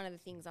 that was one of the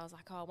things I was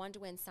like, oh, I wonder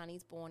when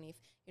Sonny's born if,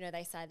 you know,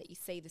 they say that you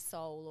see the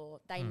soul or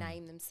they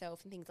name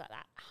themselves and things like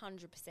that.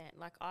 100%.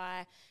 Like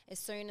as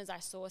soon as I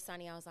saw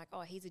Sonny, I was like,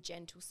 oh, he's a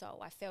gentle soul.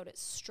 I felt it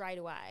straight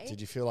away. Did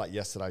you feel like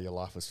yesterday your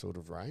life was filled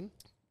with rain?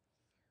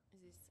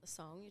 Is this a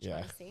song you're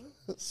trying to sing?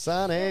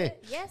 Sunny.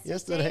 Yes,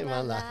 Yesterday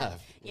my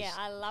life. Yeah,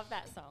 I love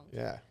that song.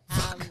 Yeah.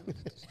 Um,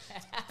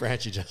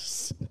 Branchy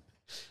just...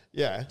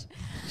 Yeah.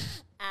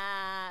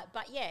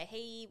 but yeah,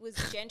 he was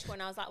gentle,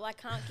 and I was like, well,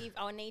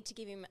 I need to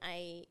give him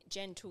a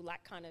gentle,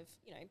 like, kind of,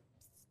 you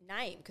know,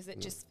 name because it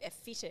just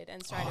fitted,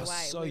 and straight Oh,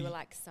 away so we were you-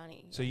 like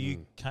Sonny. So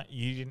you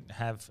didn't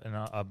have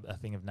a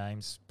thing of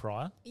names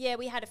prior? Yeah,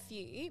 we had a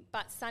few,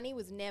 but Sonny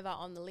was never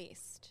on the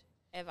list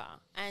ever,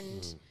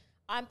 and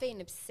I've been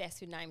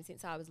obsessed with names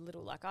since I was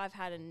little. Like I've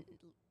had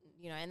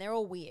you know, and they're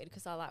all weird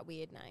because I like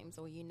weird names,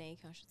 or unique,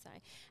 I should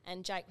say.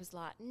 And Jake was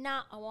like,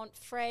 nah, I want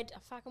Fred. I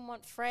fucking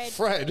want Fred.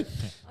 Fred.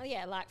 Oh,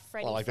 yeah, like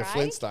Freddie Well, like the Frey.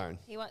 Flintstone.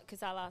 He went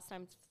because our last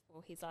name's,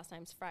 well, his last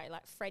name's Frey,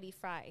 like Freddie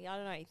Frey. I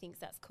don't know, he thinks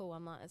that's cool.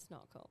 I'm like, it's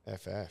not cool.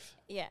 FF.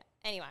 Yeah.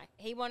 Anyway,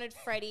 he wanted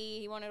Freddie.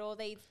 He wanted all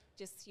these,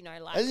 just, you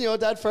know, like. Isn't your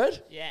dad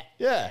Fred? yeah,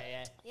 Yeah.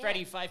 Yeah.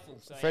 Freddie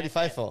Faithful. So Freddie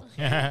yeah. Faithful.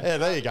 Yeah,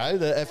 there you go.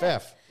 The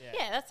FF.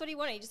 Yeah, that's what he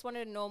wanted. He just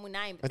wanted a normal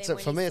name. But It's then a,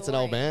 for when me, he it's an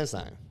saw old him- man's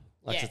name.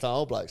 Like Yeah. just an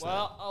old bloke's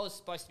Well, I was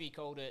supposed to be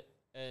called it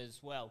as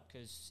well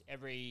because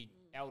every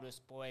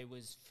eldest boy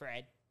was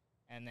Fred,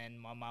 and then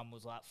my mum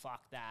was like,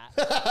 "Fuck that,"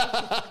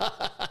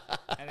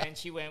 and then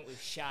she went with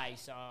Shay.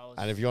 So I was,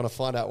 name. And if you want to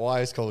find out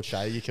why it's called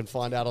Shay, you can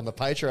find out on the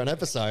Patreon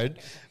episode.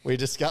 We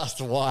discussed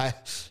why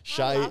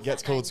Shay love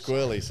gets that called name,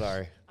 Squirrely. Shay.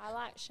 Sorry. I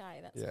like Shay.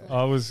 That's Yeah. cool.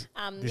 I was.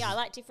 Yeah, I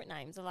like different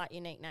names. I like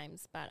unique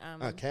names. But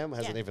Cam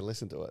hasn't yeah. even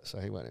listened to it, so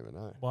he won't even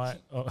know.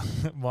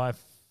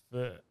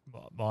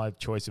 My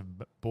choice of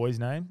boy's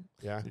name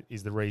Yeah.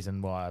 is the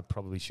reason why I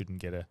probably shouldn't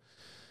get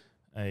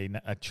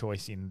a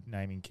choice in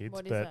naming kids.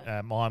 What is but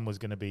it? mine was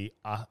going to be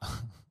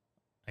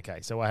okay.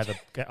 So I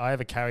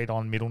have a carried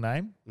on middle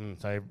name.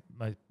 So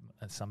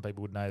some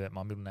people would know that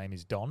my middle name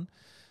is Don.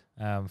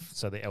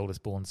 So the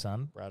eldest born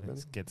son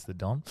Bradman. gets the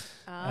Don.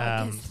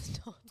 I guess it's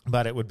not.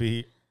 But it would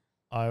be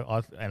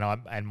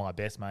and my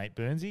best mate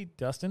Burnsy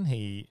Dustin.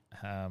 He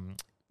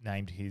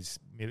named his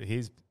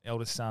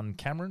eldest son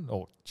Cameron,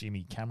 or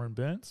Jimmy Cameron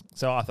Burns.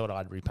 So I thought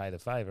I'd repay the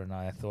favour, and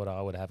I thought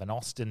I would have an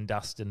Austin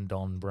Dustin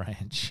Don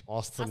branch.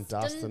 Austin, Dustin,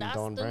 Dustin,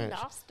 Don Dustin, Branch.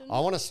 Dustin. I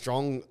want a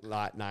strong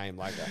name,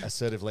 like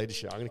assertive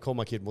leadership. I'm going to call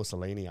my kid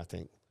Mussolini, I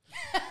think.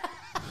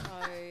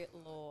 Oh,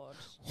 Lord.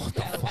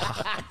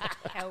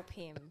 Help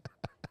him.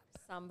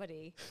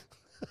 Somebody.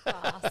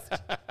 Fast.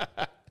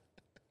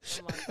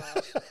 Oh,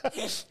 my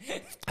gosh.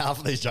 Half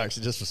of these jokes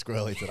are just for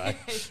Squirrely today.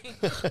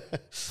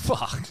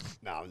 Fuck.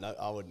 No,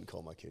 I wouldn't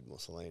call my kid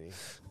Mussolini.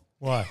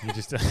 Why? You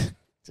just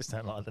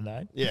don't like the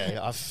name? Yeah,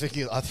 I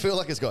feel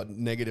like it's got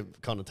negative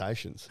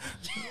connotations.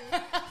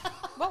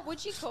 What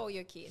would you call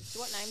your kids?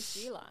 What names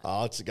do you like?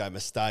 Oh, it's a go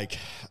mistake.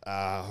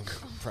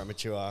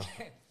 Premature.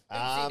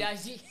 Oopsie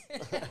daisy.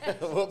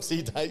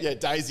 Whoopsie daisy. Yeah,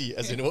 Daisy,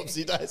 as in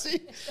whoopsie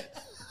daisy.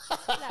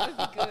 That would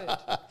be good.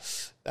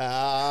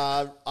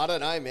 I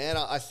don't know, man.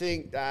 I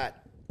think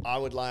that I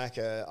would like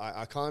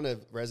I kind of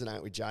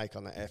resonate with Jake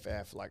on the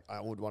FF. Like, I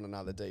would want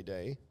another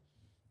DD.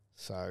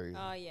 So,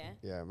 Oh, yeah.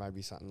 yeah,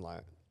 maybe something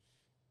like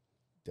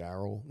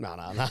Daryl. No.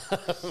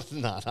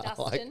 No.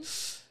 Like, Dustin.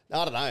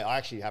 I don't know. I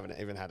actually haven't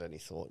even had any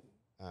thought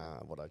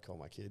what I'd call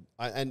my kid.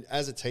 And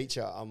as a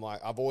teacher, I'm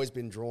like, I've always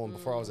been drawn,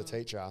 before I was a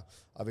teacher,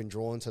 I've been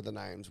drawn to the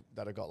names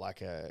that have got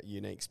like a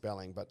unique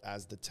spelling. But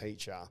as the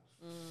teacher,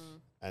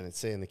 and it's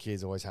seeing the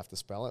kids always have to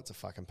spell it, it's a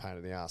fucking pain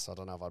in the ass. I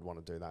don't know if I'd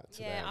want to do that to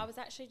them. I was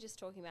actually just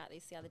talking about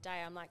this the other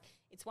day. I'm like,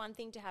 it's one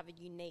thing to have a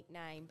unique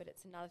name, but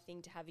it's another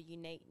thing to have a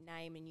unique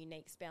name and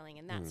unique spelling.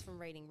 And that's from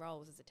reading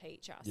roles as a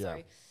teacher. Yeah.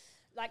 So,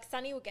 like,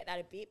 Sunny will get that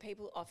a bit.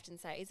 People often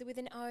say, is it with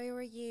an O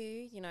or a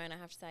U? You know, and I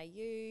have to say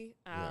U.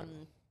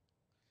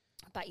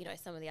 But, you know,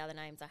 some of the other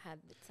names I had,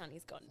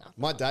 Sunny's got nothing.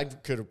 My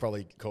dad could have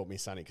probably called me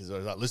Sonny because I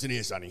was like, listen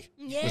here, Sonny.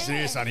 Yeah. Listen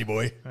here, Sonny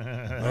boy. All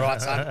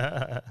right,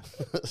 son.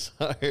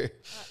 So,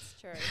 That's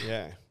true.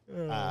 yeah.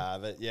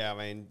 But yeah, I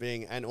mean,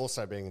 being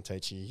a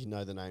teacher, you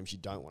know the names you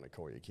don't want to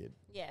call your kid.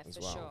 Yeah, as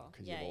for well, sure.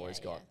 because Yeah, you've always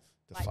yeah, got yeah.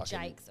 the Like fucking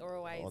Jake's are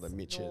always or the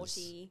Mitches.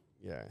 naughty.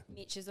 Yeah.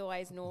 Mitch is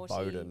always naughty.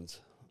 Bowden's.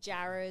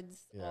 Jared's.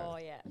 Yeah. Oh,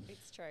 yeah,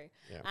 it's true.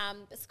 Yeah.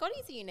 But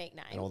Scotty's a unique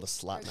name. And all the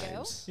slut for a girl.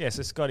 names. Yeah,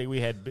 so Scotty, we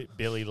had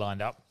Billy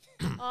lined up.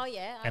 Oh,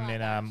 yeah. I And like then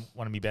that.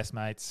 one of my best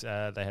mates,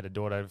 they had a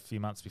daughter a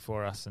few months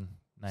before us and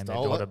named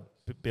Stole their daughter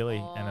it? Billy.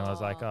 And I was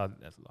like, oh,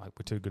 that's like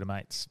we're too good of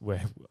mates.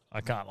 Where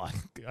I can't, like,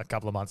 a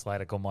couple of months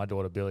later call my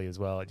daughter Billy as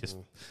well. It just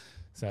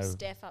so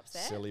Steph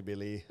upset. Silly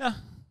Billy. no,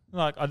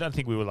 like I don't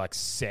think we were like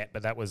set,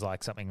 but that was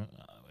like something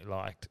we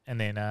liked. And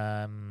then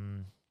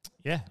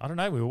yeah, I don't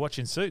know. We were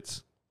watching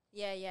Suits,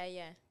 Yeah.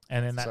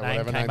 and then that So name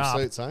whatever came name up.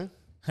 suits, eh?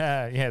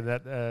 Yeah,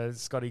 that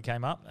Scotty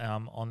came up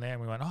on there,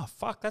 and we went, "Oh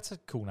fuck, that's a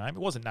cool name." It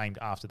wasn't named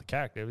after the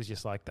character; it was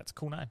just like, "That's a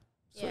cool name."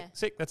 Sweet, Yeah.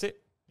 sick. That's it.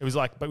 It was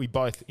like, but we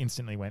both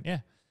instantly went, "Yeah,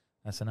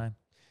 that's the name."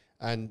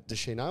 And does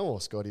she know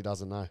or Scotty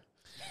doesn't know?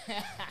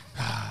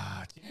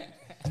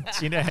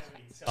 Do you know how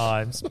many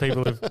times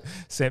people have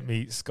sent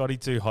me Scotty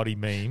 2 Hottie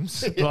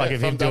memes, Yeah, like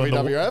of him from doing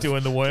WWF?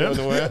 the worm, Doing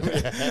the worm,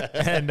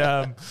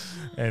 yeah.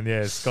 and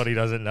yeah, Scotty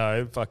doesn't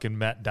know. Fucking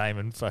Matt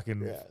Damon,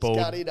 fucking Yeah. bald.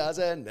 Scotty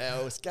doesn't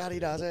know. Scotty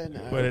doesn't know.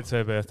 When it's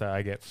her birthday,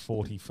 I get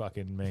 40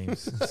 fucking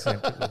memes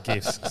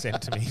gifts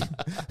sent to me.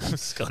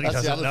 Scotty That's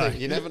the doesn't other know.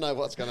 thing. You never know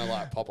what's going to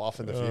like pop off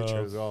in the future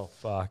Oh, as well.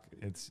 Fuck,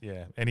 it's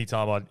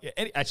anytime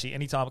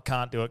anytime I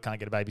can't do it, can't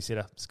get a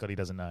babysitter. Scotty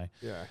doesn't know.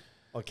 Yeah.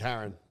 Or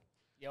Karen.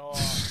 Yo,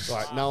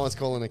 Like, no one's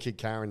calling a kid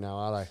Karen now,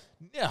 are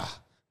they? Yeah,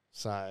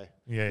 So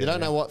Yeah, you don't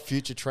know what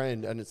future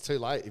trend, and it's too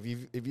late.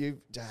 If you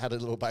had a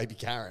little baby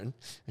Karen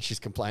and she's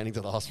complaining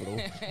to the hospital,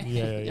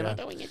 you're not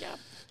doing your job.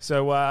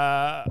 So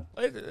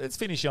let's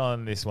finish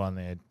on this one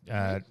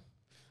there.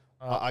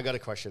 I got a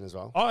question as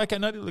well. Oh, okay.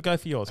 No, go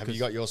for yours. Have you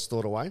got yours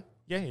stored away?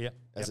 Yeah.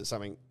 Is it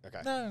something?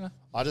 Okay. No.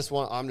 I'm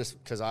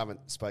just because I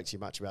haven't spoke to you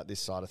much about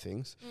this side of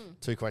things.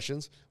 2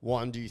 questions.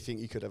 1, do you think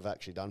you could have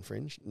actually done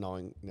Fringe,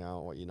 knowing now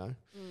what you know?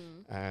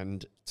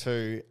 And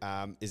 2,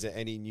 is there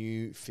any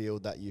new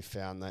field that you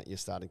found that you're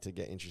starting to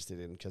get interested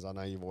in? Because I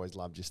know you've always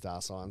loved your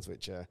star signs,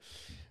 which are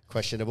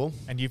questionable.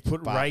 And you've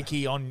put But-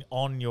 Reiki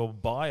on your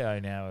bio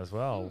now as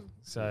well.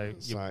 So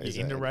So you're is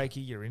into it-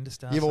 Reiki, you're into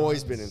stars. You've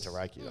always been into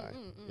Reiki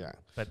though. Yeah.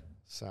 But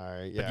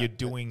So yeah. you're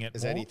doing it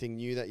Is more? there anything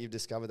new that you've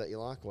discovered that you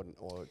like,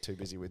 or too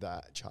busy with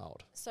that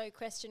child? So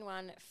question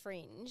 1,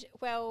 Fringe.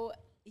 Well,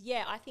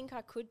 yeah, I think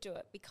I could do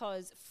it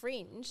because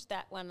Fringe,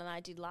 that one that I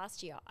did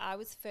last year, I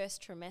was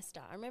first trimester.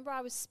 I remember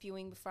I was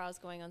spewing before I was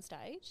going on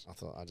stage. I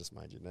thought I just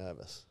made you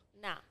nervous.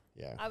 Nah.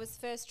 Yeah. I was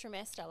first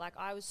trimester. Like,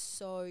 I was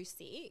so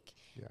sick.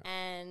 Yeah.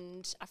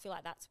 And I feel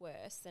like that's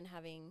worse than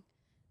having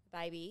a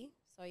baby.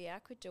 So, yeah, I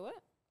could do it.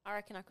 I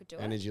reckon I could do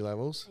it. Energy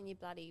levels. And you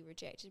bloody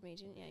rejected me,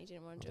 didn't you? You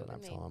didn't want I to do don't it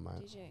with have me, time,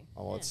 mate. did you?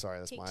 Oh, well, Yeah. sorry,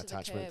 that's Kick my to the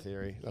attachment curb.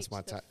 theory. That's Kick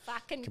my to the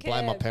fucking can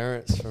blame my curb.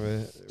 parents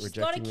for She's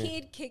got a rejecting me.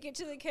 kid, kick it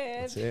to the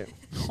curb. That's it.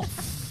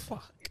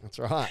 That's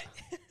right.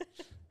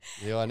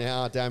 You are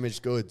now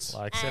damaged goods.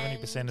 like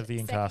 70% of the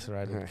And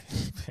incarcerated.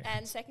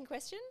 And second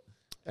question,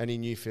 Any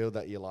new field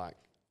that you like,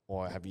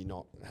 or have you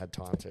not had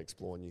time to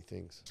explore new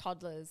things?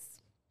 toddlers.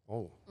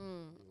 Oh,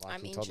 I'm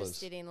liking toddlers.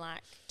 interested in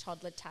like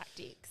toddler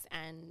tactics,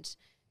 and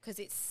because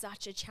it's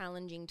such a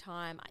challenging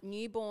time.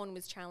 Newborn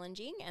was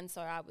challenging, and so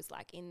I was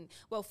like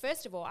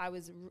first of all, I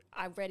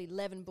read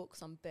 11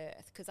 books on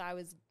birth because I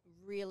was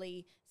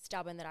really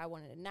stubborn that I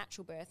wanted a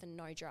natural birth and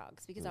no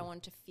drugs because I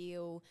wanted to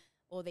feel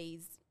all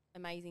these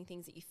amazing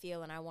things that you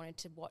feel, and I wanted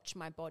to watch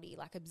my body,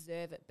 like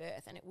observe at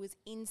birth, and it was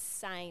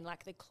insane.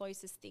 Like the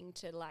closest thing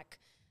to like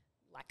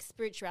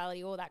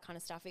spirituality, all that kind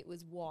of stuff. It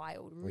was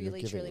wild, Well, you're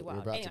really, giving- truly you're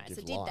wild. about to Anyway, so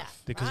give did life.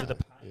 that Because right? of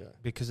the Yeah.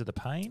 because of the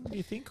pain, do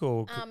you think,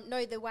 or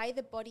No, the way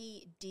the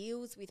body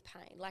deals with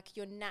pain, like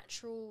your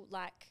natural,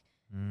 like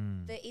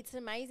it's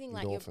amazing.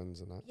 Like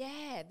Endorphins and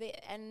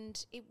that.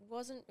 and it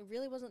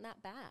really wasn't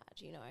that bad,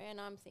 you know. And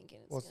I'm thinking,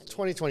 it's Well, gonna it's be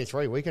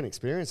 2023. We can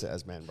experience it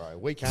as men, bro.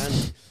 We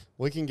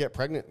can get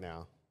pregnant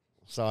now.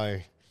 So,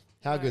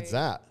 how No. good's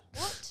that?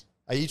 what?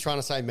 Are you trying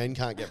to say men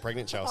can't get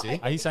pregnant, Chelsea?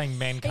 are you saying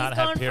men can't gone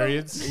have from-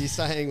 periods? Are you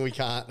saying we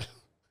can't?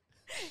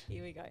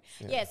 Here we go.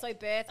 Yeah, so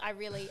birth, I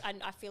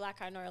feel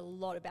like I know a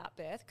lot about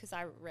birth because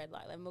I read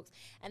like 11 books.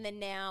 And then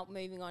now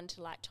moving on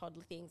to like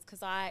toddler things because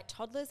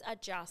toddlers are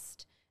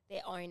just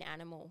their own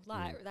animal.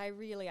 Like they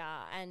really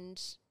are.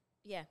 And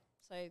yeah,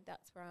 so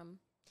that's where I'm.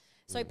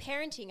 So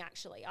parenting,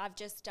 actually, I've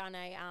just done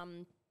a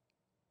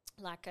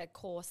like a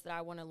course that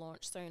I want to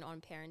launch soon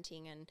on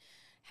parenting and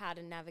how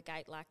to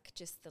navigate like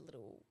just the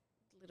little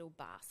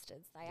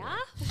bastards they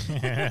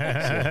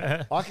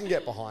are. I can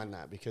get behind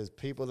that because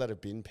people that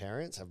have been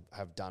parents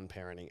have done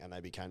parenting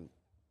and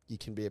you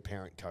can be a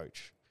parent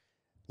coach.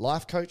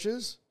 Life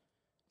coaches,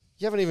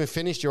 you haven't even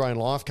finished your own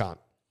life, cunt.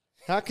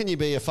 How can you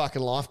be a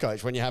fucking life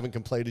coach when you haven't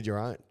completed your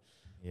own?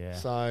 Yeah.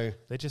 So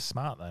they're just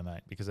smart though,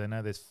 mate, because they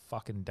know there's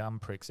fucking dumb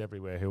pricks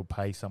everywhere who'll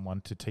pay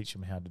someone to teach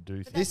them how to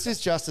do things. this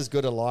is just as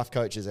good a life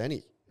coach as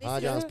any.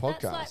 Arjan's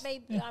podcast. That's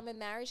like me, I'm a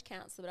marriage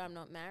counsellor, but I'm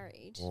not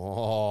married.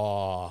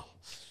 Oh,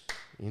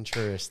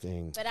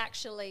 interesting. But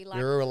actually, like...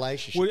 You're a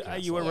relationship Are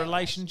you a counsellor.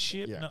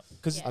 relationship? Yeah. No,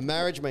 'cause A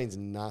marriage means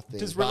nothing.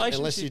 Does But unless you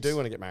relationships- do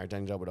want to get married,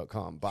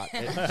 DanielJobber.com. But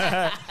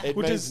it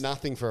Well, means does-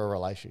 nothing for a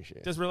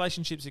relationship. Does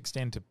relationships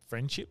extend to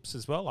friendships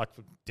as well? Like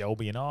for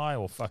Delby and I,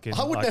 or fucking...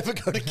 I would like, never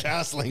go to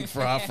counselling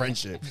for our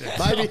friendship.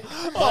 Maybe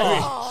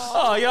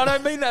Oh, yeah, I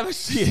don't mean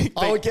that.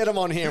 I would get them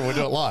on here and we'll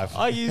do it live.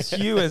 I use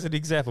you as an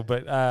example,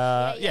 but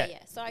yeah.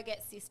 So I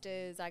get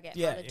sisters, I get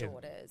Yeah, other yeah.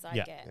 daughters, I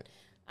Yeah. get...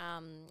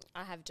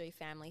 I do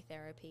family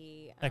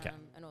therapy Okay.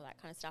 and all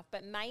that kind of stuff.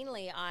 But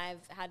mainly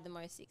I've had the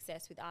most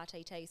success with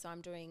RTT, so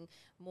I'm doing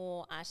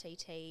more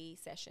RTT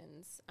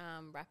sessions,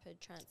 rapid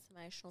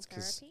transformational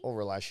Because therapy. all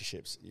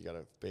relationships, you got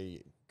to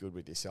be good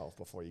with yourself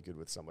before you're good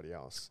with somebody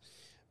else.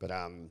 But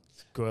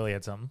Gourley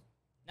had something.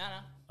 No.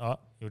 Oh,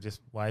 you were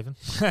just waving.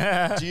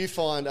 do you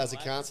find as a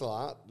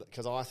counsellor,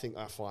 because I think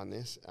I find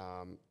this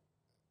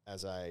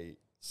as a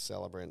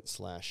celebrant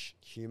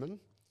 / human,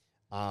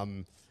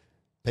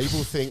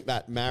 people think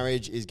that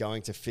marriage is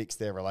going to fix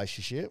their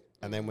relationship.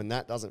 And then when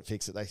that doesn't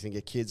fix it, they think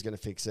a kid's going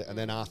to fix it. And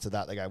then after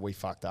that, they go, we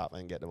fucked up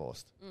and get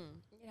divorced.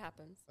 It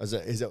happens.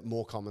 Is it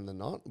more common than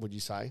not, would you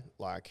say?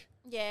 Like,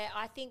 Yeah,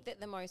 I think that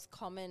the most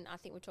common, I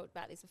think we've talked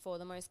about this before,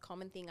 the most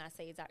common thing I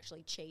see is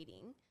actually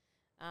cheating.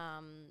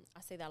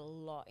 I see that a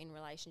lot in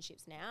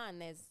relationships now,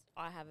 and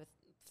I have an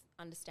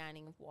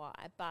understanding of why.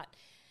 But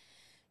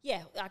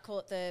yeah, I call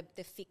it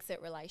the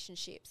fix-it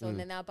relationships. And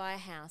then they'll buy a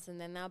house, and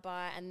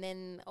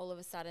then all of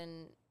a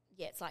sudden,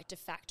 yeah, it's like de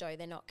facto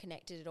they're not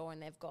connected at all,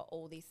 and they've got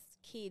all these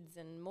kids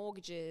and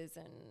mortgages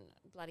and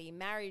bloody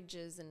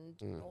marriages and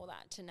all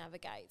that to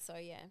navigate. So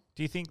yeah.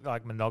 Do you think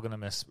like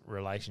monogamous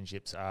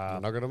relationships are...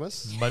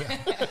 monogamous?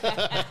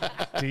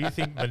 Do you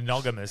think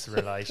monogamous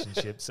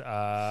relationships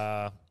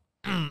are...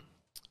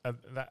 Are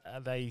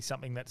they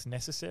something that's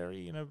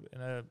necessary in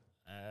a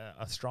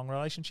strong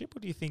relationship, or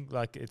do you think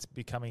like it's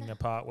becoming a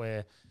part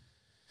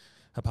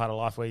of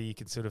life where you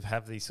can sort of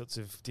have these sorts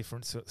of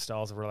different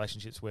styles of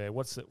relationships? Where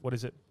what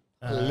is it?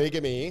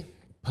 Polygamy.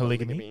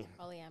 Polygamy.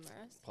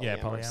 Polyamorous. Yeah,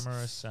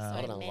 polyamorous.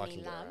 I don't know if I many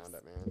can get loves. around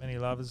it, man. Many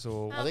lovers,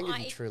 or I think if I-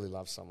 you truly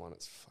love someone,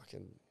 it's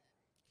fucking...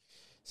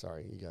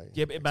 Sorry, you go.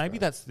 yeah, but maybe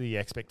that's the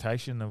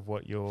expectation of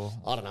what you're.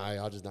 I don't know.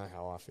 I just know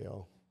how I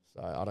feel.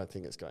 So I don't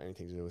think it's got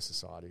anything to do with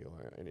society or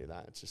any of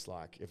that. It's just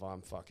like if I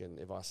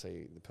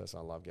see the person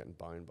I love getting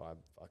boned by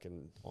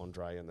fucking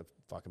Andre and the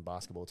fucking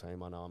basketball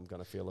team, I know I'm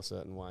going to feel a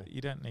certain way. You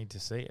don't need to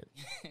see it.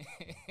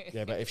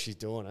 Yeah, but if she's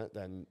doing it,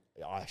 then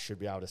I should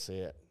be able to see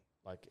it.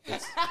 Like,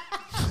 it's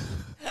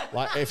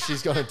like if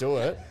she's going to do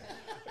it,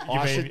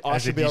 I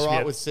should be all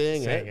right with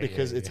seeing it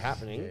because it's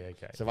happening. Yeah,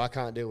 okay. So if I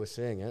can't deal with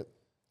seeing it,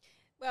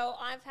 Well,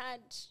 I've had...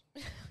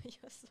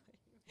 You're so...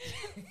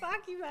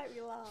 Fuck, you make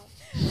me laugh.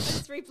 I'm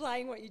just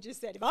replaying what you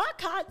just said. If I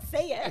can't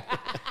see it...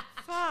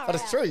 far but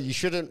it's out. true. You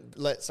shouldn't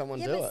let someone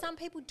Yeah, do but it. some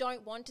people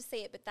don't want to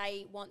see it, but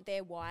they want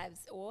their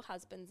wives or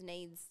husbands'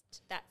 needs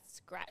that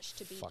scratch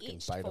to be Fucking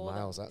itched beta for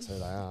males. them. That's who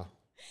they are.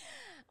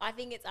 I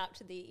think it's up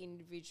to the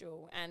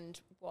individual and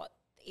what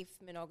if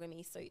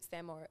monogamy suits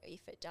them or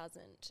if it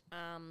doesn't.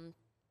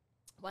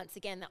 Once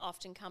again, that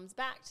often comes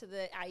back to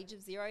the age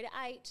of 0 to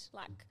 8.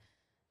 Like,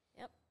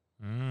 yep.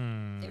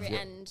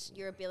 And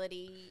your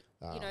ability,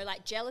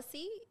 like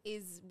jealousy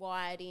is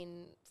wired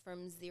in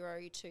from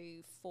 0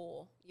 to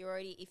 4.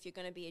 If you're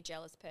going to be a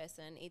jealous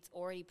person, it's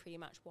already pretty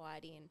much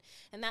wired in.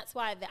 And that's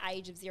why the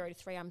age of 0 to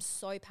 3 I'm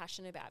so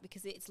passionate about,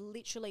 because it's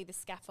literally the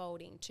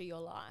scaffolding to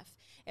your life.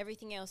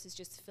 Everything else is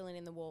just filling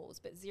in the walls,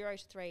 but 0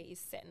 to 3 is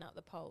setting up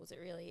the poles. It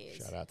really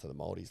is. Shout out to the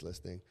Maldies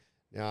listening.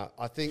 Now,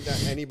 I think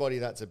that anybody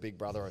that's a big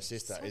brother or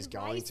sister is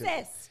going to...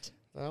 Racist.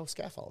 Well,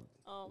 scaffold.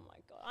 Oh my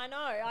God. I know.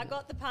 I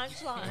got the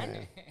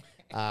punchline.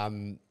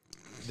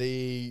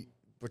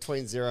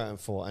 Between 0 and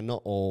 4, and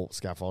not all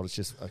scaffold, it's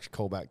just a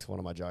callback to one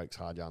of my jokes,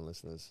 hard yarn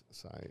listeners,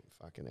 so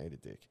fucking eat a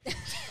dick.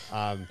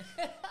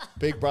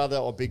 Big brother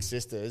or big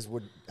sisters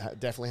would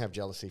definitely have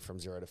jealousy from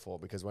 0 to 4,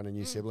 because when a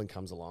new sibling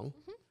comes along,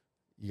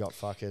 you got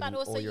fucking But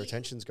also all your you-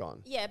 attention's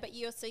gone. Yeah, but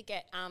you also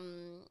get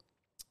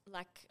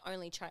like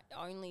only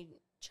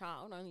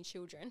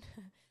children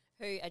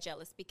who are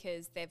jealous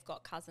because they've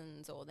got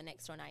cousins or the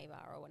next door neighbor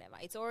or whatever.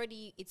 It's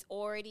already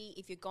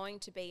if you're going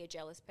to be a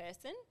jealous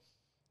person,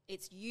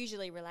 it's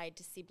usually related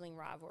to sibling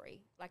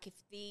rivalry. Like if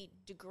the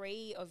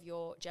degree of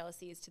your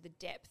jealousy is to the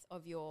depth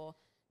of your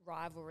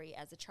rivalry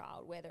as a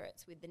child, whether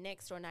it's with the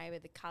next door neighbor,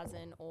 the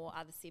cousin, or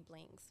other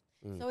siblings.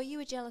 So are you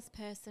a jealous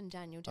person,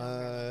 Daniel?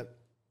 I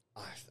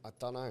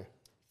don't know.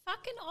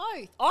 Fucking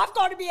oath. I've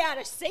got to be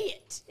able to see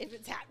it if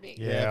it's happening.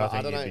 Yeah, but I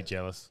think don't you'd know. be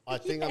jealous. I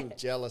think I'm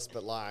jealous,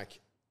 but like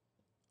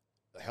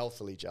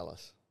healthily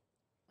jealous.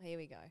 Here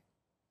we go.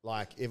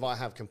 Like if I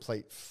have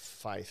complete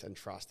faith and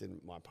trust in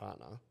my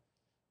partner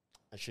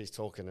and she's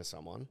talking to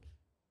someone,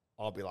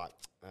 I'll be like,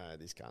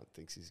 this cunt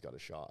thinks he's got a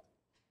shot.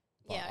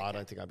 But Yeah, I okay.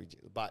 don't think I'd be.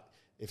 But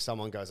if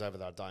someone goes over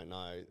that I don't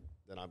know,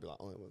 then I'd be like,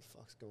 oh, what the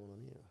fuck's going on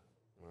here?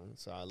 Right?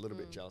 So a little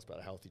bit jealous, but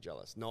a healthy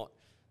jealous. Not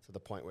to the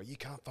point where you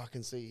can't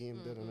fucking see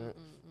him.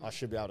 I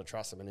should be able to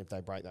trust them. And if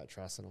they break that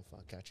trust, then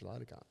I'll catch you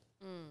later, cunt.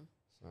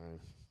 So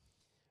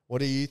what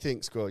do you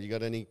think, Squirrel? You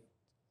got any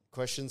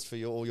questions for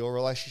all your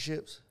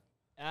relationships?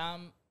 I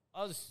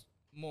was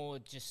more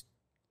just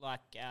like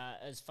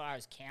as far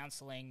as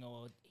counselling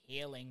or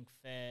healing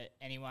for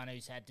anyone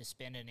who's had to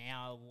spend an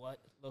hour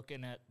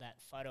looking at that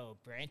photo of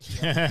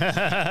Branchie.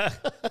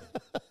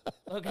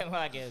 Looking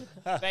like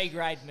a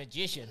B-grade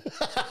magician.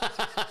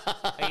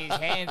 Like his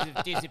hands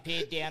have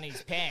disappeared down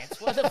his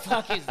pants. What the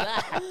fuck is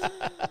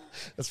that?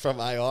 That's from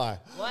AI.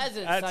 Why is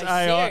it That's so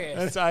AI. serious?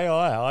 That's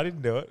AI. I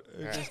didn't do it.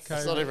 It just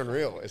It's not even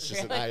real. It's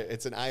just Really?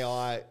 it's an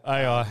AI.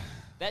 AI.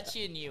 That's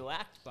your new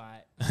act,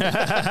 mate.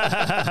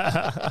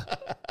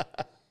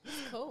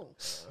 Cool.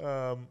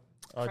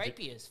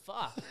 Creepy as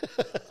fuck.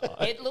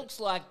 It looks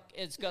like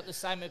it's got the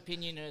same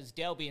opinion as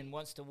Delby and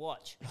wants to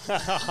watch.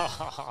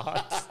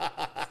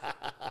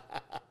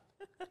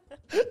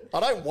 I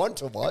don't want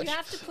to watch. You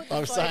have to put the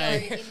I'm photo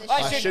saying in the I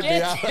show. I should should be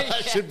get able, to-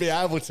 I should be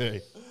able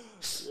to.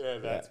 Yeah,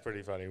 that's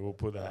pretty funny. We'll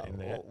put that in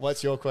there.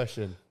 What's your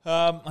question?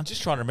 I'm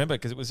just trying to remember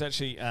because it was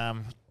actually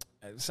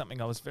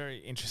something I was very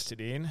interested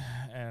in,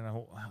 and it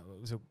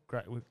was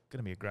going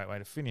to be a great way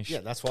to finish. Yeah,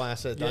 that's why I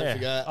said don't Yeah,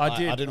 forget. I I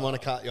did. didn't want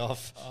to cut you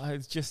off. I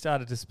just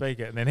started to speak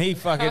it, and then he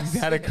fucking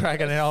had a crack,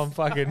 and now I'm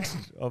fucking.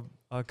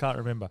 I can't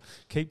remember.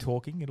 Keep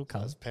talking; it'll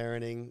come. That's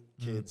parenting,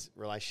 kids,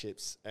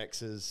 relationships,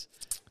 exes,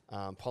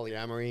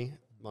 polyamory,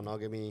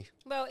 monogamy.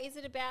 Well, is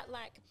it about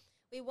like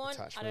we want?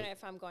 I Attachment. don't know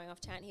if I'm going off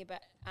tangent here,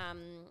 but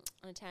on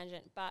a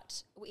tangent.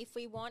 But if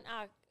we want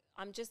our,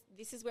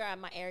 this is where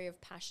I'm my area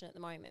of passion at the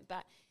moment.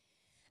 But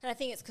and I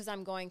think it's because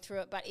I'm going through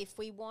it. But if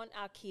we want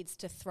our kids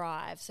to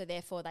thrive, so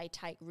therefore they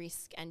take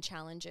risk and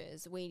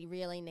challenges, we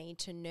really need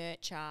to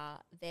nurture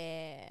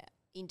their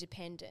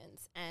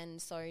independence. And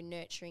so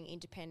nurturing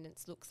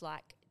independence looks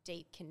like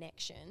deep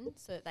connection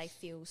so that they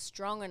feel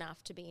strong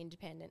enough to be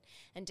independent.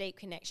 And deep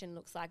connection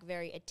looks like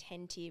very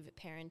attentive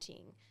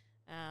parenting.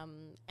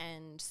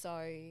 And so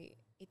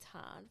it's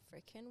hard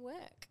freaking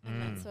work.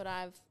 And that's what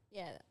I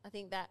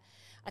think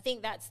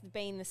that's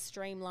been the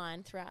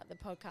streamline throughout the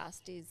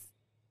podcast is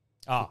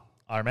Oh,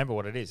 I remember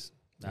what it is.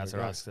 That's There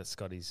we all go. right. That's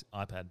Scotty's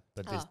iPad,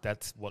 but Oh.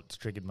 that's what's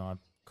triggered my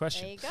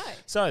question. there you go.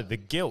 So the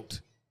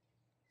guilt,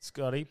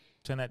 Scotty,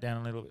 turn that down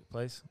a little bit,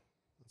 please.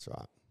 That's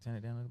right. Turn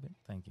it down a little bit.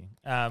 Thank you.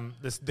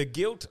 The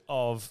guilt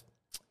of,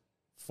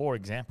 for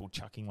example,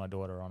 chucking my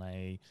daughter on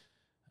an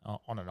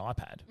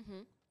iPad,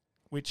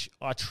 which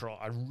I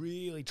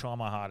really try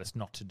my hardest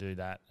not to do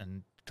that,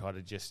 and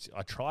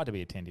I try to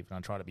be attentive and I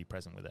try to be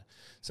present with her.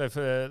 So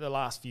for the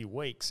last few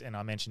weeks, and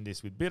I mentioned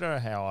this with Bitter,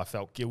 how I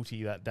felt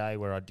guilty that day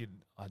where I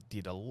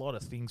did a lot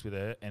of things with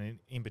her, and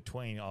in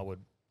between I would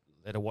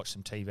let her watch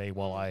some TV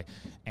while I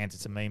answered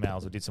some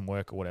emails or did some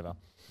work or whatever.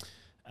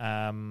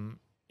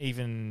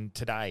 Even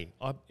today,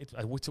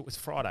 it's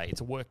Friday.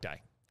 It's a work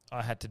day.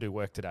 I had to do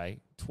work today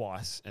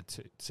twice at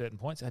certain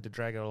points. I had to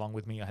drag her along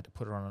with me. I had to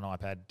put her on an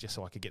iPad just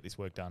so I could get this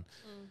work done.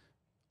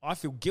 I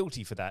feel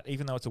guilty for that,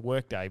 even though it's a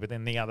work day. But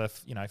then the other,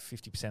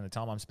 50% of the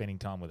time, I'm spending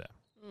time with her.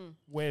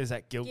 Where's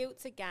that guilt?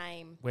 Guilt's a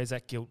game. Where's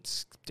that guilt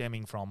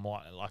stemming from?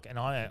 And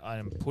I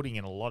am putting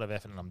in a lot of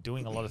effort and I'm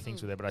doing a lot of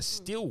things with her, but I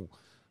still.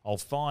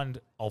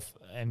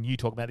 And you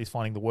talk about this,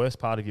 finding the worst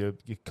part of your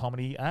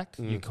comedy act,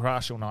 your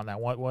crush or not,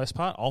 that worst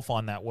part. I'll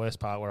find that worst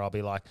part where I'll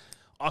be like,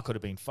 I could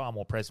have been far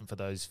more present for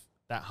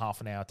that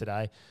half an hour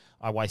today.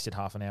 I wasted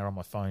half an hour on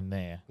my phone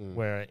there,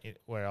 where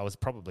I was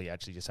probably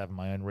actually just having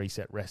my own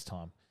reset rest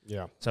time.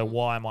 Yeah. So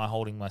why am I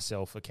holding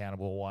myself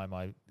accountable? Why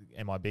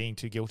am I being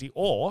too guilty,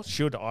 or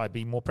should I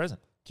be more present?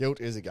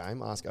 Guilt is a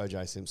game. Ask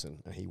O.J. Simpson,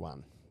 and he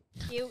won.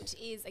 Guilt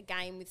is a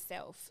game with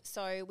self.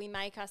 So we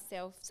make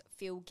ourselves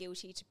feel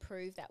guilty to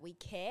prove that we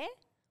care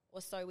or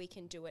so we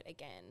can do it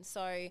again.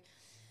 So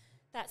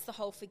that's the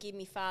whole forgive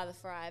me, Father,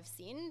 for I have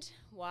sinned.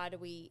 Why do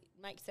we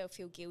make yourself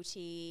feel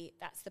guilty?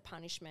 That's the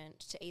punishment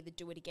to either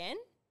do it again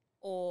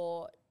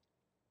or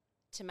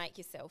to make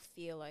yourself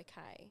feel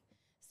okay.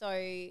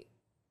 So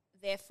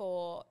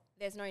therefore,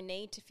 there's no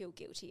need to feel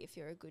guilty if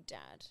you're a good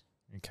dad.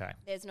 Okay.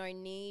 There's no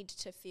need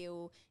to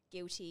feel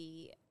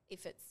guilty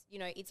if it's,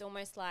 it's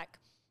almost like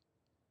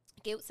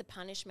guilt's a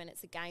punishment.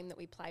 It's a game that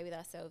we play with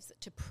ourselves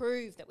to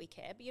prove that we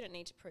care, but you don't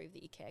need to prove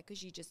that you care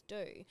because you just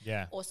do.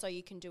 Yeah. Also,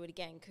 you can do it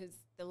again because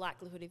the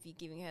likelihood of you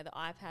giving her the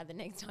iPad the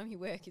next time you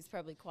work is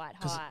probably quite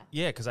high.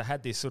 Yeah, because I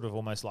had this sort of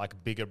almost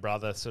like bigger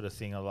brother sort of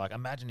thing of like,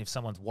 imagine if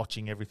someone's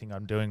watching everything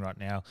I'm doing right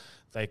now,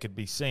 they could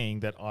be seeing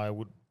that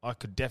I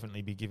could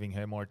definitely be giving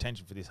her more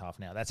attention for this half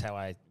an hour. That's how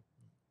I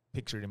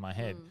picture it in my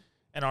head.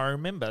 And I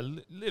remember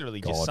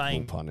literally just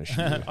saying, punish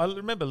you. I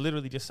remember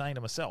literally just saying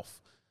to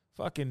myself,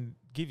 fucking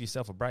give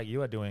yourself a break.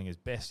 You are doing as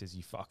best as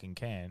you fucking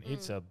can.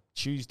 It's a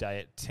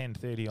Tuesday at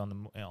 10:30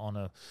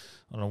 on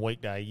a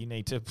weekday. You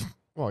need to.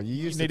 Well, you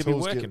use need the to be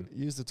tools working.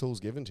 use the tools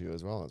given to you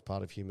as well. It's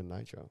part of human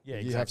nature. Yeah,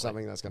 If you have exactly.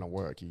 something that's going to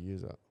work, you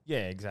use it.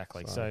 Yeah,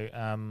 exactly. So,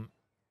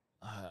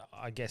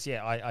 I guess,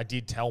 I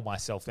did tell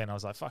myself then, I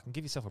was like, fucking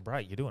give yourself a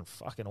break. You're doing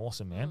fucking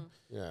awesome, man.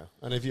 Yeah.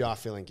 And if you are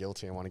feeling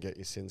guilty and want to get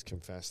your sins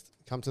confessed,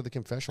 come to the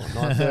confessional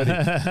at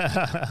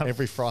 9:30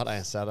 every Friday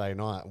and Saturday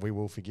night. We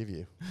will forgive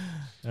you.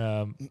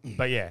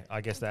 But yeah, I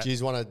guess that. Do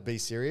you want to be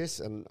serious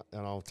and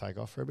I'll take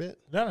off for a bit?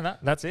 No,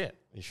 that's it.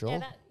 You sure?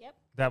 Yeah, yep.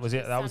 That was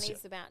it. That was.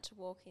 Sonny's about to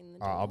walk in the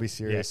door. All right, I'll be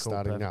serious cool,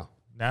 starting perfect. now.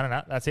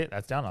 No, that's it.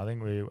 That's done. I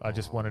think I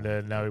just wanted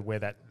to know where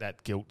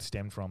that guilt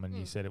stemmed from, and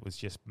you said it was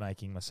just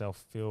making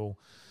myself feel.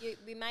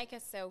 We make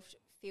ourselves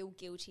feel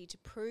guilty to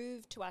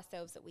prove to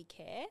ourselves that we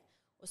care,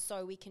 or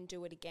so we can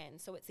do it again.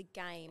 So it's a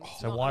game. It's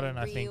So not why a don't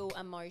I real think-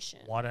 emotion.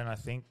 Why don't I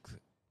think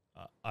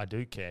I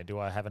do care? Do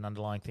I have an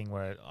underlying thing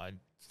where I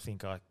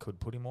think I could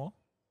put in more?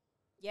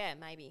 Yeah,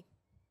 maybe.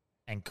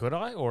 And could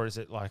I, or is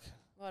it like?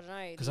 I don't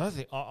know. Because I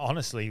think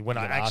honestly, when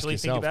I gotta ask actually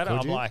think yourself, about it, could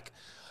I'm you? like,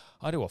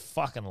 I do a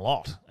fucking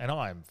lot, and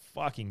I'm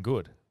fucking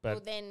good. But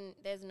well, then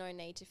there's no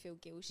need to feel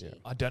guilty. Yeah.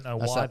 I don't know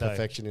That's why that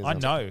though. perfectionism. I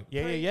know.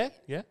 Yeah.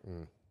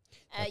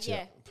 That's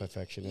Yeah. it.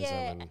 Perfectionism.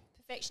 Yeah, And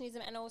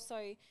perfectionism, and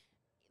also,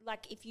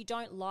 like, if you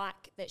don't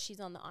like that she's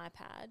on the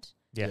iPad,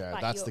 Yeah.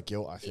 but that's you're- the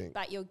guilt, I think.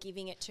 but you're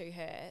giving it to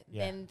her,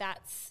 Yeah. then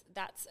that's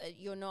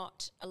you're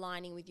not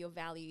aligning with your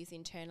values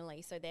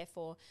internally. So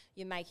therefore,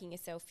 you're making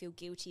yourself feel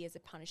guilty as a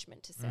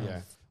punishment to self.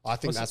 Yeah. I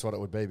think that's what it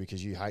would be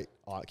because you hate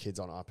kids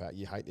on iPad.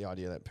 You hate the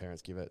idea that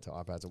parents give it to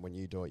iPads, and when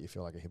you do it, you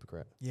feel like a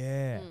hypocrite.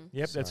 Yeah.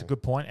 Yep. That's a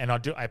good point, and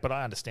but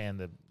I understand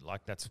that.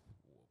 Like that's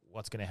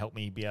what's going to help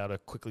me be able to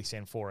quickly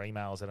send 4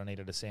 emails that I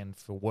needed to send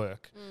for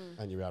work.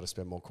 And you're able to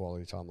spend more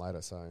quality time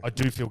later. So I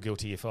do feel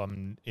guilty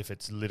if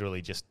it's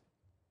literally just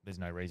there's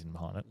no reason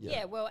behind it.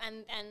 Yeah, well,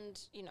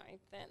 and you know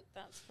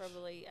that's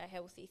probably a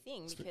healthy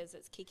thing because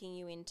it's kicking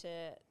you into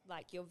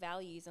like your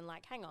values and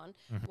like, hang on,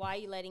 why are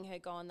you letting her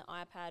go on the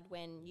iPad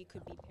when you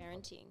could be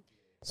parenting?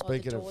 Speaking while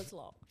of- the door's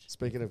locked.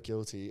 speaking of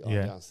guilty, I'm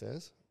Yeah.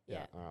 downstairs.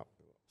 Yeah. All right.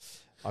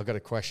 I've got a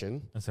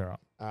question. That's all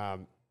right.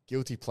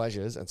 Guilty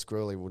pleasures, and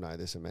Squirrely will know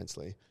this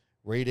immensely.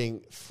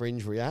 Reading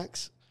Fringe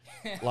Reacts.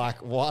 Like,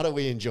 why do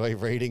we enjoy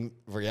reading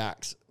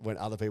Reacts when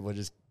other people are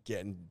just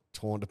getting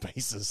torn to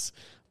pieces?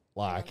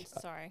 Like,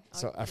 I'm sorry.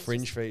 so I a was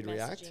Fringe just feed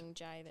react? messaging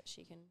Jay that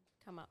she can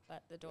come up,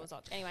 but the door's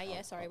locked. Anyway,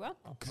 yeah, sorry, well.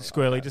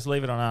 Squirrely, just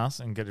leave it on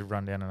us and get it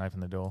run down and open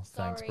the door.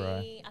 Sorry, Thanks, bro.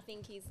 I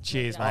think he's...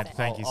 Cheers, moved mate. upset.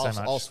 Thank you so much.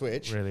 I'll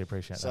switch. Really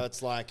appreciate So that.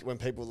 it's like when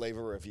people leave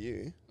a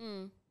review,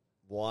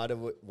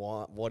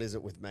 what is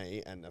it with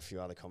me and a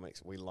few other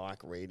comics? We like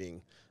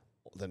reading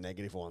the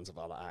negative ones of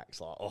other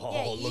acts. Like,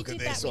 Yeah, you look at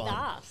did this that with one.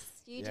 us.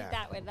 You Yeah. did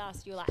that with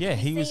us. You were like, Yeah, have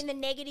he you was- seen the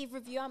negative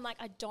review? I'm like,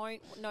 I don't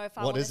know if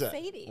I What want is to it?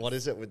 see this. What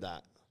is it with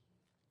that?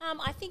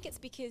 I think it's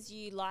because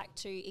you like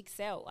to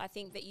excel. I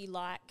think that you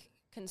like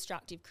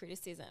constructive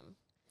criticism.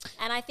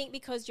 And I think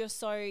because you're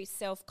so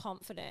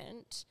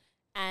self-confident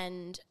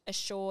and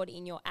assured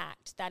in your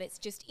act that it's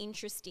just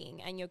interesting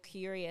and you're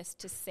curious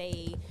to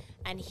see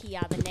and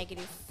hear the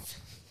negative...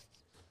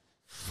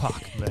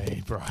 Fuck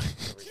me, bro.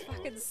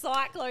 Fucking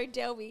Cyclone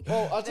Delby.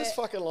 Well, I just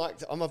fucking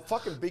I'm a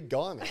fucking big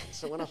guy, man.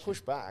 So when I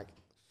push back,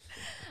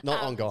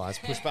 not on guys,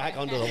 push back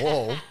onto the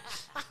wall,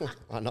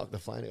 I knock the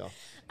flaney off.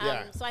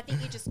 Yeah. So I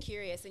think you're just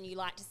curious and you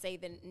like to see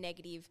the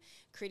negative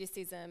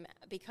criticism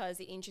because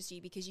it interests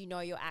you because you know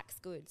your act's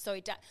good. So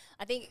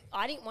I think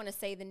I didn't want to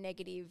see the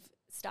negative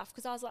stuff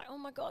because I was like, oh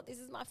my God, this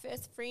is my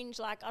first Fringe.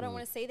 Like, I don't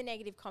want to see the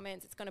negative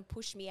comments. It's going to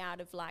push me out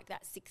of like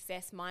that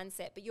success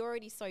mindset. But you're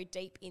already so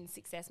deep in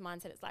success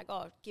mindset. It's like,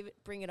 oh,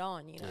 bring it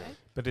on, you know?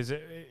 But is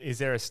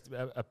there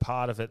a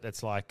part of it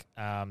that's like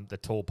the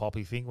tall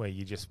poppy thing where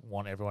you just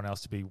want everyone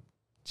else to be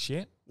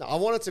shit? No, I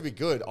want it to be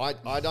good. I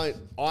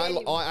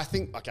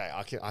think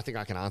I think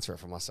I can answer it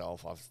for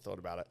myself. I've thought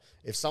about it.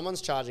 If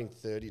someone's charging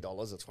 $30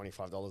 or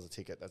 $25 a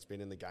ticket that's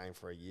been in the game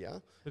for a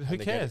year, But who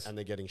and cares? and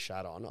they're getting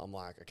shat on, I'm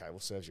like, okay, well,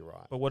 serves you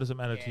right. But what does it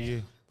matter to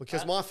you?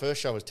 Because my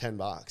first show was $10,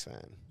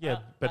 man. Yeah,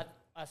 but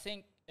I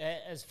think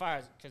as far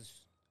as because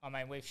I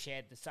mean we've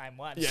shared the same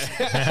one.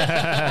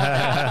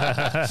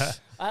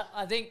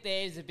 I think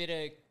there's a bit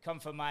of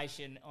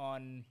confirmation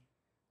on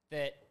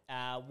that.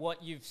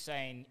 What you've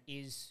seen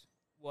is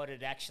what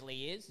it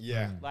actually is.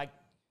 Yeah. Like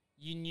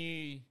you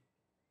knew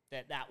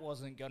that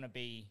wasn't going to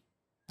be.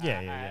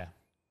 Yeah.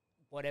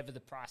 Whatever the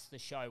price of the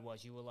show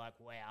was, you were like,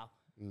 wow.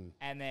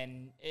 And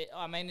then,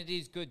 it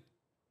is good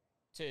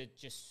to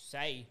just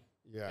say,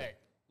 Yeah. that,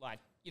 like,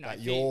 you know, That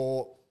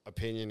you're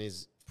opinion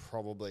is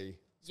probably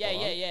Yeah,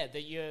 spot on. yeah.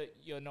 That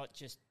you're not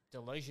just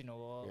delusional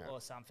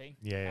or something.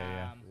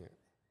 Yeah.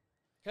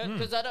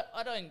 Because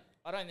I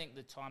don't think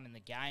the time in the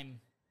game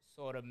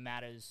sort of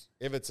matters.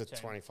 If it's a to-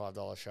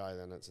 $25 show,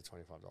 then it's a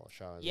 $25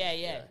 show. isn't Yeah, it?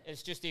 yeah.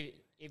 It's just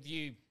if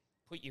you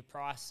put your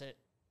price at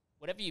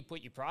whatever you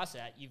put your price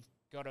at, you've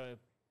got to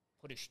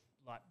put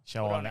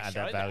Show put on, a add show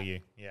that there. value.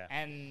 Yeah.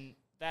 And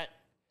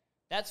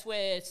that's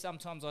where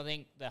sometimes I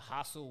think the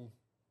hustle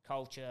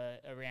culture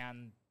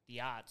around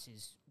the arts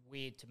is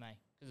weird to me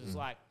because it's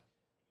like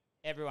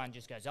everyone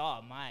just goes,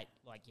 "Oh, mate,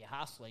 like you're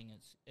hustling,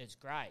 it's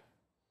great."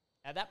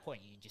 At that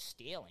point, you're just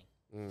stealing.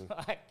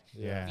 Like,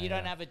 Yeah, if you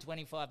don't yeah. have a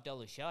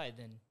 $25 show,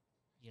 then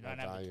you don't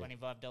have a value.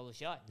 $25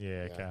 show.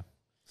 Yeah, okay.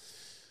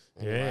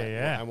 Anyway,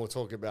 Yeah. And we'll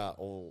talk about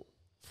all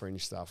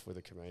fringe stuff with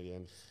a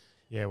comedian.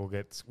 Yeah, we'll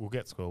get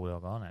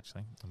Squirrel on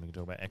actually, and we can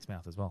talk about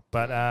Exmouth as well.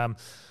 But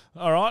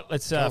all right,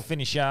 let's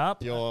finish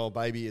up. Your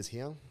baby is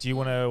here. Do you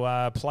want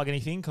to plug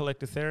anything,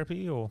 Collective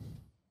Therapy, or?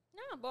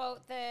 No, well,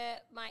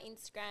 my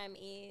Instagram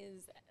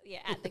is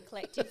at the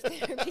Collective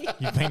Therapy.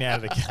 You've been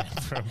out of the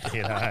game for a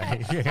bit,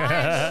 eh?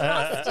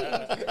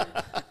 I'm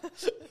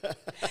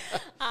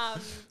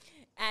rusty.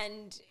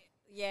 And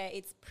yeah,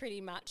 it's pretty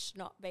much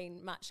not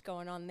been much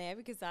going on there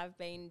because I've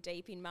been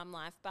deep in mum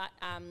life. But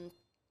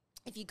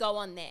if you go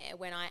on there,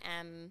 when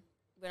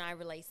I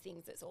release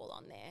things, it's all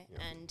on there.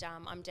 And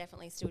I'm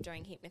definitely still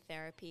doing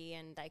hypnotherapy,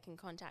 and they can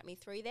contact me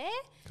through there.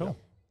 Cool.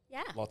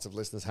 Yeah. Lots of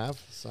listeners have.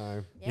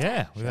 So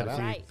Yeah, we've had Shout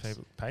a out. few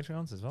people,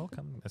 Patreons as well.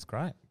 That's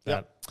great.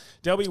 Yep.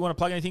 Delby, you want to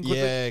plug anything quickly?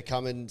 yeah,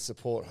 come and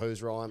support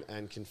Who's Rhyme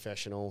and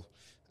Confessional.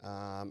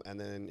 And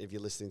then if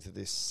you're listening to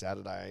this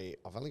Saturday,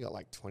 I've only got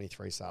like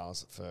 23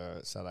 sales for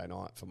Saturday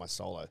night for my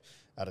solo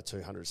at a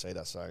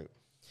 200-seater. So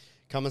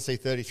come and see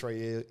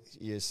 33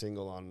 years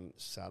single on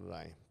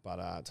Saturday.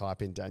 But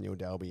type in Daniel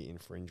Delby in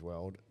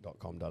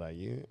fringeworld.com.au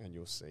and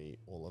you'll see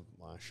all of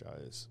my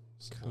shows.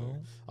 So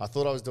I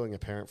thought I was doing a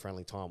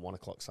parent-friendly time, 1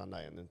 o'clock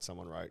Sunday, and then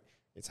someone wrote,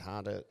 it's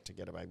harder to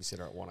get a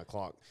babysitter at 1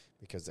 o'clock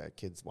because their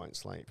kids won't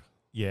sleep.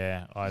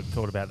 Yeah, I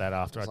thought about that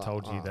after I It's like,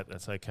 told you that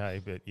that's okay.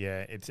 But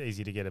yeah, it's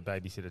easy to get a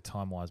babysitter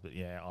time-wise, but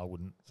yeah, I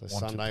wouldn't So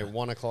want Sunday, to.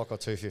 1 o'clock or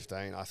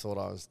 2:15, I thought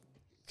I was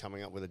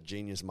coming up with a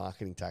genius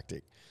marketing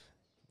tactic,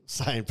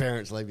 saying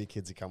parents, leave your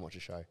kids to come watch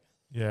a show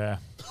Yeah.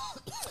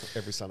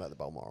 every Sunday at the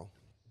Balmoral.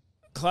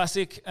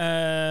 Classic.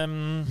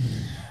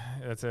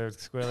 That's a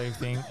squirrely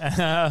thing.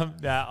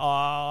 Now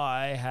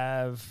I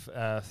have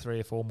 3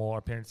 or 4 more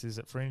appearances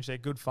at Fringe. They're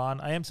good fun.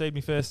 AMC'd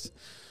me first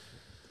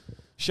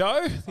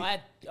show.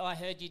 I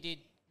heard you did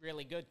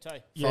really good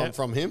too.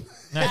 From him?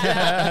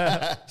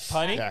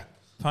 Pony? Yeah.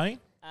 Pony?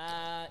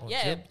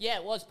 Yeah,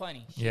 it was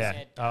Pony. She Yeah.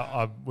 said,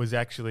 I was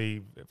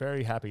actually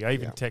very happy. I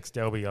even Yeah. text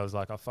Delby. I was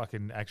like, I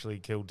fucking actually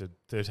killed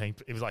 13.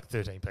 It was like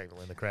 13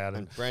 people in the crowd.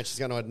 And Branch is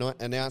going to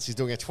announce he's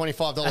doing a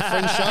 $25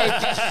 Fringe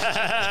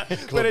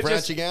show. But it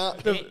branching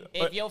just- out.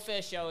 if your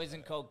first show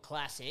isn't called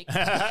Classic,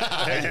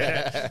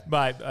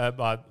 Mate,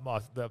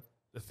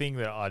 the thing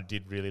that I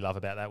did really love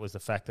about that was the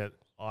fact that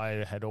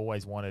I had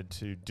always wanted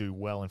to do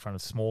well in front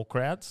of small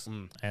crowds,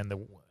 and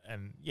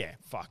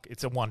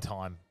it's a one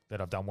time that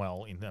I've done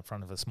well in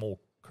front of a small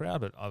crowd,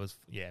 but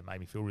it made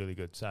me feel really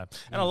good. So,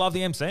 and I love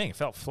the MCing. It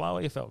felt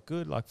flowy, it felt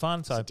good, like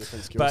fun. So, a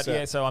different skill but set.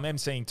 yeah, so I'm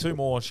MCing 2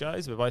 more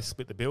shows. We both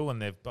split the bill,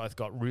 and they've both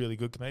got really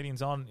good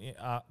comedians on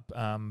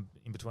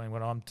in between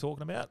what I'm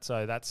talking about.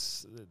 So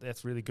that's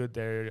really good.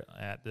 They're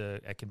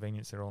at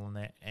Convenience. They're all in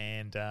there,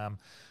 and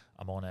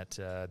I'm on at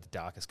the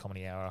Darkest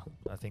Comedy Hour.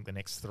 I think the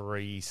next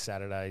 3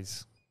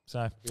 Saturdays.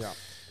 So Yeah.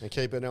 And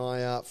keep an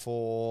eye out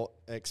for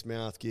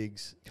Exmouth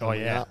gigs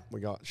coming up. We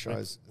got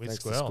shows. With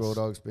thanks to Squirrels. Squirrel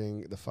Dogs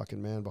being the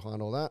fucking man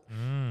behind all that.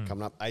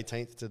 Coming up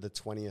 18th to the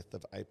 20th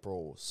of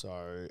April.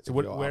 So if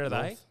what, you're where are up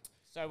they? north-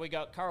 so we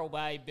got Coral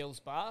Bay, Bill's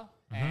Bar,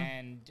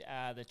 and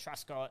the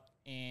Truscott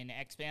in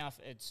Exmouth.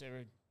 It's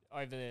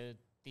over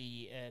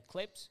the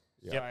Clips.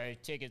 Yep. So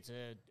tickets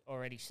are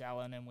already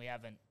selling, and we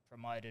haven't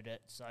promoted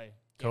it. So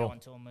get Cool.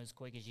 onto them as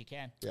quick as you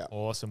can. Yeah.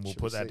 Awesome. We'll Should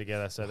put we that see-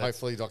 together. So that's,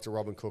 Hopefully Dr.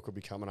 Robin Cook will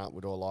be coming up.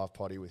 We'll do a live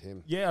potty with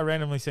him. yeah, I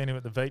randomly seen him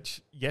at the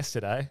beach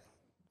yesterday.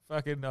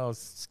 Fucking, I was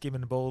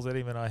skimming the balls at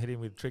him, and I hit him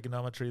with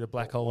trigonometry, the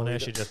black hole in there.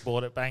 She just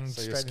bought it, bang.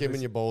 So you're straight skimming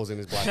into your balls in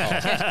his black hole.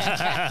 his-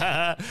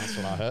 That's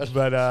what I heard.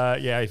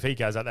 But yeah, if he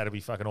goes up, that'll be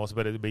fucking awesome.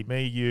 But it'll be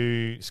me,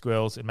 you,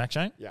 Squirrels, and Mac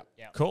Shane. Yeah.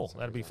 Yeah. Cool.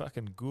 That'll be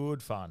fucking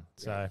good fun.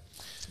 So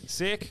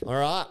sick. All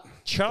right.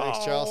 Charles.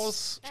 Thanks,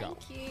 Charles. Ciao.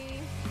 Thank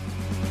you.